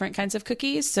 4 different kinds of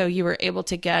cookies. So you were able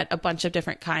to get a bunch of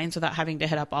different kinds without having to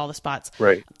hit up all the spots.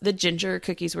 Right. The ginger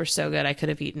cookies were so good. I could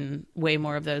have eaten way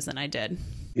more of those than I did.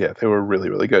 Yeah, they were really,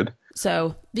 really good.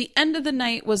 So the end of the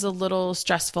night was a little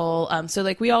stressful. So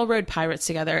like we all rode Pirates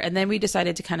together and then we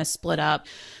decided to kind of split up.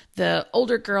 The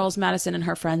older girls, Madison and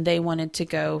her friend, they wanted to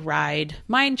go ride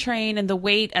Mine Train. And the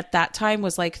wait at that time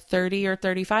was like 30 or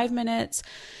 35 minutes.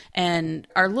 And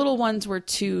our little ones were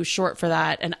too short for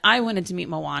that. And I wanted to meet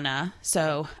Moana.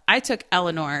 So I took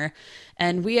Eleanor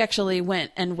and we actually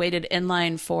went and waited in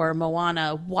line for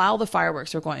Moana while the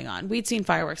fireworks were going on. We'd seen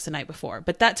fireworks the night before,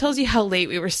 but that tells you how late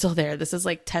we were still there. This is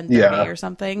like 10:30 or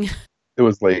something. It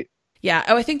was late. Yeah.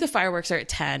 Oh, I think the fireworks are at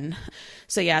 10.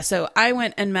 So yeah, so I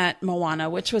went and met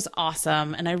Moana, which was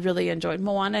awesome. And I really enjoyed.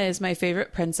 Moana is my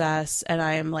favorite princess. And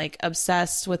I am like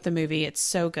obsessed with the movie. It's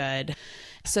so good.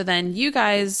 So then you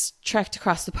guys trekked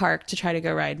across the park to try to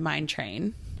go ride Mine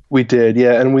Train. We did,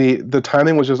 yeah. And the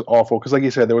timing was just awful because like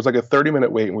you said, there was like a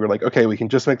 30-minute wait and we were like, okay, we can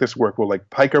just make this work. We'll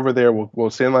like hike over there.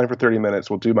 We'll stay in line for 30 minutes.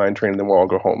 We'll do Mine Train and then we'll all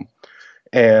go home.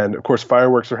 And of course,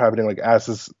 fireworks are happening like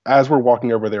as we're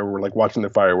walking over there, we're like watching the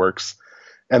fireworks.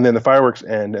 And then the fireworks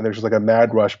end and there's just like a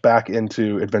mad rush back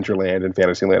into Adventureland and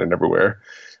Fantasyland and everywhere.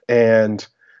 And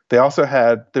they also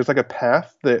there's like a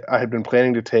path that I had been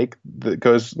planning to take that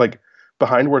goes like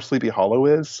behind where Sleepy Hollow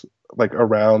is, like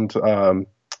around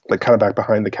like kind of back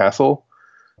behind the castle.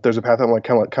 There's a path that like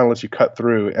kind of lets you cut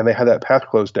through, and they had that path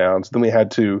closed down. So then we had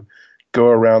to go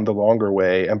around the longer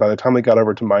way. And by the time we got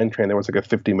over to Mine Train, there was like a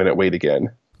 50-minute wait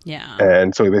again. Yeah.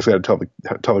 And so we basically had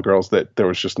to tell the girls that there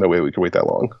was just no way we could wait that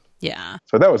long. Yeah.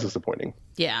 So that was disappointing.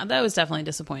 Yeah, that was definitely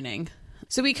disappointing.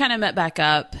 So we kind of met back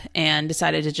up and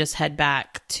decided to just head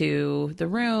back to the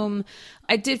room.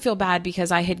 I did feel bad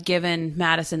because I had given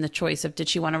Madison the choice of did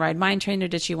she want to ride Mine Train or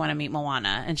did she want to meet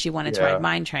Moana? And she wanted to ride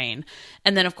Mine Train.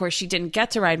 And then, of course, she didn't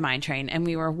get to ride Mine Train. And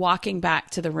we were walking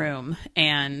back to the room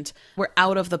and we're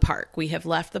out of the park. We have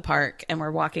left the park and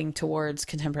we're walking towards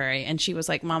Contemporary. And she was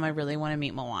like, Mom, I really want to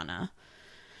meet Moana.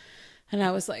 And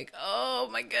I was like, oh,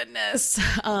 my goodness.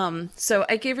 So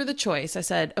I gave her the choice. I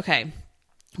said, okay,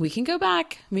 we can go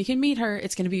back. We can meet her.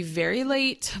 It's going to be very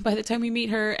late by the time we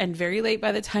meet her and very late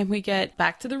by the time we get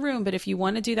back to the room. But if you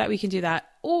want to do that, we can do that.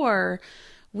 Or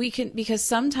we can, because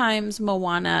sometimes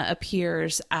Moana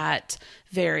appears at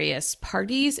various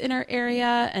parties in our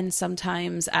area and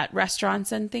sometimes at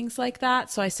restaurants and things like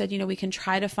that. So I said, we can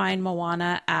try to find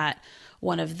Moana at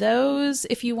one of those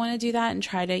if you want to do that and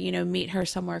try to, meet her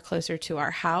somewhere closer to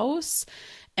our house.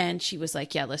 And she was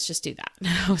like, yeah, let's just do that.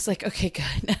 I was like, okay,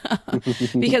 good.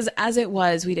 Because as it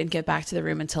was, we didn't get back to the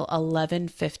room until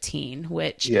 11:15,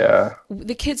 which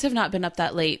the kids have not been up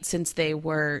that late since they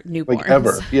were newborns. Like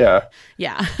ever. Yeah.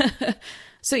 Yeah.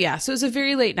 So it was a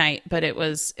very late night, but it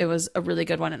was a really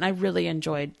good one. And I really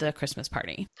enjoyed the Christmas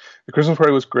party. The Christmas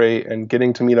party was great. And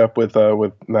getting to meet up with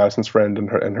Madison's friend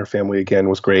and her family again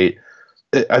was great.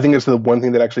 I think it's the one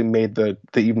thing that actually made the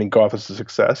evening go off as a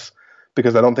success,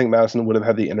 because I don't think Madison would have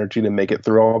had the energy to make it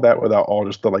through all of that without all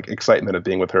just the like excitement of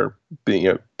being with her,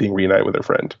 being reunited with her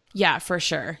friend. Yeah, for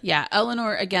sure. Yeah.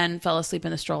 Eleanor again fell asleep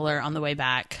in the stroller on the way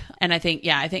back. And I think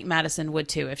Madison would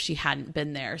too if she hadn't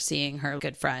been there seeing her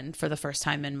good friend for the first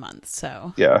time in months.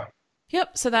 So yeah.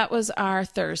 Yep. So that was our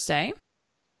Thursday.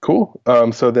 Cool.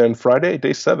 So then Friday,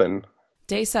 day 7.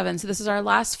 Day 7. So this is our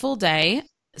last full day.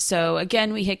 So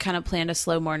again, we had kind of planned a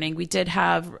slow morning. We did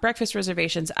have breakfast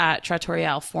reservations at Trattoria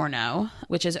al Forno,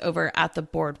 which is over at the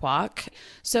boardwalk.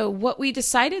 So what we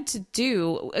decided to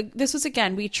do, this was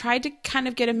again, we tried to kind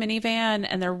of get a minivan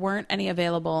and there weren't any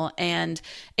available, and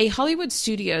a Hollywood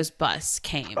Studios bus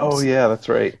came. Oh yeah, that's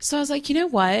right. So I was like, you know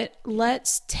what?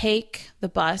 Let's take the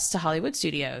bus to Hollywood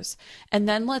Studios and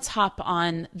then let's hop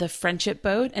on the Friendship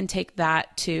boat and take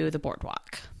that to the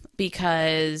boardwalk.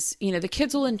 Because, the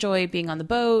kids will enjoy being on the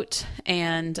boat,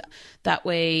 and that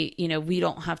way, we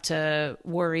don't have to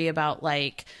worry about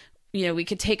we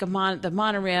could take the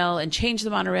monorail and change the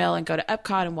monorail and go to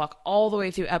Epcot and walk all the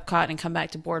way through Epcot and come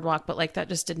back to Boardwalk. But that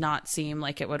just did not seem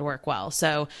like it would work well.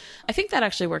 So I think that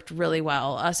actually worked really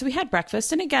well. So we had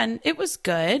breakfast, and again, it was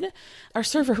good. Our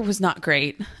server was not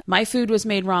great. My food was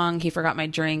made wrong. He forgot my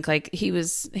drink. He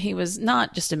was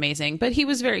not just amazing, but he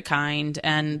was very kind.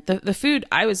 And the food,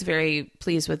 I was very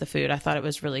pleased with the food. I thought it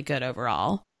was really good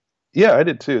overall. Yeah, I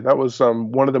did too. That was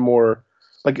one of the more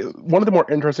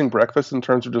interesting breakfasts in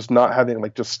terms of just not having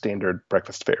just standard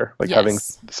breakfast fare, having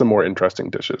some more interesting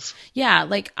dishes. Yeah,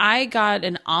 I got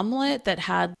an omelet that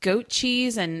had goat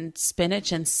cheese and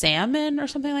spinach and salmon or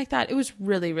something like that. It was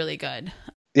really, really good.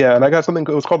 Yeah, and I got something,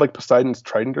 it was called Poseidon's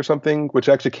Trident or something, which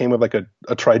actually came with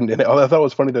a trident in it. I thought it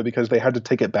was funny though, because they had to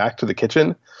take it back to the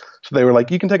kitchen. So they were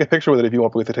like, you can take a picture with it if you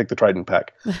want, but we have to take the trident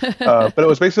back. But it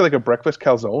was basically a breakfast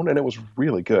calzone, and it was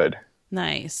really good.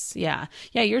 Nice. Yeah.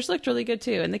 Yeah, yours looked really good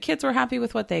too. And the kids were happy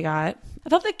with what they got. I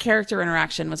thought the character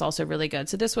interaction was also really good.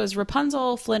 So this was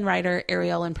Rapunzel, Flynn Rider,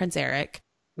 Ariel, and Prince Eric.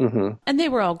 Mm-hmm. And they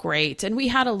were all great. And we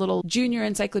had a little junior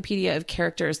encyclopedia of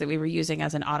characters that we were using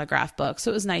as an autograph book.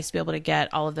 So it was nice to be able to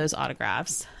get all of those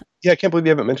autographs. Yeah, I can't believe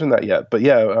you haven't mentioned that yet. But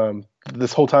yeah,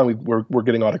 this whole time we're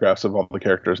getting autographs of all the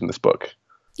characters in this book.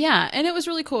 Yeah, and it was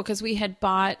really cool because we had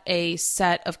bought a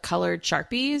set of colored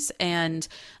Sharpies, and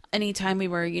anytime we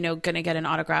were, going to get an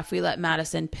autograph, we let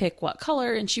Madison pick what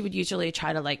color, and she would usually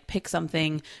try to pick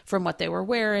something from what they were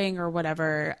wearing or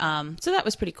whatever. So that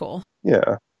was pretty cool.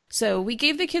 Yeah. So we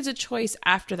gave the kids a choice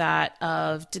after that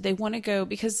of, did they want to go,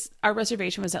 because our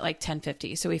reservation was at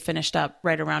 10:50. So we finished up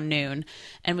right around noon,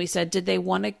 and we said, did they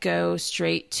want to go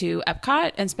straight to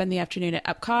Epcot and spend the afternoon at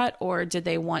Epcot, or did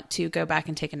they want to go back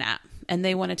and take a nap? And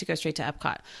they wanted to go straight to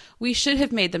Epcot. We should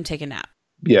have made them take a nap.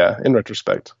 Yeah, in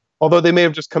retrospect. Although they may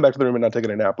have just come back to the room and not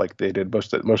taken a nap like they did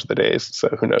most of the days. So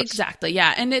who knows? Exactly.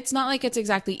 Yeah. And it's not like it's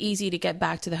exactly easy to get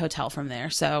back to the hotel from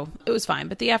there. So it was fine.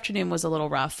 But the afternoon was a little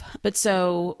rough. But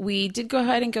so we did go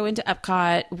ahead and go into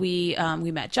Epcot. We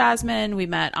met Jasmine. We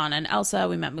met Anna and Elsa.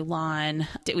 We met Mulan.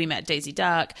 We met Daisy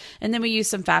Duck. And then we used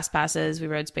some fast passes. We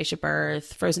rode Spaceship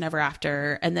Earth, Frozen Ever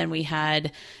After. And then we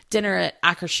had dinner at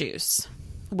Akershus,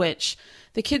 which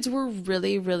the kids were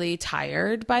really, really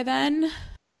tired by then.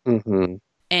 Mm-hmm.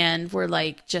 And were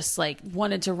just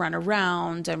wanted to run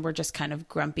around and were just kind of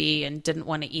grumpy and didn't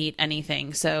want to eat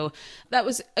anything. So that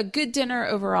was a good dinner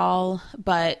overall.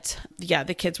 But yeah,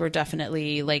 the kids were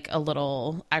definitely a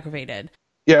little aggravated.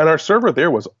 Yeah. And our server there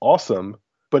was awesome.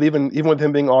 But even with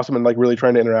him being awesome and really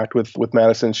trying to interact with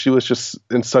Madison, she was just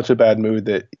in such a bad mood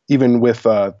that even with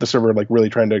the server really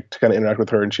trying to kind of interact with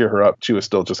her and cheer her up, she was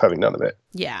still just having none of it.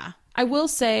 Yeah. I will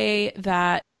say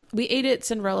that we ate at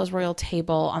Cinderella's Royal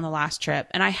Table on the last trip,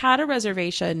 and I had a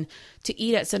reservation to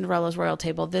eat at Cinderella's Royal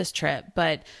Table this trip,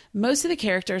 but most of the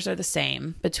characters are the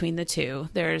same between the two.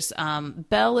 There's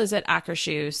Belle is at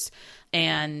Akershus,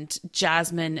 and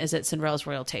Jasmine is at Cinderella's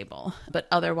Royal Table. But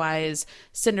otherwise,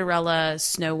 Cinderella,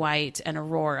 Snow White, and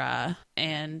Aurora,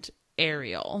 and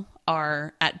Ariel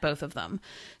are at both of them.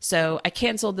 So I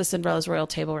canceled the Cinderella's Royal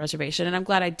Table reservation, and I'm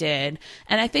glad I did.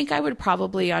 And I think I would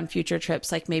probably on future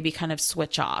trips, like maybe kind of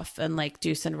switch off and like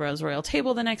do Cinderella's Royal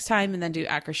Table the next time and then do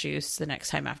Akershus the next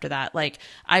time after that. Like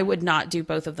I would not do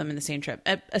both of them in the same trip,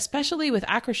 especially with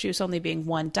Akershus only being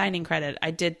one dining credit.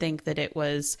 I did think that it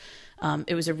was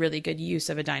a really good use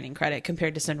of a dining credit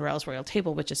compared to Cinderella's Royal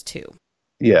Table, which is 2.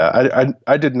 Yeah,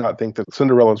 I did not think that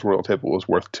Cinderella's Royal Table was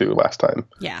worth 2 last time.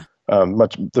 Yeah.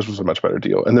 This was a much better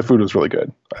deal, and the food was really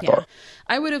good, I thought.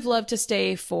 I would have loved to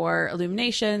stay for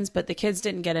Illuminations, but the kids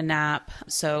didn't get a nap,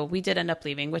 so we did end up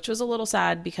leaving, which was a little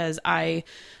sad because I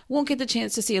won't get the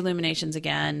chance to see Illuminations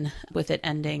again with it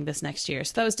ending this next year.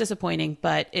 So that was disappointing,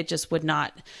 but it just would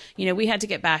not, we had to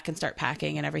get back and start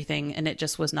packing and everything, and it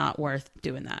just was not worth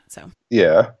doing that.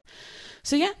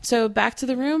 So back to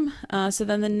the room. So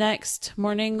then the next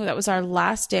morning, that was our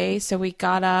last day. So we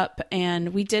got up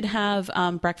and we did have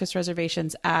breakfast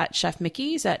reservations at Chef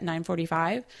Mickey's at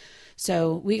 9:45.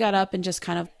 So we got up and just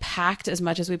kind of packed as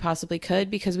much as we possibly could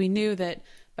because we knew that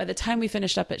by the time we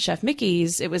finished up at Chef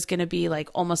Mickey's, it was going to be like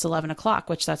almost 11 o'clock,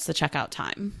 which that's the checkout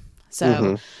time.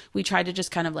 So we tried to just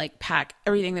kind of like pack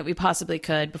everything that we possibly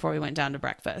could before we went down to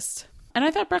breakfast. And I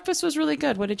thought breakfast was really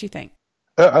good. What did you think?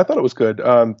 I thought it was good.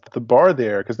 The bar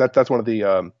there, because that's one of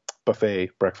the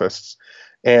buffet breakfasts,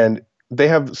 and they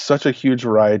have such a huge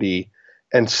variety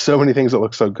and so many things that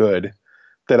look so good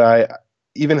that I,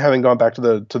 even having gone back to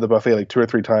the buffet like 2 or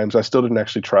 3 times, I still didn't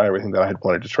actually try everything that I had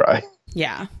wanted to try.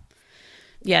 Yeah,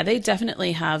 they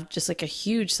definitely have just like a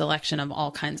huge selection of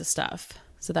all kinds of stuff.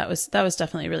 So that was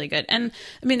definitely really good. And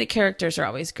I mean, the characters are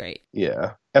always great.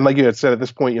 Yeah, and like you had said, at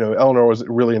this point, Eleanor was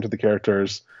really into the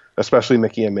characters, especially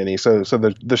Mickey and Minnie. So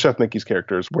the Chef Mickey's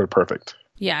characters were perfect.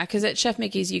 Yeah, because at Chef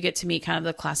Mickey's, you get to meet kind of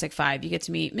the classic 5. You get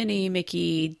to meet Minnie,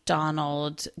 Mickey,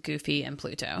 Donald, Goofy, and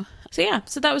Pluto.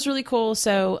 So that was really cool.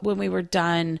 So when we were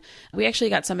done, we actually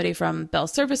got somebody from Bell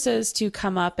Services to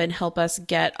come up and help us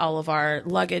get all of our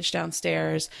luggage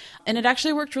downstairs. And it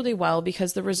actually worked really well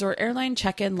because the Resort Airline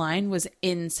check-in line was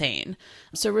insane.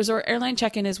 So Resort Airline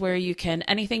check-in is where you can,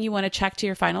 anything you want to check to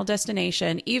your final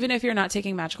destination, even if you're not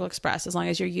taking Magical Express, as long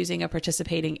as you're using a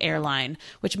participating airline,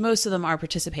 which most of them are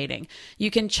participating, you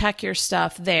can check your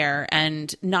stuff there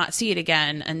and not see it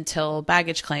again until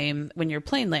baggage claim when your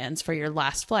plane lands for your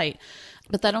last flight.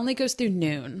 But that only goes through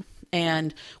noon.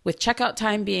 And with checkout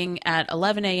time being at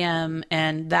 11 a.m.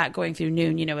 and that going through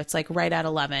noon, it's like right at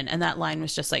 11. And that line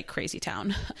was just like crazy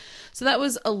town. So that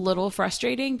was a little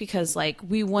frustrating because like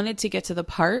we wanted to get to the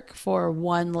park for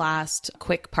one last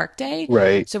quick park day.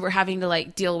 Right. So we're having to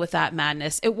like deal with that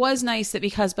madness. It was nice that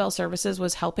because Bell Services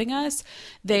was helping us,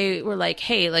 they were like,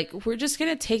 hey, like we're just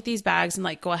going to take these bags and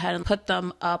like go ahead and put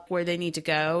them up where they need to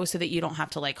go so that you don't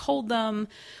have to like hold them.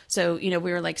 So, we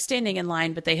were like standing in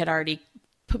line, but they had already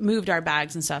moved our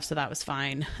bags and stuff, so that was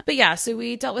fine. But yeah, so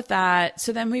we dealt with that.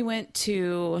 So then we went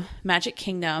to Magic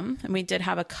Kingdom, and we did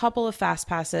have a couple of fast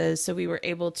passes, so we were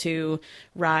able to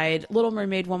ride Little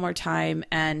Mermaid one more time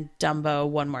and Dumbo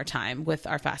one more time with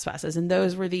our fast passes. And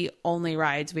those were the only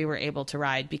rides we were able to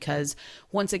ride because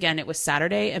once again, it was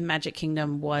Saturday and Magic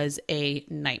Kingdom was a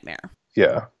nightmare.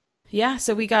 Yeah,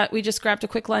 so we just grabbed a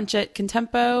quick lunch at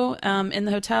Contempo in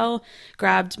the hotel,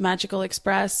 grabbed Magical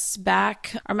Express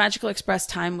back. Our Magical Express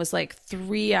time was like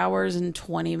 3 hours and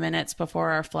 20 minutes before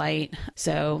our flight.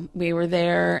 So we were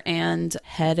there and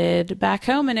headed back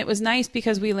home. And it was nice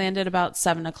because we landed about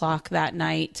 7 o'clock that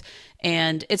night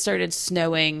and it started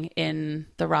snowing in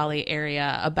the Raleigh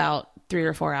area about 3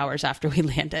 or 4 hours after we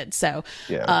landed. So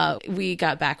we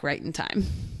got back right in time.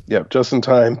 Yeah, just in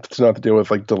time to not have to deal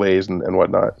with like delays and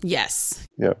whatnot. Yes.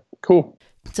 Yeah, cool.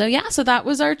 So that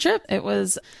was our trip. It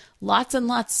was lots and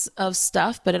lots of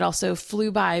stuff, but it also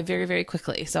flew by very, very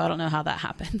quickly. So I don't know how that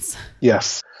happens.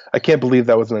 Yes. I can't believe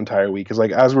that was an entire week. Because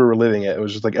like as we were living it, it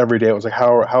was just like every day it was like,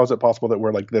 how is it possible that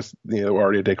we're like this, we're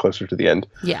already a day closer to the end?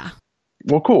 Yeah.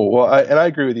 Well, cool. Well, I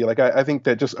agree with you. Like, I think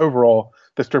that just overall,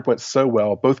 this trip went so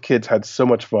well. Both kids had so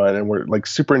much fun and were like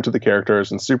super into the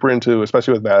characters and super into,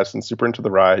 especially with Madison, super into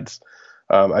the rides.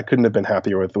 I couldn't have been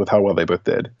happier with how well they both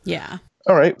did. Yeah.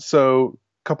 All right. So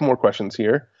a couple more questions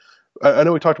here. I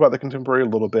know we talked about the Contemporary a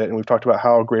little bit and we've talked about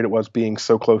how great it was being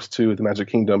so close to the Magic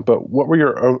Kingdom, but what were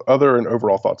your other and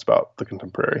overall thoughts about the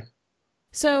Contemporary?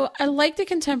 So I like the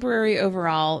Contemporary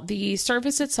overall. The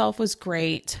service itself was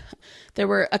great. There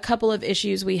were a couple of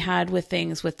issues we had with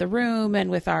things with the room and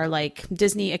with our like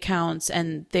Disney accounts,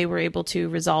 and they were able to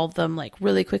resolve them like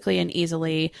really quickly and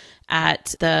easily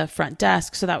at the front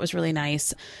desk. So that was really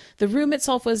nice. The room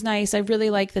itself was nice. I really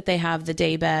like that they have the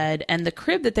day bed, and the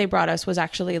crib that they brought us was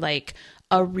actually like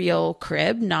a real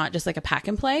crib, not just like a pack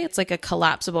and play. It's like a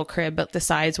collapsible crib, but the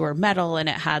sides were metal and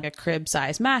it had a crib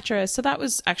size mattress. So that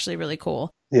was actually really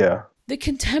cool. Yeah. The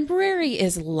Contemporary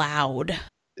is loud.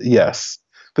 Yes.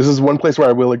 This is one place where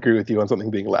I will agree with you on something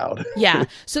being loud. Yeah.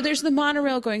 So there's the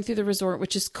monorail going through the resort,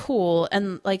 which is cool.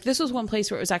 And like this was one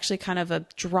place where it was actually kind of a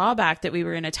drawback that we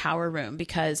were in a tower room,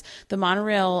 because the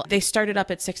monorail, they started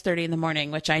up at 6:30 in the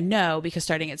morning, which I know because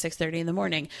starting at 6:30 in the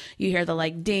morning, you hear the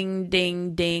like ding,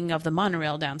 ding, ding of the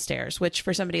monorail downstairs, which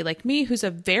for somebody like me, who's a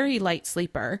very light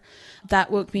sleeper, that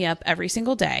woke me up every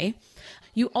single day.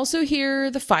 You also hear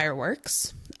the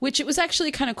fireworks, which it was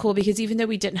actually kind of cool because even though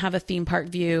we didn't have a theme park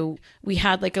view, we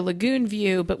had like a lagoon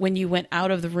view. But when you went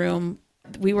out of the room,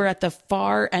 we were at the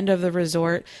far end of the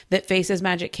resort that faces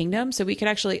Magic Kingdom. So we could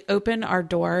actually open our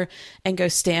door and go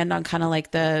stand on kind of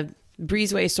like the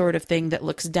breezeway sort of thing that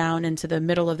looks down into the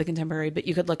middle of the Contemporary, but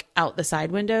you could look out the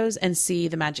side windows and see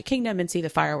the Magic Kingdom and see the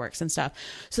fireworks and stuff.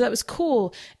 So that was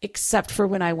cool, except for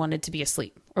when I wanted to be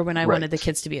asleep or when I wanted the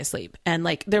kids to be asleep. And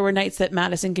like there were nights that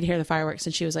Madison could hear the fireworks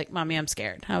and she was like, "Mommy, I'm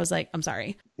scared." I was like, "I'm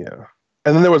sorry." Yeah.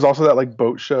 And then there was also that like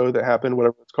boat show that happened,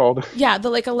 whatever it's called. Yeah,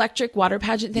 the like electric water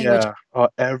pageant thing. Yeah, which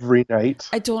every night.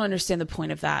 I don't understand the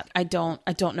point of that. I don't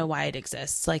know why it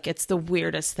exists. Like it's the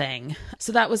weirdest thing.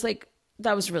 So that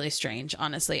was really strange,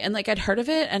 honestly. And like I'd heard of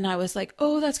it and I was like,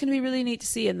 "Oh, that's going to be really neat to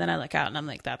see." And then I look out and I'm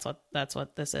like, that's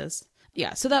what this is.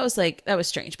 Yeah. So that was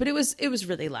strange, but it was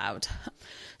really loud.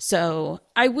 So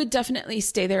I would definitely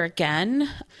stay there again,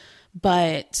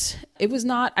 but it was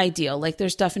not ideal. Like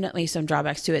there's definitely some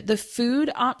drawbacks to it. The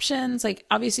food options, like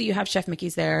obviously you have Chef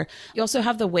Mickey's there. You also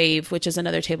have the Wave, which is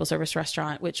another table service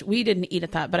restaurant, which we didn't eat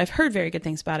at that, but I've heard very good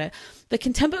things about it. The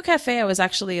Contempo Cafe, I was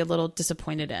actually a little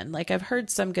disappointed in. Like I've heard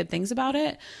some good things about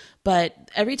it, but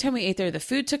every time we ate there, the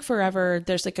food took forever.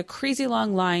 There's like a crazy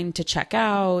long line to check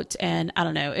out. And I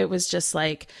don't know, it was just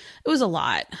like, it was a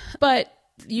lot, but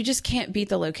you just can't beat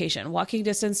the location. Walking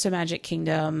distance to Magic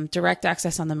Kingdom, direct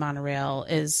access on the monorail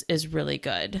is really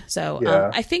good. So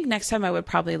I think next time I would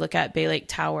probably look at Bay Lake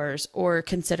Towers or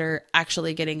consider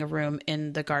actually getting a room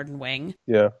in the Garden Wing.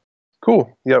 Yeah.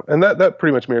 Cool. Yep. And that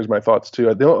pretty much mirrors my thoughts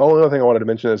too. The only other thing I wanted to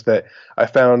mention is that I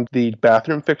found the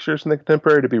bathroom fixtures in the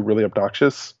Contemporary to be really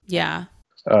obnoxious. Yeah.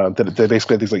 That they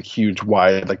basically had these like huge,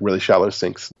 wide, like really shallow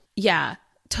sinks. Yeah.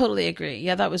 Totally agree.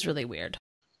 Yeah, that was really weird.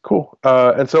 Cool.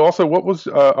 And so also, what was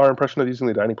our impression of using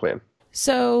the dining plan?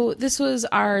 So this was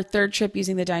our third trip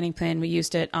using the dining plan. We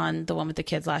used it on the one with the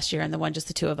kids last year and the one just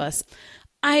the two of us.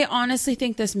 I honestly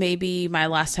think this may be my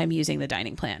last time using the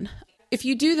dining plan. If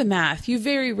you do the math, you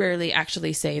very rarely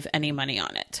actually save any money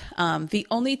on it. The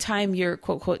only time you're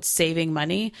quote, quote, saving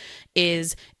money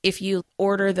is if you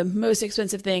order the most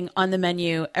expensive thing on the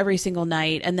menu every single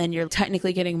night, and then you're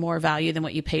technically getting more value than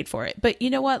what you paid for it. But you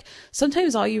know what?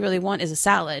 Sometimes all you really want is a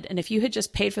salad. And if you had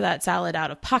just paid for that salad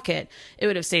out of pocket, it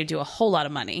would have saved you a whole lot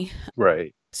of money.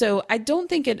 Right. So I don't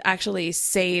think it actually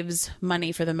saves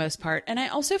money for the most part. And I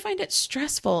also find it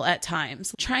stressful at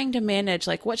times trying to manage,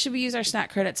 like, what should we use our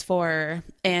snack credits for?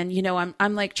 And, you know,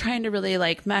 I'm like trying to really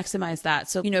like maximize that.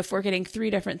 So, you know, if we're getting 3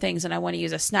 different things and I want to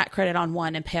use a snack credit on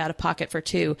one and pay out of pocket for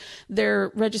 2,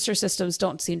 their register systems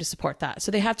don't seem to support that.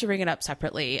 So they have to ring it up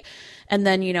separately. And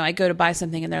then, you know, I go to buy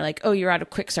something and they're like, "Oh, you're out of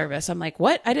quick service." I'm like,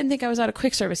 "What? I didn't think I was out of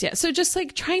quick service yet." So just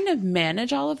like trying to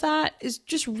manage all of that is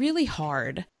just really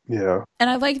hard. Yeah. And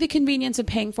I like the convenience of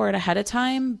paying for it ahead of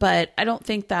time, but I don't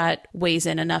think that weighs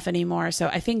in enough anymore. So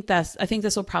I think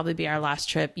this will probably be our last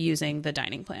trip using the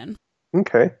dining plan.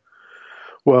 Okay.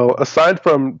 Well, aside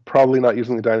from probably not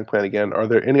using the dining plan again, are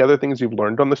there any other things you've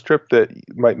learned on this trip that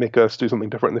might make us do something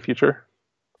different in the future?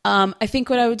 I think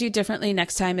what I would do differently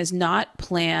next time is not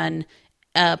plan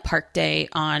a park day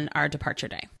on our departure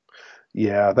day.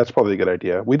 Yeah, that's probably a good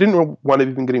idea. We didn't want to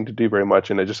even getting to do very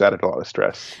much, and it just added a lot of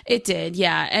stress. It did,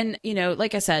 yeah. And, you know,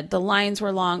 like I said, the lines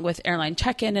were long with airline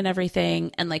check-in and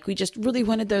everything. And like, we just really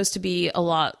wanted those to be a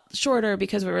lot shorter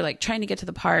because we were like trying to get to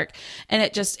the park. And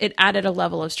it added a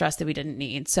level of stress that we didn't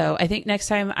need. So I think next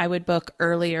time I would book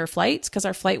earlier flights because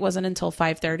our flight wasn't until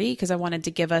 5:30 because I wanted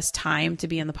to give us time to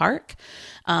be in the park.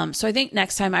 So I think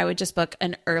next time I would just book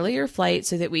an earlier flight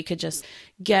so that we could just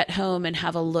get home and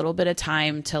have a little bit of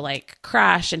time to like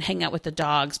crash and hang out with the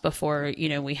dogs before, you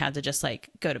know, we had to just like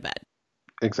go to bed.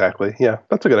 Exactly. Yeah,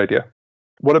 that's a good idea.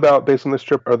 What about, based on this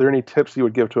trip, are there any tips you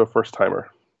would give to a first timer?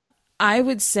 I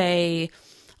would say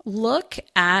look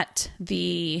at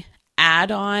the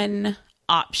add-on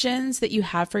options that you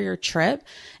have for your trip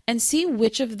and see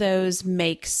which of those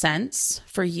make sense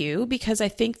for you, because I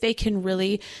think they can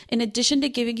really, in addition to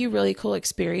giving you really cool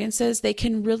experiences, they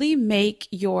can really make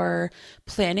your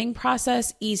planning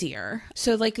process easier.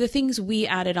 So like the things we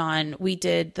added on, we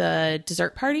did the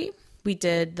dessert party, we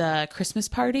did the Christmas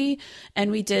party,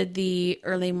 and we did the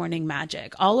early morning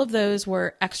magic. All of those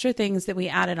were extra things that we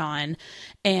added on,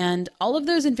 and all of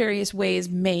those in various ways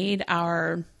made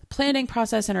our planning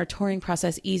process and our touring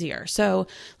process easier. So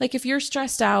like if you're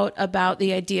stressed out about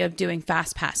the idea of doing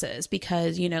fast passes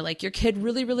because, you know, like your kid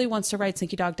really, really wants to ride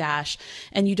Slinky Dog Dash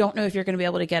and you don't know if you're going to be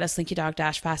able to get a Slinky Dog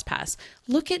Dash fast pass,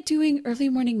 look at doing early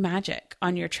morning magic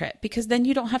on your trip, because then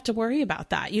you don't have to worry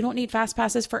about that. You don't need fast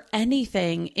passes for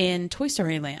anything in Toy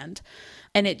Story Land.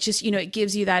 And it just, you know, it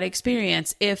gives you that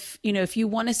experience. If, you know, if you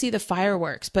want to see the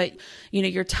fireworks, but, you know,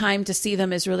 your time to see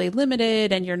them is really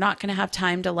limited and you're not going to have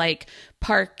time to like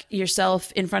park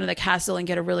yourself in front of the castle and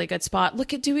get a really good spot,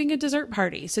 look at doing a dessert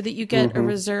party so that you get a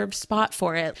reserved spot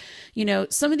for it. You know,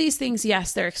 some of these things,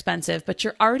 yes, they're expensive, but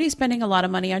you're already spending a lot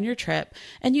of money on your trip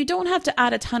and you don't have to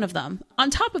add a ton of them. On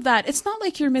top of that, it's not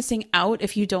like you're missing out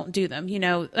if you don't do them. You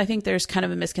know, I think there's kind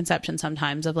of a misconception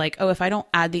sometimes of like, oh, if I don't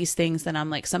add these things, then I'm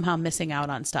like somehow missing out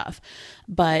on stuff.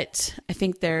 But I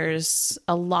think there's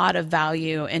a lot of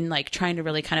value in like trying to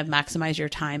really kind of maximize your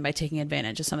time by taking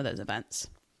advantage of some of those events.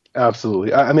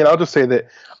 Absolutely. I mean, I'll just say that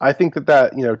I think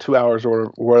that, you know, 2 hours or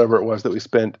whatever it was that we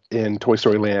spent in Toy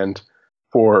Story Land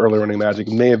for Early Morning Magic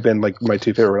may have been like my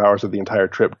two favorite hours of the entire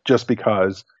trip, just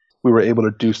because we were able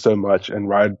to do so much and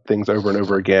ride things over and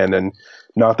over again and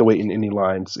not have to wait in any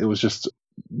lines. It was just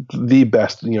the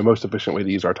best, you know, most efficient way to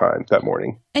use our time that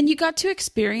morning. And you got to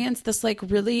experience this like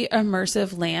really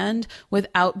immersive land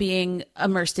without being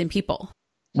immersed in people.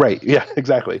 Right. Yeah,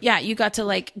 exactly. Yeah. You got to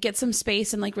like get some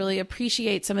space and like really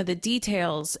appreciate some of the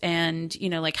details and, you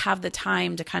know, like have the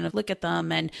time to kind of look at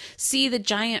them and see the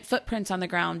giant footprints on the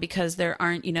ground because there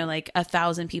aren't, you know, like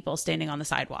 1,000 people standing on the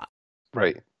sidewalk.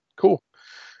 Right. Cool.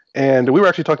 And we were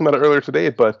actually talking about it earlier today,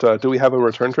 but do we have a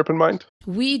return trip in mind?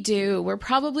 We do. We're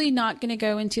probably not going to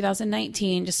go in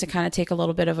 2019 just to kind of take a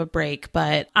little bit of a break,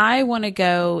 but I want to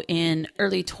go in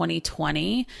early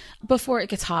 2020 before it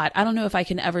gets hot. I don't know if I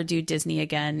can ever do Disney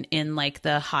again in like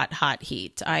the hot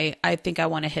heat. I think I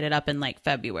want to hit it up in like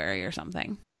February or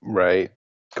something. Right.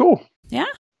 Cool. Yeah.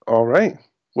 All right.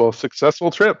 Well,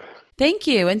 successful trip. Thank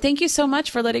you. And thank you so much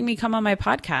for letting me come on my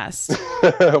podcast.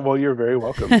 Well, you're very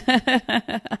welcome.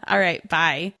 All right.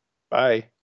 Bye. Bye.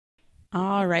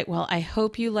 All right. Well, I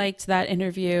hope you liked that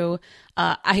interview.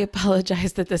 I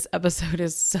apologize that this episode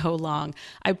is so long.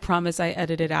 I promise I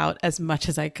edited out as much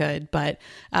as I could, but,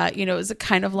 you know, it was a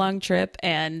kind of long trip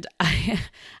and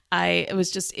I was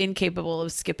just incapable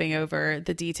of skipping over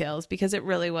the details because it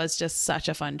really was just such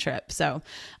a fun trip. So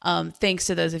thanks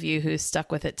to those of you who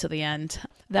stuck with it to the end.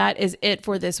 That is it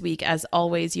for this week. As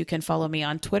always, you can follow me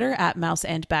on Twitter at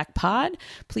MouseandBackPod.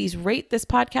 Please rate this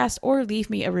podcast or leave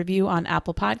me a review on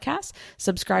Apple Podcasts.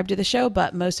 Subscribe to the show,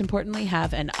 but most importantly,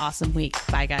 have an awesome week.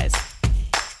 Bye, guys.